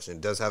ask that question.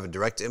 It does have a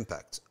direct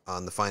impact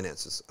on the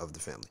finances of the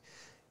family.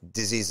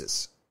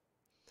 Diseases.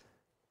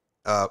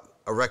 A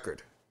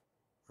record,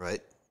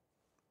 right?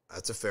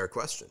 That's a fair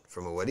question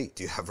from a wali.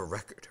 Do you have a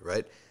record,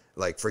 right?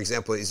 Like, for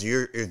example, is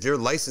your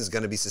license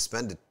going to be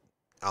suspended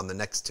on the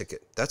next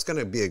ticket? That's going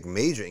to be a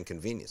major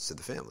inconvenience to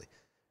the family.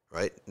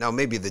 Right? Now,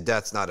 maybe the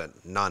debt's not a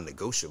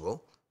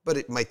non-negotiable, but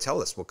it might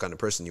tell us what kind of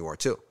person you are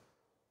too.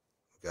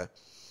 Okay?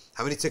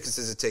 How many tickets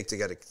does it take to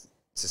get it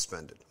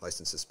suspended,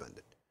 license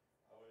suspended?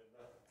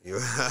 I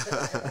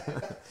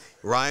wouldn't know.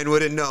 Ryan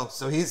wouldn't know.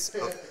 So he's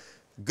a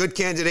good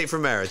candidate for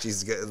marriage.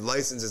 His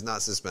license is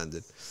not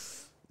suspended.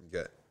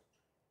 Okay.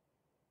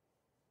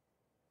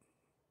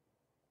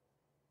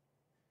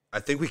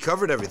 I think we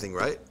covered everything,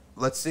 right?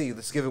 Let's see.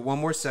 Let's give it one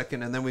more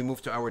second, and then we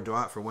move to our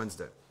dua for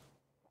Wednesday.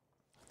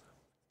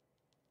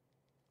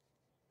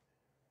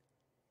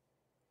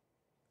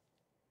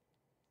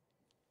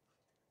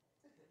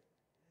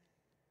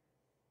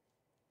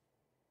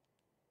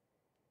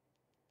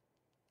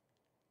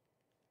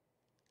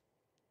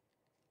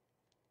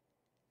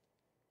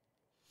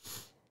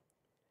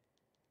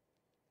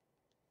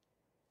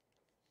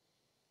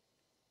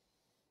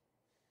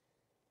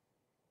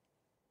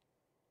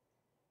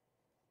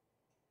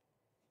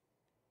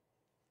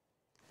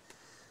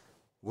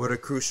 What are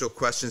crucial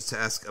questions to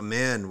ask a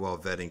man while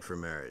vetting for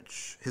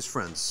marriage? His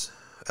friends.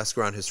 Ask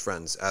around his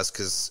friends.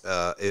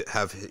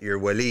 Your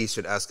wali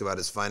should ask about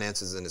his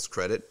finances and his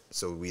credit.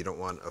 So we don't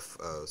want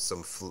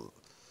some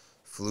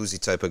floozy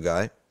type of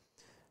guy.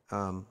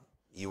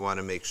 You want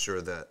to make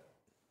sure that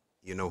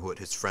you know what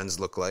his friends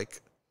look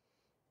like.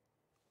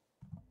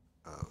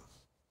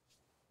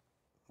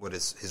 What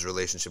is his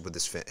relationship with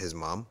his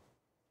mom?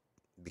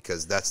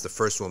 Because that's the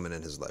first woman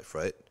in his life,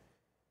 right?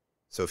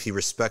 So if he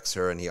respects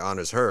her and he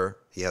honors her,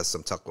 he has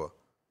some taqwa.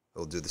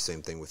 He'll do the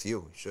same thing with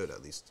you. He should,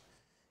 at least.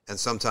 And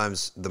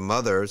sometimes the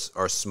mothers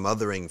are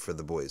smothering for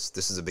the boys.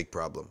 This is a big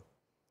problem.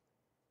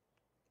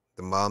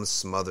 The moms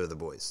smother the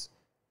boys.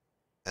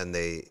 And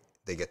they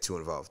get too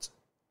involved.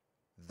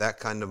 that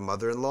kind of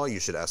mother-in-law, you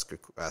should ask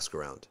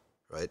around,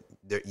 right?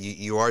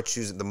 You are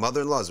choosing, the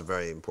mother-in-law is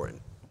very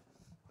important.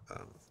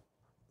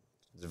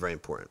 It's very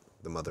important,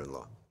 the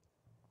mother-in-law,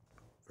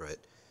 right?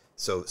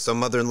 So some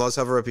mother-in-laws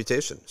have a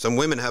reputation. Some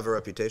women have a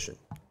reputation.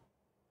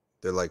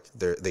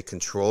 They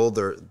control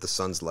the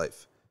son's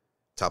life,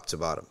 top to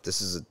bottom.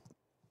 This is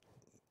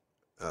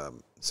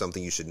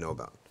something you should know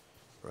about,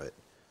 right?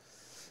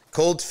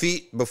 Cold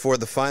feet before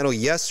the final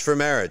yes for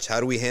marriage. How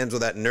do we handle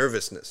that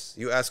nervousness?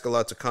 You ask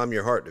Allah to calm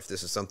your heart. If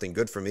this is something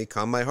good for me,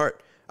 calm my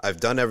heart. I've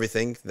done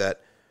everything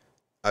that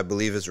I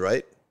believe is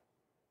right.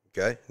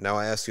 Okay, now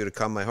I ask you to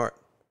calm my heart.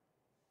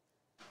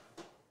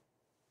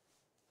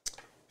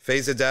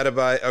 Faiza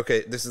Databai.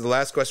 Okay, this is the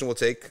last question we'll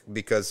take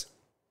because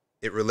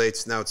it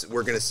relates now.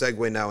 We're going to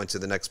segue now into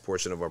the next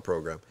portion of our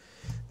program.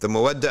 The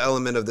Mawadda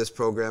element of this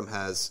program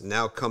has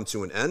now come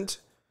to an end.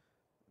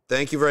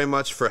 Thank you very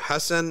much for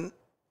Hassan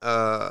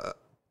and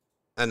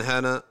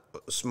Hannah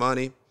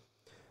Usmani,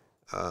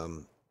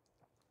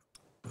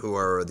 who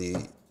are the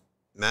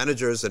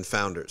managers and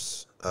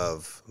founders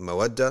of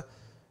Mawadda.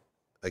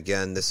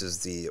 Again, this is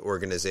the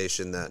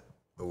organization that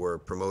we're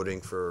promoting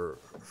for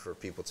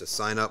people to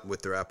sign up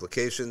with their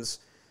applications.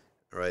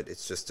 All right,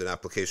 it's just an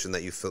application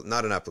that you fill,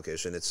 not an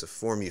application, it's a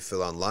form you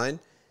fill online.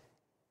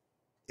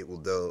 It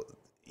will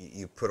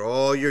you put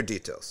all your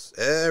details,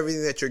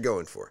 everything that you're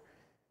going for.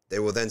 They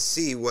will then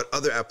see what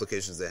other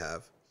applications they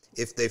have.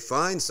 If they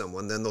find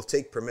someone, then they'll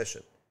take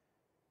permission.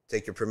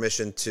 Take your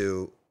permission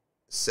to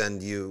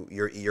send you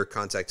your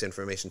contact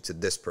information to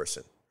this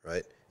person,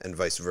 right? And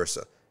vice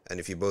versa. And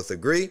if you both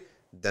agree,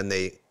 then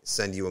they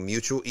send you a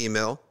mutual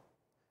email,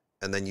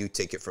 and then you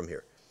take it from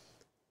here.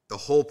 The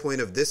whole point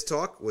of this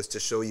talk was to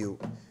show you,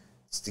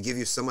 to give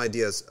you some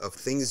ideas of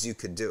things you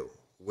could do,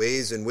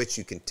 ways in which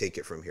you can take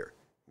it from here.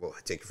 Well,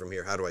 take it from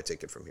here. How do I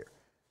take it from here?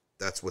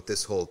 That's what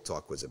this whole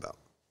talk was about.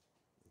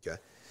 Okay?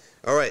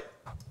 All right.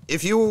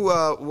 If you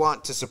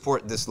want to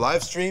support this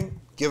live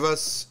stream, give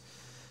us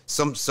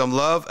some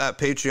love at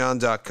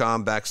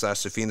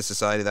patreon.com/Safina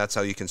Society. That's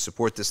how you can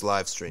support this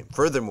live stream.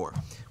 Furthermore,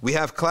 we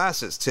have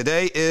classes.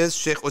 Today is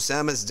Sheikh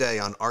Osama's day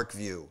on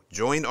ArcView.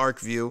 Join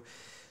ArcView.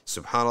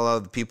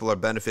 SubhanAllah, the people are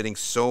benefiting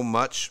so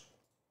much,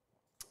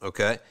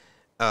 okay,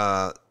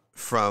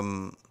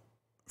 from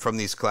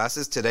these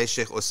classes. Today,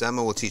 Sheikh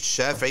Osama will teach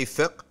Shafi'i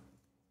fiqh,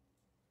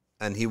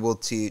 and he will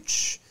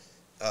teach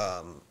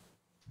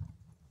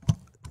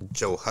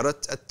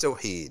Jawharat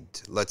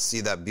at-Tawheed. Let's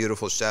see that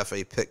beautiful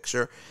Shafi'i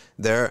picture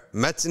there.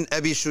 Matn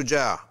Abi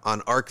Shuja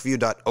on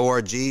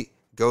arcview.org.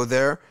 Go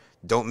there.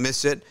 Don't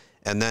miss it.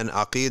 And then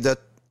Aqidat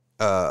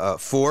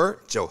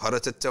 4,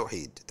 Jawharat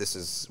at-Tawheed. This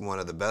is one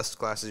of the best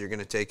classes you're going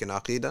to take in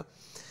Aqidah.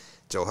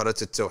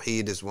 Jawharat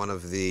at-Tawheed is one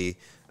of the,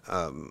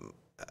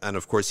 and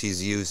of course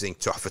he's using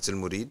Tuhfat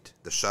al-Murid.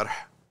 The sharh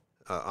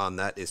on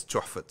that is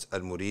Tuhfat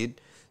al-Murid.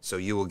 So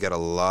you will get a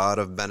lot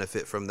of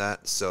benefit from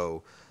that.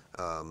 So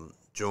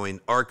join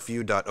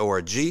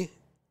arcview.org,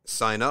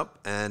 sign up,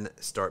 and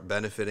start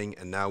benefiting.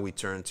 And now we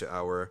turn to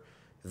our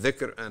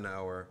dhikr and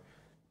our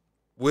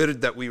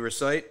wird that we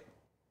recite,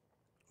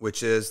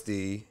 which is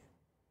the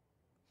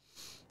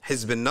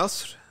Hizb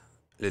al-Nasr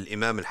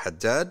lil-Imam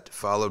al-Haddad,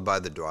 followed by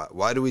the dua.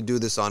 Why do we do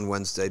this on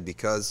Wednesday?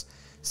 Because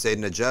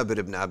Sayyidina Jabir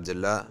ibn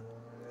Abdullah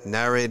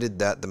narrated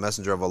that the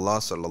Messenger of Allah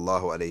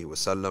sallallahu alayhi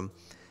wasallam,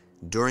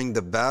 during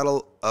the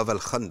battle of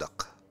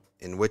Al-Khandaq,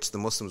 in which the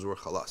Muslims were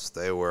khalas,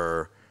 they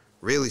were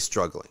really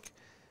struggling,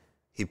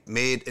 he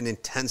made an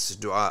intense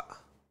dua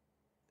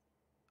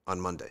on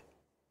Monday,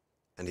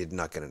 and he did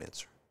not get an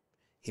answer.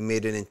 He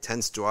made an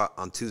intense dua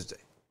on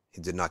Tuesday.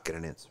 He did not get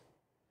an answer.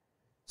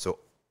 So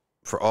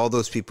for all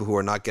those people who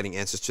are not getting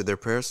answers to their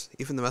prayers,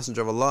 even the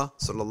Messenger of Allah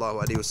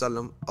sallallahu alaihi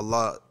wasallam,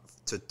 Allah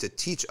to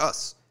teach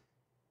us,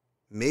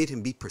 made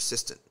him be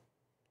persistent.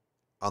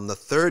 On the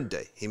third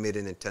day, he made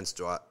an intense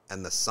dua,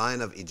 and the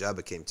sign of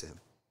ijabah came to him.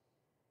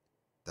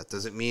 That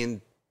doesn't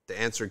mean the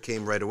answer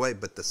came right away,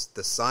 but the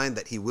sign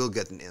that he will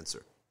get an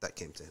answer, that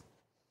came to him.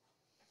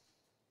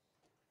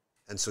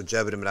 And so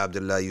Jabir ibn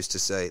Abdullah used to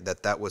say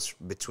that was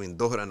between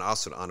Dhuhr and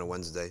Asr on a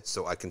Wednesday,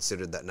 so I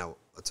considered that now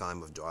a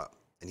time of dua.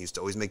 And he used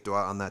to always make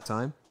dua on that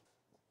time,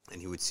 and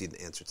he would see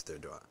the answer to their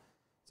dua,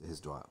 to his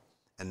dua.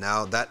 And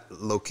now that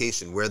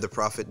location where the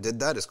Prophet did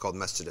that is called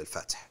Masjid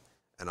al-Fatih.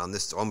 And on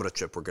this Umrah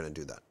trip, we're going to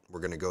do that. We're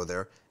going to go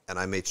there, and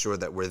I made sure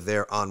that we're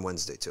there on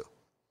Wednesday too.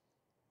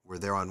 We're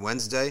there on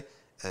Wednesday,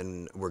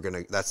 and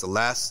that's the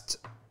last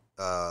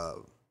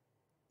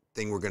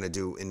thing we're going to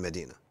do in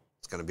Medina.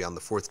 It's going to be on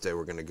the fourth day.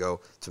 We're going to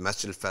go to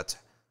Masjid al-Fatih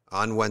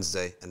on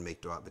Wednesday and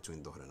make dua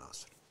between Dhuhr and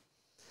Asr.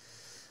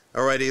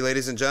 Alrighty,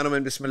 ladies and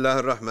gentlemen, Bismillah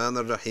ar-Rahman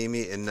ar-Rahim.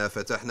 Inna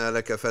fatahna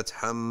laka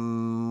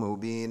fatham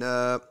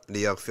mubina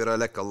liyaghfira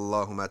laka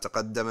Allahu ma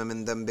taqaddama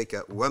min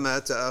dhanbika wa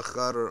ma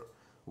ta'akhkhar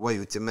wa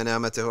yutimma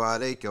ni'matahu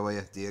alayka wa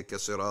yahdiyaka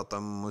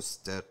siratan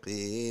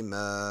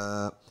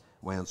mustaqima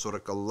wa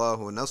yansuraka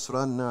Allahu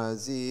nasran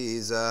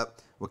aziza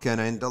wa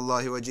kana 'inda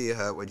Allahi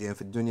wajiha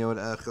fi ad-dunya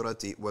wal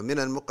akhirati wa min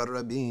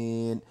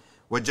al-muqarrabin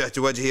وجهت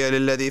وجهي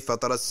للذي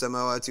فطر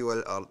السماوات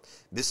والأرض.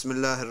 بسم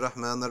الله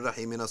الرحمن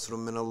الرحيم. نصر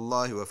من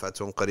الله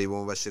وفتح قريب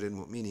وبشر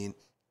المؤمنين.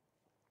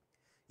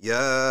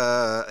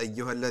 يا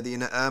أيها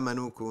الذين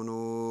آمنوا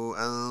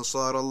كونوا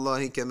أنصار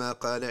الله كما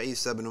قال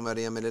عيسى بن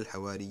مريم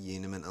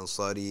للحواريين من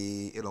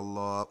أنصاري إلى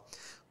الله؟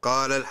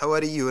 قال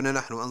الحواريون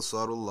نحن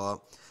أنصار الله.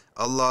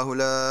 الله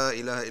لا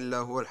إله إلا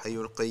هو الحي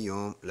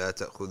القيوم لا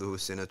تأخذه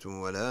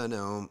سنة ولا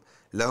نوم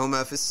له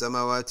ما في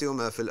السماوات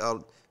وما في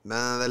الأرض. من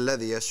ذا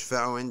الذي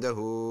يشفع عنده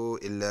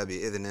إلا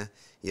بإذنه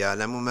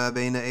يعلم ما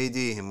بين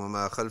أيديهم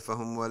وما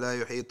خلفهم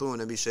ولا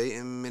يحيطون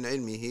بشيء من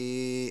علمه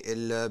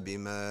إلا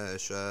بما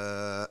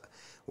شاء.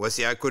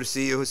 وسع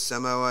كرسيه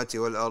السماوات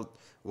والأرض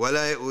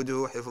ولا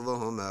يؤوده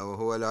حفظهما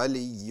وهو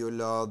العلي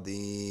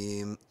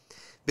العظيم.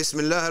 بسم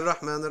الله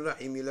الرحمن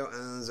الرحيم. لو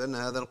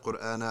أنزلنا هذا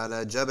القرآن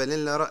على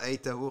جبل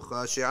لرأيته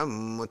خاشعا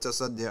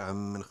متصدعا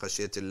من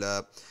خشية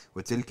الله.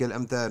 وتلك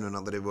الأمثال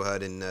نضربها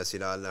للناس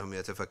لعلهم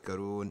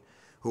يتفكرون.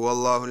 هو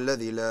الله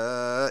الذي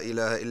لا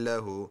إله إلا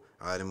هو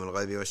عالم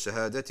الغيب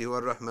والشهادة هو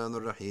الرحمن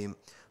الرحيم.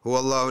 هو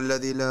الله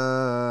الذي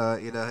لا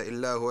إله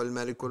إلا هو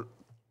الملك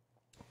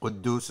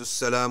القدوس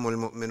السلام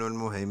المؤمن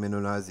المهيمن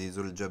العزيز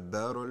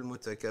الجبار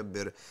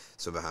المتكبر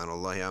سبحان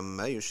الله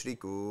عما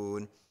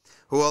يشركون.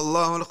 هو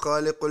الله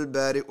الخالق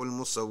البارئ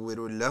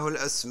المصور له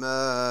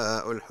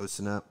الأسماء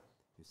الحسنى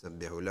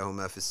يسبح له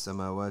ما في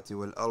السماوات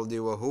والأرض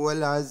وهو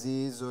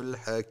العزيز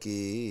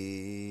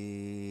الحكيم.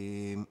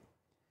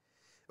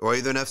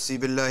 أعيذ نفسي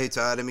بالله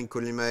تعالى من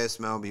كل ما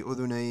يسمع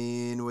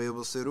بأذنين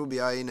ويبصر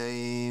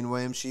بعينين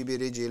ويمشي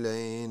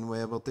برجلين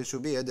ويبطش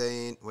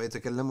بيدين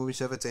ويتكلم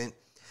بشفتين.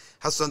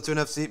 حصنت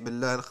نفسي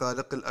بالله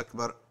الخالق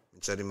الأكبر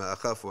من شر ما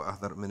أخاف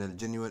وأحذر من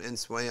الجن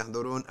والإنس وأن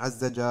يحضرون.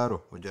 عز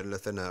جاره وجل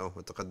ثناؤه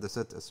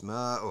وتقدست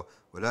أسماؤه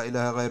ولا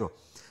إله غيره.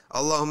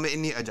 اللهم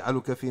إني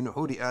أجعلك في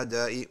نحور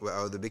أعدائي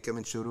وأعوذ بك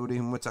من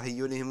شرورهم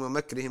وتحيلهم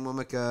ومكرهم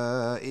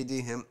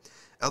ومكائدهم.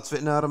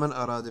 أطفئ نار من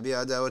أراد بي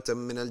عداوة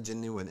من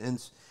الجن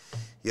والإنس.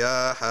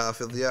 يا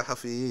حافظ يا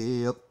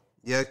حفيظ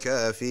يا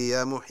كافي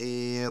يا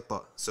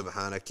محيط.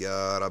 سبحانك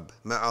يا رب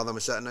ما أعظم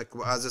شأنك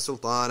وأعز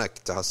سلطانك.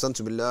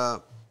 تحصنت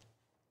بالله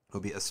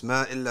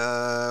وبأسماء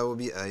الله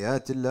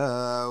وبآيات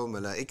الله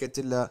وملائكة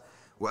الله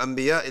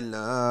وأنبياء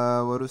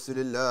الله ورسل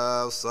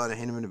الله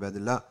والصالحين من عباد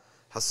الله.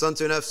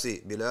 حصنت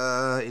نفسي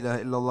بلا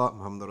إله إلا الله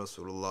محمد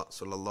رسول الله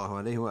صلى الله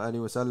عليه وآله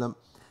وسلم.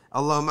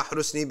 اللهم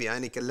احرسني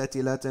بعينك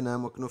التي لا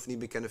تنام واكنفني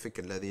بكنفك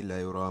الذي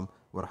لا يرام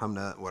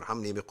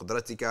وارحمني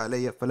بقدرتك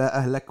علي فلا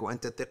أهلك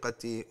وأنت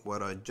ثقتي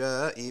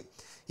ورجائي.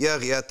 يا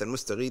غياث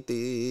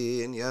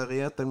المستغيثين يا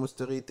غياث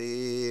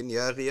المستغيثين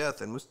يا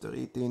غياث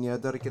المستغيثين يا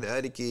دارك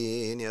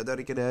الهالكين يا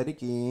دارك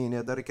الهالكين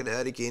يا دارك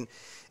الهالكين.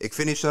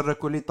 اكفني شر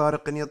كل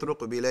طارق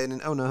يطرق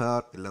بليل أو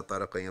نهار إلا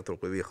طارق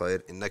يطرق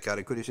بخير إنك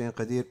على كل شيء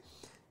قدير.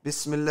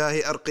 بسم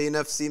الله أرقي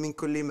نفسي من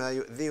كل ما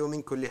يؤذي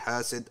ومن كل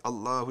حاسد.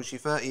 الله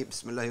شفائي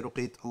بسم الله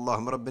رقيت.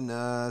 اللهم رب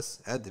الناس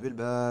أذهب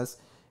الباس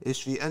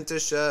اشفي أنت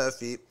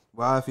الشافي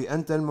وعافي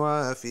أنت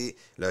المعافي.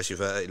 لا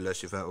شفاء إلا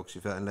شفاءك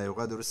شفاء لا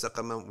يغادر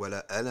سقما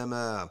ولا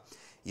ألما.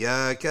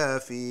 يا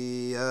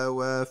كافي يا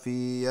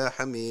وافي يا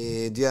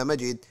حميد يا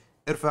مجيد.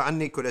 ارفع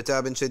عني كل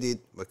تعب شديد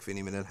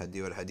واكفني من الحد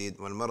والحديد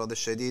والمرض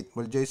الشديد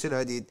والجيش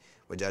العديد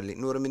واجعل لي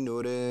نور من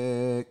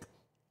نورك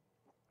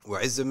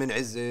وعز من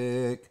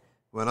عزك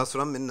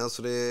ونصرا من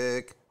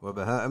نصرك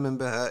وبهاء من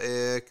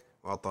بهائك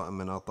وعطاء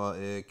من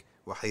عطائك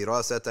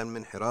وحراسة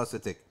من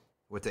حراستك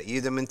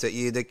وتأييدا من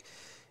تأييدك.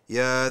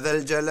 يا ذا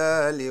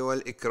الجلال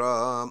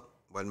والإكرام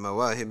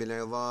والمواهب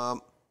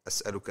العظام.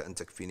 أسألك أن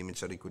تكفيني من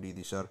شر كل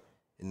ذي شر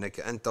إنك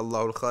أنت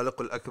الله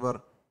الخالق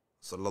الأكبر.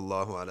 صلى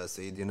الله على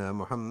سيدنا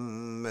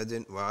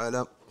محمد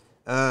وعلى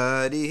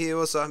آله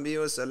وصحبه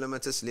وسلم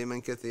تسليما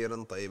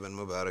كثيرا طيبا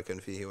مباركا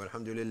فيه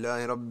والحمد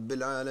لله رب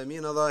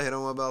العالمين ظاهرا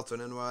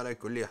وباطنا وعلى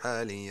كل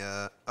حال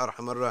يا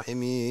أرحم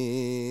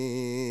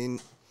الراحمين.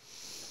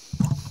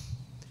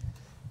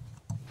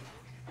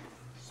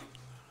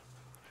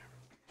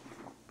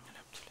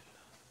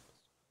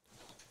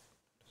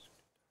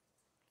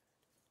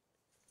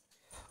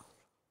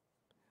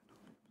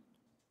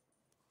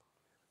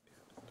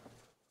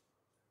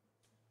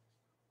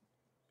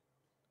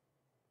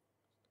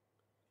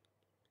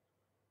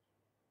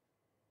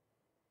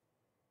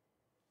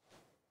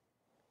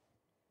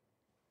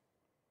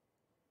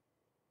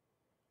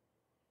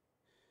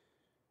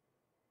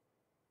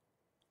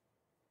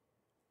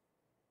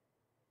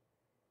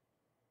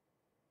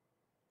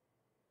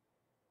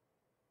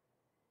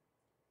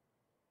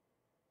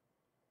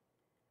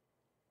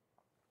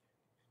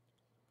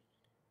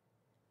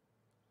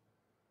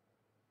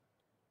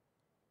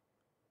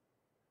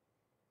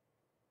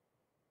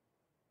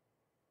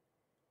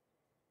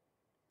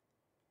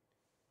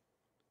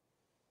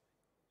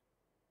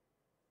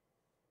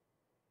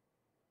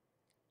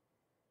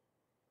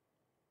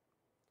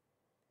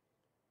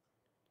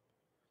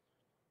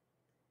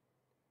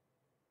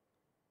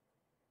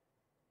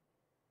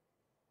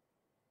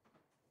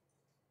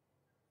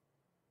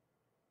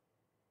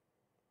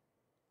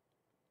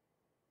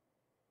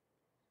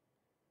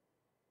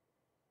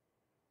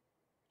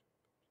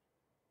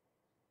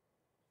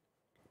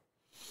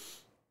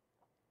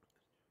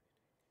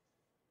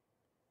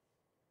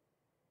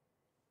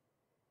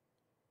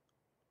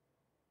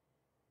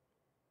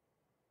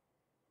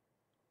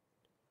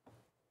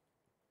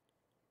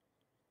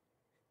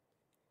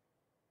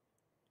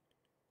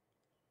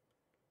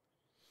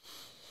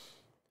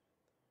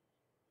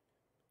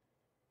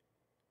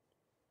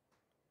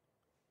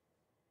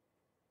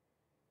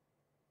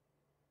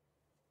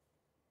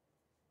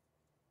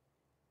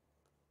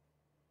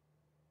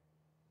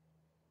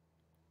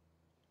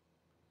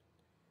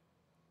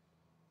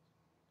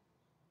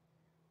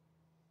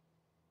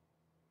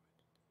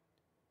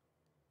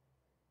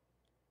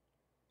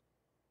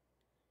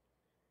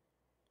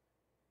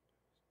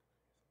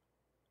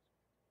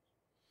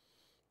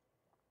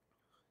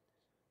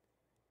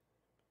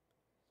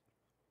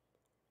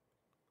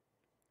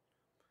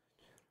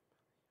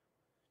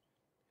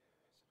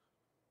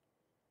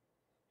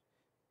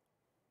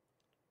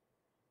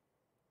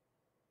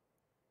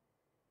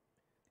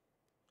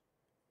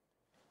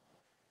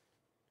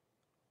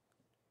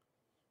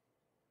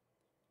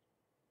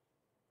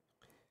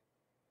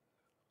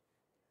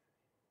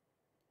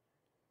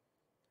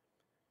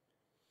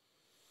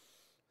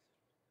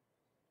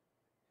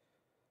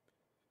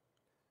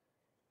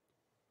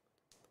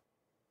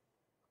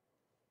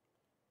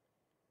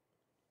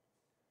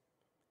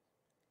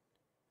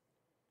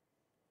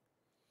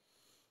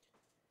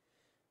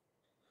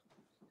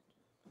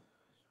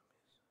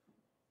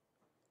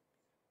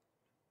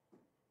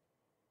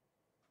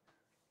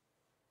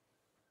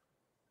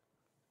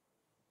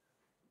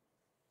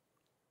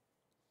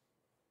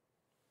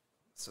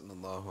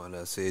 Sallallahu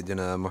ala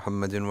seyyidina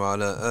Muhammedin ve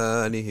ala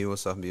alihi ve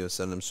sahbihi ve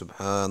sellem.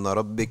 Subhane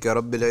rabbike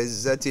rabbil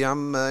izzeti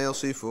amma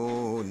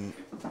yasifun.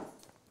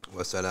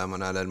 Ve selamun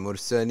alel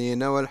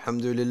murselin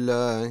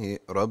velhamdülillahi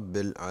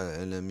rabbil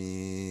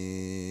alemin.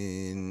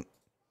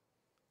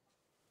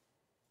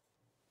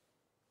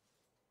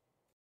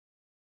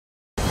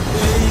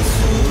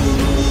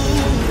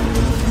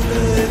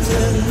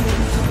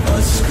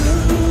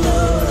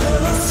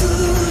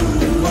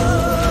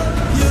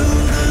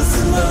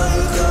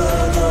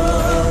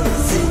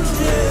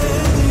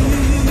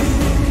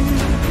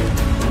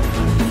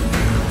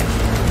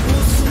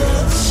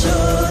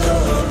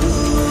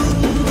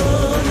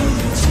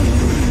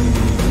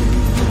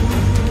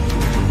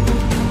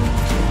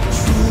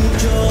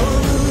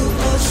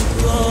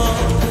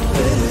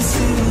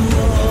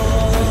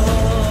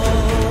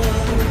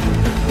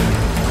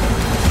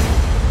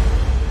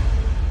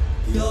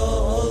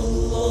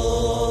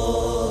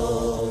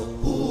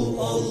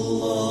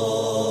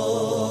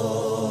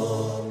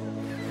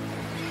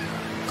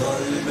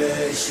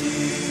 Kalbe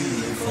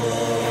şifa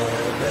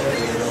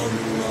ver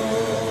Allah.